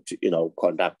should,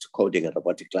 conduct coding and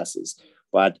robotic classes.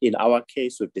 But in our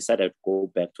case, we've decided to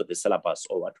go back to the syllabus,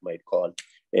 or what we might call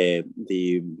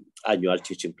the annual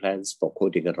teaching plans for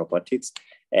coding and robotics,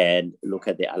 and look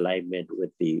at the alignment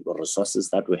with the resources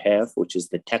that we have, which is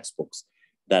the textbooks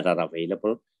that are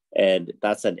available. And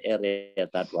that's an area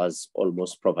that was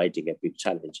almost providing a big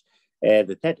challenge.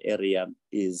 The third area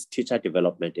is teacher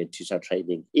development and teacher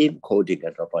training in coding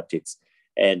and robotics.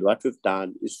 And what we've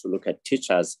done is to look at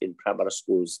teachers in primary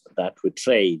schools that we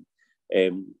train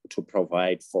to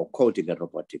provide for coding and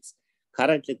robotics.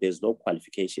 Currently, there's no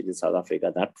qualification in South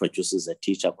Africa that produces a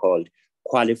teacher called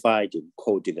qualified in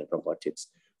coding and robotics.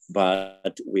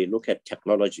 But we look at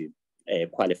technology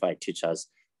qualified teachers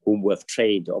whom we've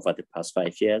trained over the past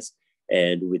 5 years,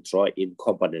 and we draw in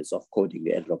components of coding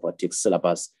and robotics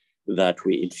syllabus that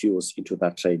we infuse into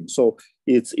that training. So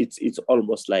it's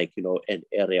almost like an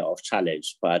area of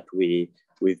challenge, but we've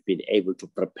been able to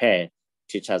prepare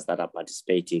teachers that are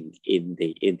participating in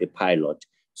the pilot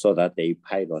so that they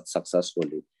pilot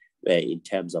successfully in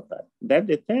terms of that. Then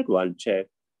the third one, Chair,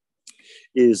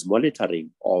 is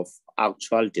monitoring of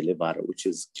actual delivery, which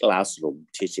is classroom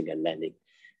teaching and learning.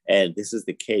 And this is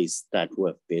the case that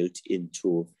we've built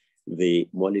into the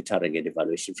monitoring and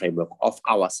evaluation framework of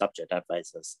our subject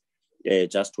advisors,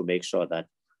 just to make sure that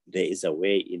there is a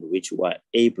way in which we are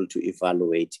able to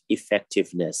evaluate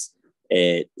effectiveness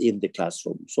in the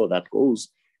classroom. So that goes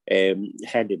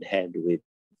hand in hand with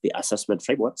the assessment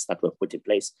frameworks that were put in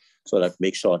place, so that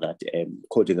make sure that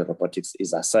coding and robotics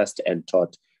is assessed and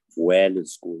taught well in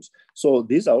schools. So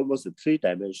these are almost the three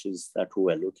dimensions that we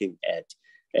were looking at.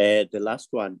 The last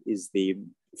one is the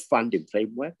funding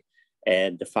framework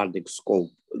and the funding scope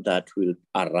that will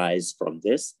arise from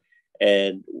this.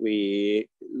 And we're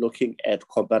looking at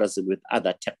comparison with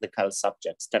other technical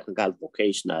subjects, technical,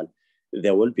 vocational.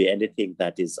 There will be anything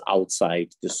that is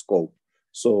outside the scope.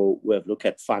 So we've looked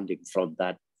at funding from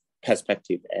that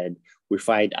perspective, and we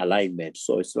find alignment.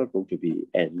 So it's not going to be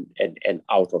an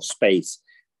out of space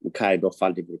kind of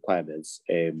funding requirements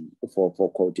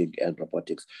for coding and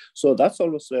robotics. So that's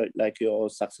almost like your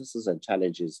successes and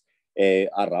challenges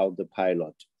around the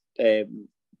pilot.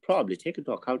 Probably take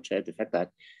into account, Chair, the fact that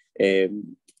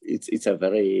it's a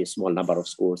very small number of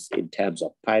schools in terms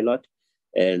of pilot,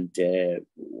 and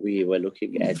we were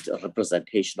looking at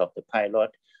representation of the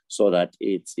pilot so that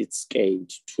it's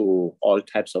scaled to all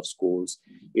types of schools.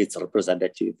 It's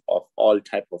representative of all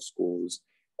types of schools,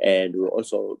 and we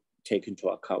also take into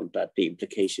account that the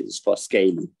implications for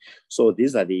scaling. So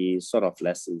these are the sort of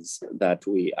lessons that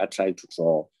we are trying to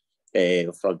draw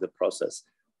from the process.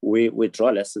 We draw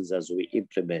lessons as we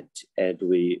implement, and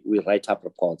we write up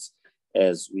reports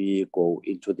as we go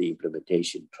into the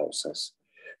implementation process.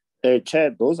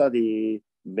 Chair, those are the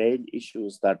main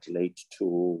issues that relate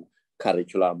to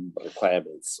curriculum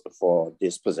requirements for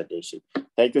this presentation.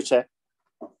 Thank you, Chair.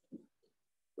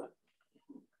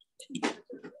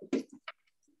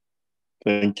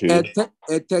 Thank you.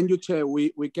 Thank you, Chair.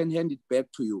 We can hand it back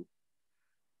to you.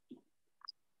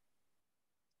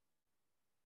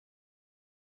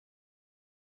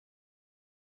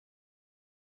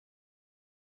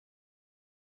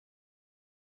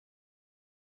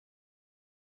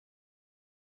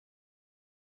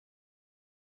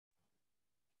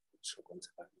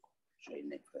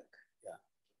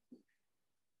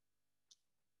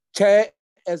 Chair,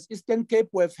 as Eastern Cape,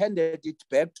 we've handed it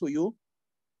back to you.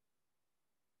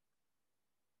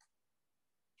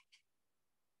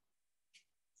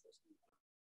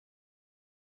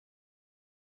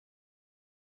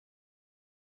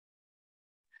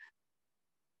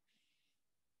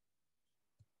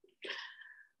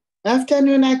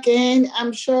 Afternoon again.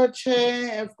 I'm sure,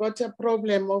 Chair, I've got a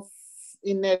problem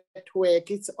in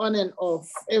network. It's on and off.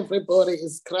 Everybody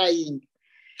is crying.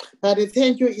 But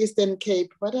thank you, Eastern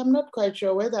Cape. But I'm not quite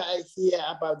sure whether I hear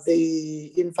about the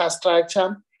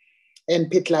infrastructure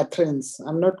and pit latrines.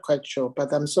 I'm not quite sure,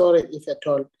 but I'm sorry if at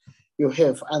all you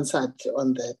have answered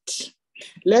on that.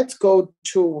 Let's go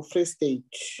to Free State.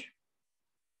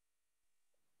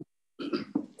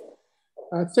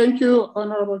 Thank you,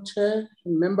 Honorable Chair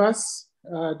and members.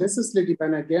 This is Lady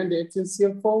Ban again, the acting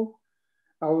CFO.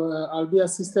 I'll be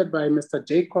assisted by Mr.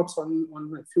 Jacobs on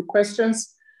a few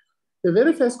questions. The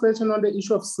very first question on the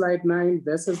issue of slide 9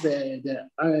 versus the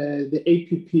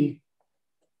APP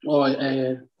or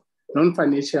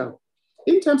non-financial.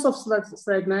 In terms of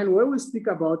slide 9, where we speak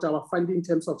about our funding in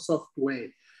terms of software,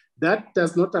 that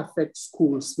does not affect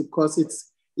schools because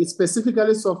it's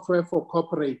specifically software for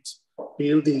corporate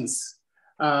buildings.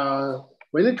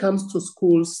 When it comes to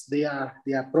schools, they are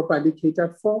properly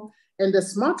catered for. And the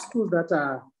smart schools that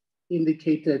are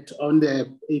indicated on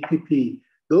the APP,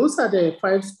 those are the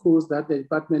 5 schools that the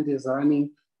department is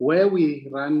running, where we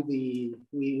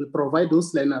provide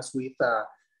those learners with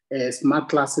smart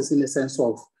classes in the sense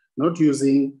of not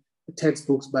using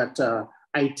textbooks, but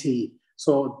IT.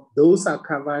 So those are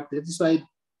covered. That is why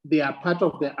they are part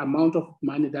of the amount of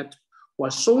money that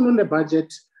was shown on the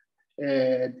budget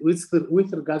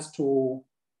with regards to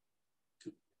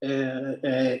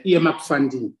EMAP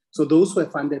funding. So those were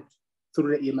funded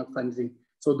through the EMAP funding.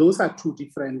 So those are 2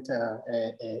 different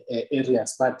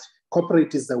areas, but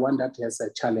corporate is the one that has a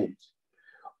challenge.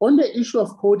 On the issue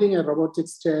of coding and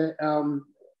robotics, Chair,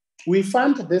 we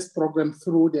fund this program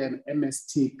through the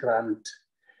MST grant,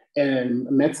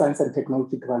 Math, Science and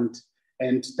Technology grant,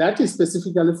 and that is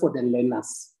specifically for the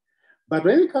learners. But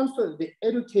when it comes to the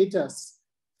educators,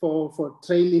 for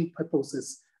training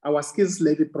purposes, our skills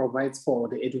levy provides for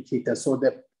the educators. So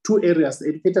the 2 areas, the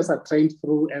educators are trained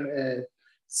through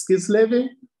skills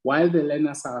levy, while the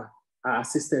learners are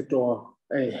assisted or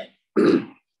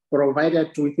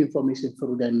provided with information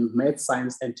through the Math,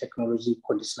 Science and Technology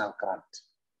conditional grant.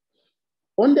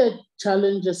 On the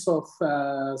challenges of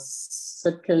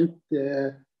second,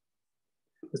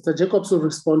 Mr. Jacobs will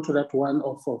respond to that one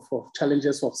of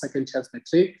challenges of second chance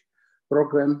matric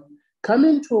program.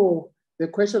 Coming to the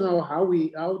question of how were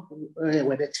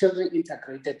the children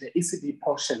integrated, the ECD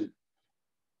portion.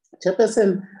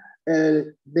 Chairperson,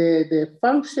 the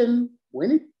function,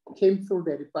 when it came through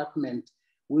the department,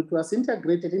 it was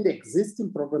integrated in the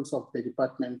existing programs of the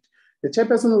department. The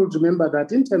chairperson will remember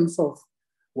that in terms of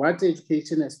what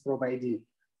education is providing,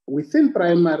 within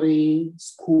primary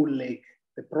school, like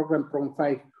the program Prom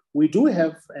 5, we do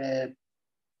have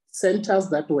centers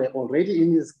that were already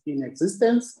in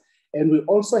existence, and we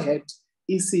also had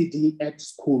ECD at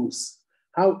schools.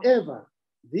 However,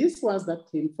 these ones that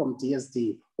came from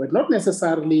DSD were not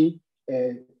necessarily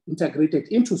integrated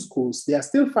into schools. They are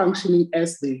still functioning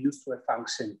as they used to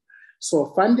function.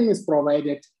 So funding is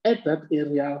provided at that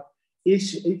area.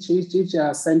 Each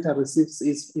center receives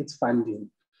its funding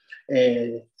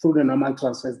through the normal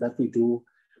transfers that we do.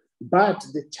 But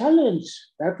the challenge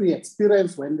that we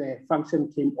experienced when the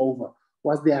function came over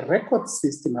was their record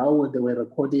system, how they were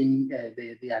recording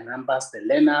their numbers, the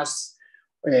learners,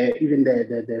 even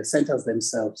the centers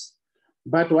themselves.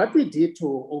 But what we did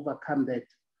to overcome that,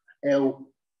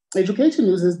 education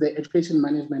uses the Education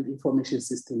Management Information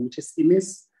System, which is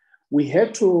EMIS. We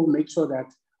had to make sure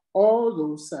that all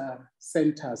those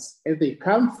centers, as they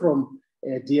come from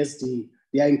DSD,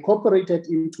 They are incorporated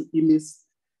into IMIS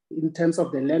in terms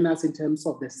of the learners, in terms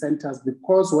of the centers,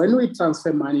 because when we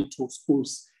transfer money to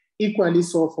schools, equally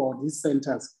so for these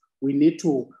centers, we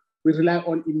rely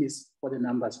on IMIS for the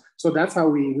numbers. So that's how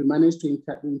we managed to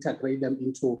integrate them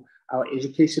into our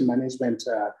education management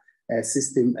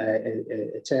system,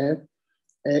 Chair.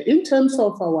 In terms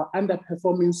of our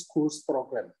underperforming schools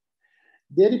program,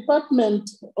 the department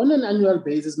on an annual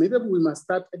basis, maybe we must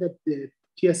start at the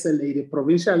PSLA, the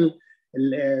Provincial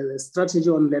Strategy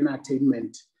on Learner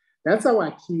Attainment. That's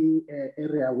our key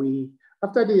area.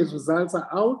 After the results are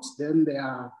out, then there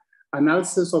are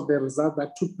analysis of the results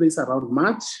that took place around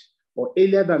March or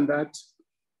earlier than that.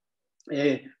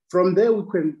 From there,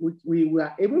 we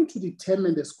were able to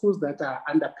determine the schools that are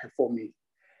underperforming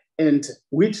and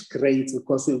which grades,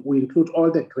 because we include all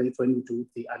the grades when we do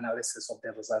the analysis of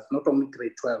the results, not only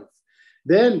grade 12.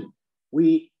 Then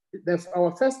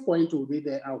our first point will be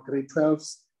our grade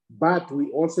 12s, but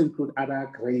we also include other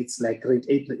grades like grade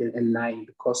 8 and 9,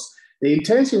 because the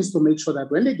intention is to make sure that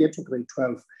when they get to grade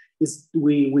 12,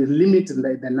 we limit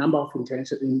the number of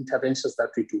interventions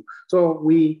that we do. So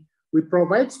we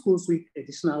provide schools with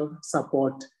additional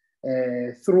support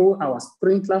through our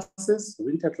spring classes,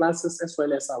 winter classes, as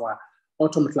well as our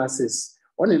autumn classes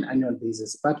on an annual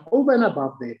basis. But over and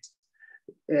above that,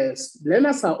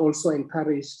 learners are also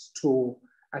encouraged to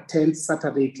attend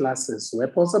Saturday classes where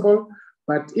possible.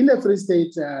 But in the Free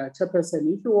State,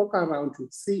 Chairperson, if you walk around, you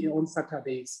see on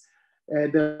Saturdays,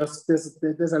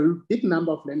 there's a big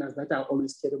number of learners that are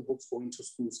always carrying books going to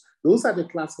schools. Those are the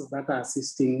classes that are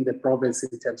assisting the province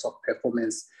in terms of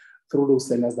performance through those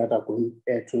learners that are going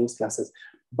to those classes.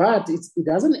 But it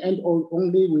doesn't end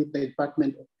only with the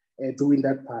department doing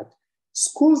that part.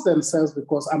 Schools themselves,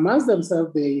 because amongst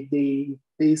themselves,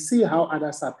 they see how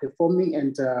others are performing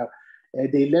and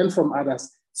they learn from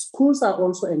others. Schools are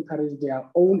also encouraging their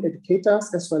own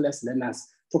educators as well as learners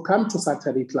to come to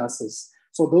Saturday classes.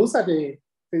 So those are the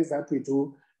things that we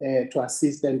do to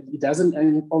assist, and it doesn't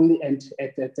only end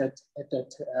at the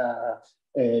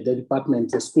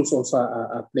department. The schools also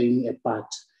are playing a part.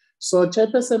 So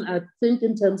Chairperson, I think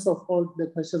in terms of all the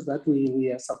questions that we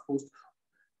are supposed to,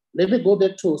 let me go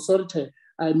back to, sorry,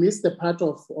 I missed the part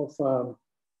of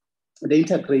the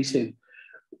integration.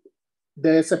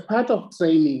 There's a part of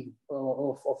training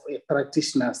of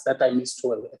practitioners that I missed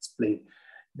to explain.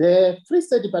 The Free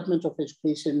State Department of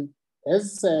Education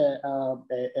has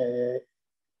a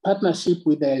partnership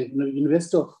with the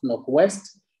University of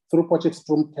Northwest through Project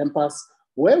Storm Campus,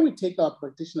 where we take our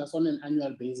practitioners on an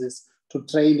annual basis to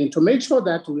train and to make sure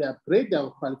that we upgrade their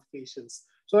qualifications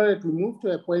so that we move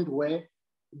to a point where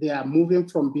they are moving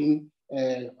from being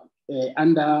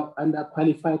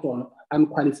underqualified or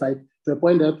unqualified to a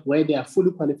point where they are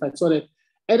fully qualified, so that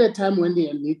at a time when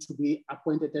they need to be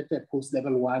appointed at the post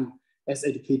level 1 as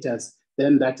educators,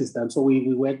 then that is done. So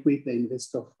we work with the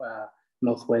University of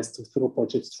Northwest through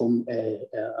projects from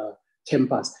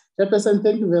campus. Chairperson,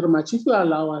 thank you very much. If you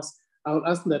allow us, I will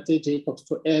ask Nate Jacobs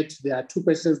to add. There are 2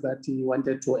 questions that he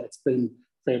wanted to explain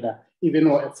further. Even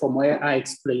from where I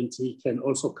explained, he can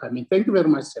also come in. Thank you very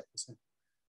much, Chairperson.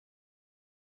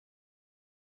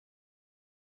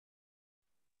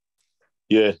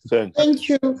 Yeah, thanks. Thank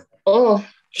you. Oh,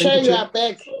 Chair, you are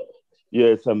back.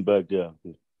 Yes, I'm back, yeah.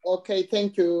 Okay,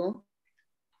 thank you.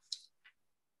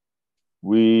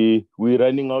 We're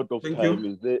running out of Thank time.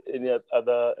 you. Is there any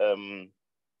other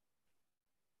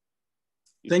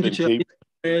Thank you, Chair.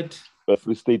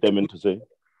 Free State, I meant to say.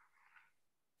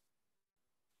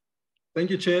 Thank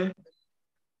you, Chair.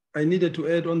 I needed to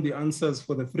add on the answers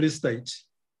for the Free State.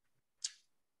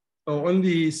 On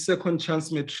the second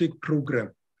chance matric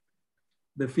program,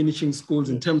 the finishing schools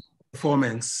in terms of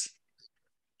performance,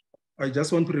 I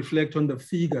just want to reflect on the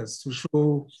figures to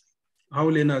show how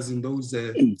learners in those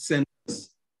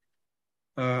centers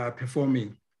are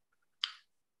performing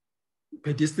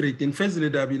per district. In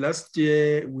Fezile last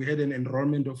year, we had an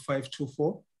enrollment of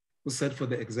 524 who sat for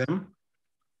the exam,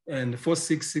 and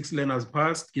 466 learners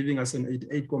passed, giving us an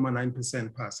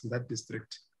 88.9% pass in that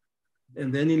district.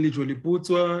 And then in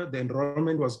Lijoliputswa, the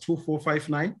enrollment was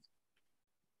 2459.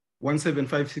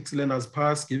 1756 learners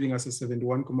passed, giving us a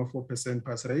 71.4%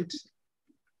 pass rate.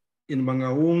 In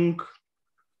Mangaung,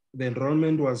 the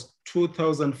enrollment was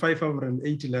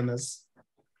 2,580 learners.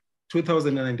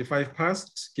 2,095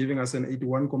 passed, giving us an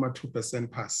 81.2%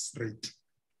 pass rate.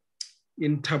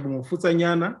 In Thabo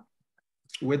Mofokeng,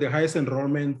 where the highest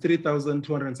enrollment,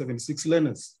 3,276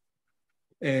 learners,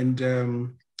 and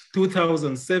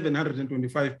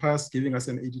 2,725 passed, giving us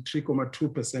an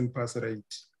 83.2% pass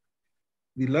rate.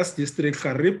 The last district,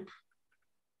 Karib,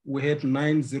 we had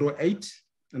 908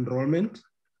 enrollment,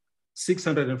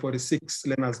 646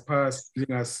 learners passed,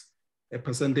 giving us a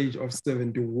percentage of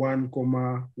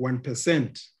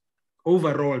 71.1%.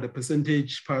 Overall, the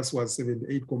percentage pass was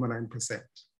 78.9%.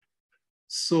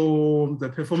 So the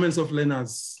performance of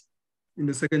learners in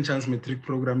the second chance matric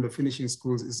program, the finishing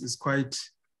schools, is quite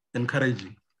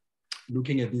encouraging,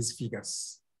 looking at these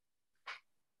figures.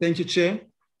 Thank you, Chair.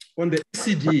 On the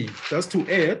ECD, just to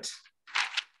add,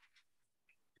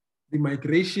 the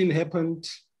migration happened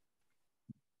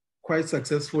quite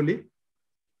successfully.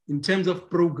 In terms of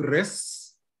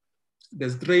progress,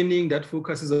 there's training that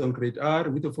focuses on grade R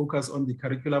with a focus on the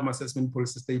curriculum assessment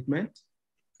policy statement.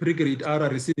 Pre-grade R are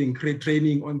receiving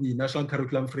training on the national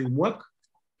curriculum framework.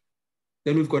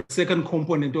 Then we've got second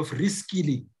component of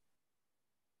reskilling.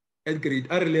 At grade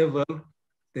R level,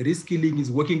 the reskilling is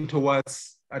working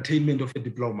towards attainment of a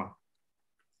diploma.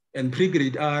 And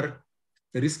pre-grade R,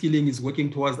 the reskilling is working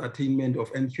towards attainment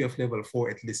of NQF level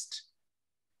 4 at least.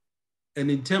 And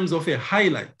in terms of a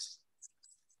highlight,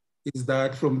 is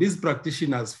that from these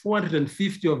practitioners,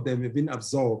 450 of them have been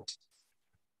absorbed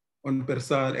on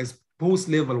PERSAL as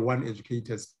post-level 1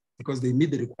 educators because they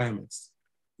meet the requirements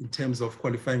in terms of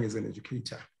qualifying as an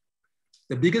educator.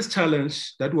 The biggest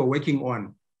challenge that we're working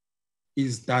on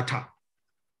is data.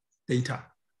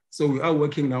 So we are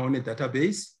working now on a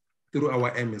database through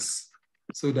our MS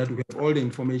so that we have all the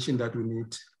information that we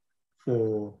need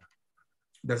for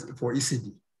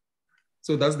ECD.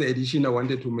 So that's the addition I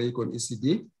wanted to make on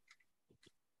ECD.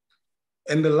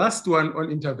 And the last one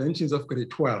on interventions of grade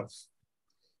 12.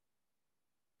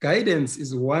 Guidance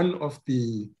is one of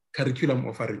the curriculum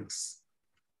offerings.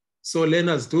 So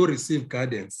learners do receive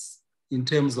guidance in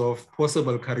terms of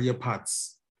possible career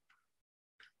paths,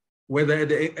 whether at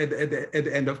the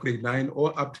end of grade 9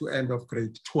 or up to end of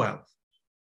grade 12.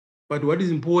 But what is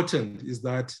important is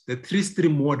that the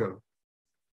 3-stream model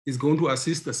is going to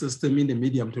assist the system in the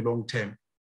medium to long term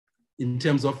in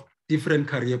terms of different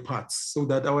career paths so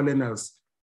that our learners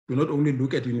do not only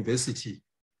look at university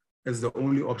as the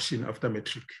only option after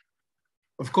matric.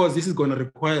 Of course, this is going to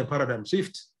require a paradigm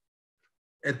shift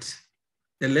at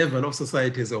the level of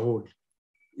society as a whole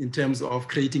in terms of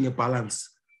creating a balance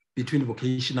between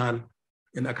vocational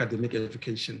and academic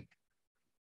education.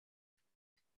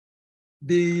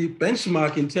 The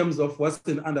benchmark in terms of what's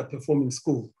an underperforming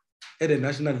school at a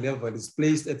national level is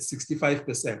placed at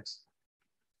 65%.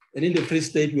 And in the Free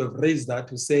State, we have raised that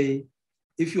to say,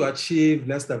 if you achieve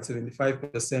less than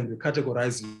 75%, we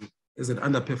categorize you as an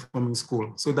underperforming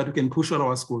school so that we can push all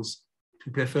our schools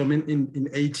to perform in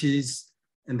 80s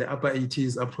and the upper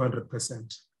 80s up to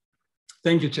 100%.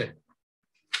 Thank you, Chair.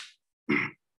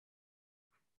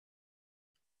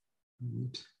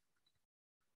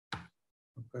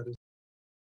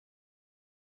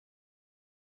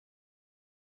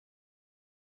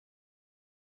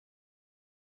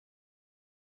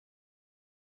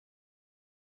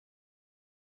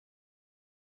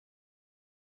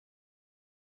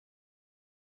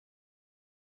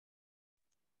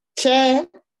 Chair.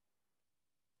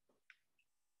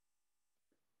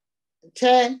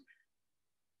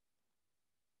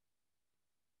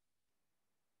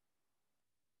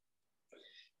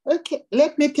 Okay,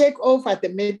 let me take over the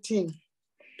meeting.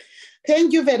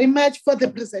 Thank you very much for the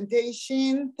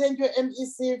presentation. Thank you,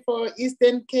 MEC, for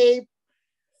Eastern Cape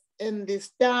and the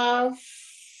staff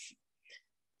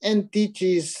and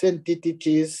DGs and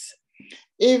DDGs,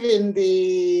 even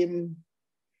the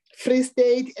Free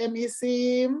State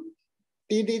MEC,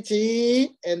 DDG,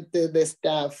 and the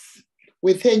staff.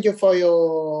 We thank you for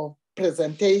your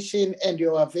presentation and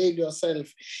you avail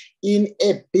yourself in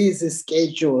a busy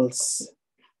schedules,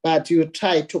 but you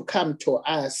try to come to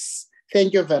us.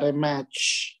 Thank you very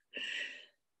much.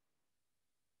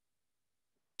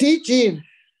 DG,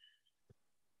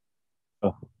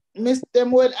 Mr.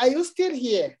 Mwel, are you still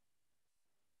here?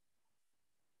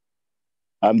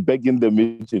 I'm back in the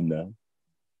meeting now.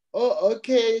 Oh,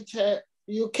 okay, Chair.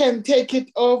 You can take it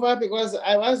over because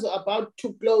I was about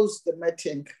to close the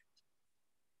meeting.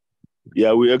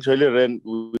 Yeah, we actually ran.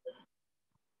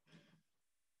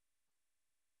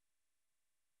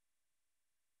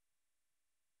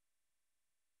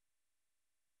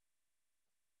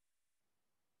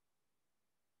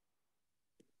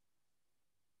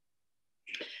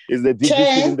 Is the DG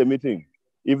still in the meeting?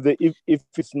 If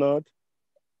it's not,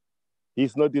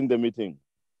 he's not in the meeting.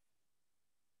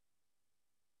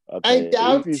 Okay. I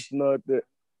doubt. If it's not,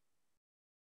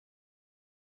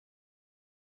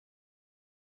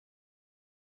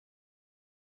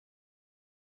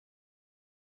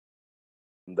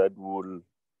 that will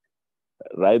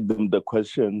write them the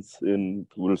questions and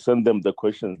we'll send them the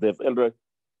questions.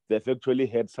 They've actually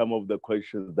had some of the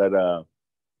questions that are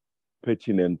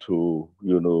pertinent to,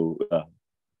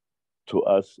 to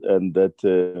us, and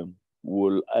that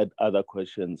will add other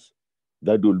questions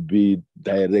that will be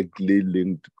directly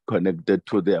linked, connected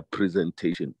to their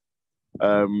presentation.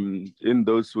 In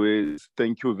those ways,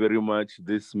 thank you very much.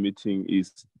 This meeting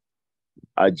is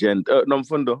agenda.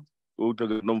 Nomfundo,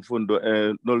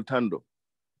 Noltando.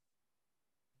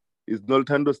 Is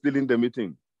Noltando still in the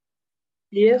meeting?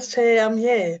 Yes, Chair, I'm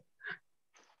here.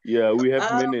 Yeah, we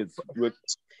have minutes.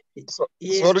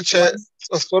 Yes,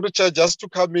 sorry, Chair, just to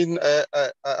come in,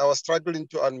 I was struggling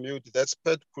to unmute. That's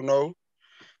Pat Kuno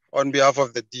on behalf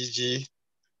of the DG.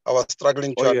 I was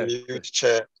struggling to unmute,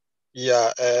 Chair.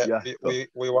 Yeah,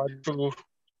 we want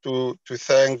to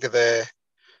thank the.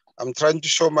 I'm trying to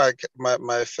show my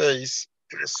face.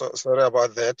 So sorry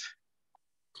about that.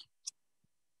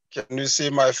 Can you see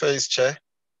my face, Chair?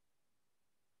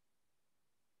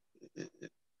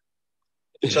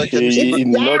 Chair, can you see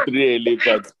not really,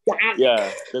 but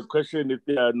yeah, the question if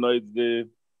they are not the.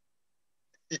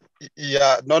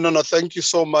 Yeah, no. Thank you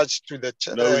so much to the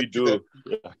chair. No, we do. To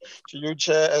you,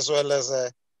 Chair, as well as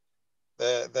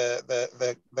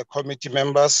the committee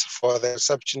members for the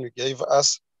reception you gave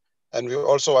us, and we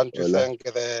also want to thank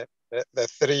the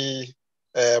three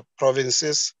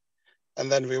provinces,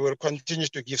 and then we will continue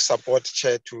to give support,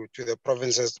 Chair, to the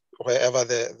provinces wherever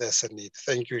there's a need.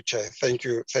 Thank you, Chair. Thank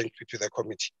you to the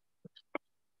committee.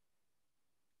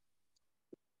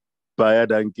 Baya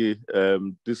Danke,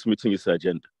 this meeting is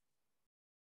adjourned.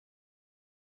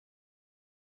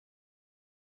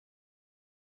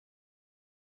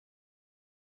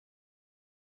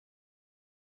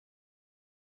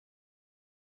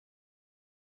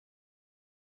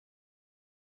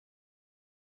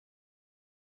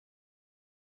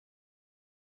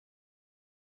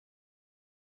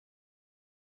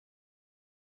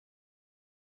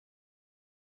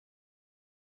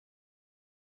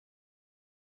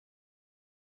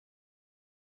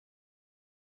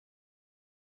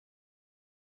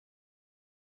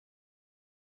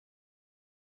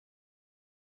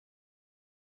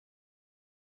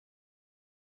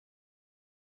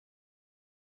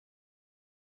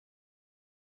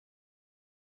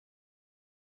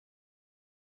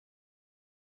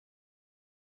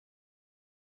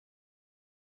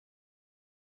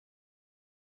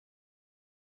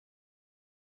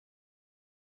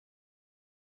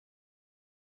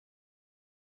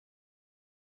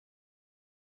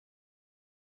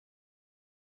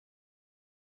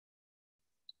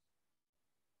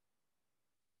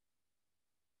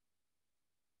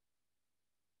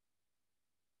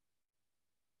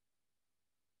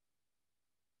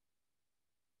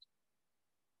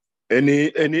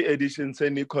 Any additions,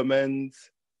 any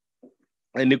comments,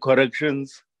 any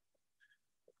corrections?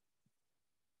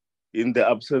 In the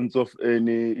absence of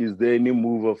any, is there any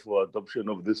mover for adoption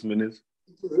of this minutes?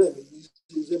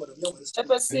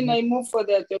 Chairperson, I move for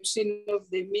the adoption of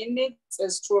the minutes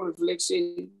as true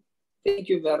reflection. Thank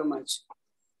you very much.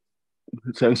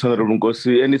 Thanks, Honorable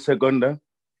Nkosi. Any seconder?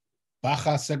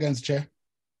 Baha, seconds, Chair.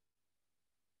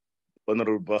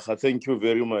 Honorable Baha, thank you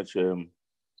very much.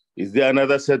 Is there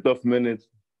another set of minutes?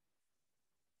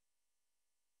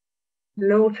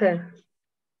 No, Chair.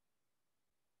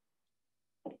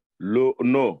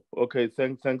 No. Okay,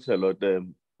 thanks a lot.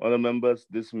 Honourable members,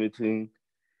 this meeting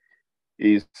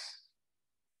is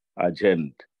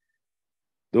adjourned.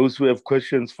 Those who have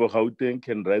questions for Gauteng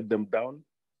can write them down.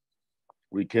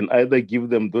 We can either give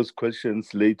them those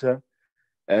questions later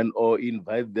and or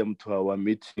invite them to our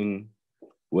meeting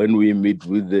when we meet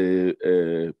with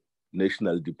the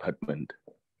National Department.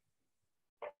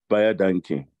 Baya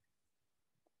Danke.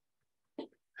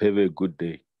 Have a good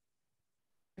day.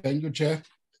 Thank you, Chair.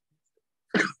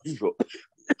 Sure.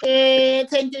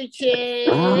 Thank you,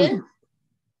 Chair.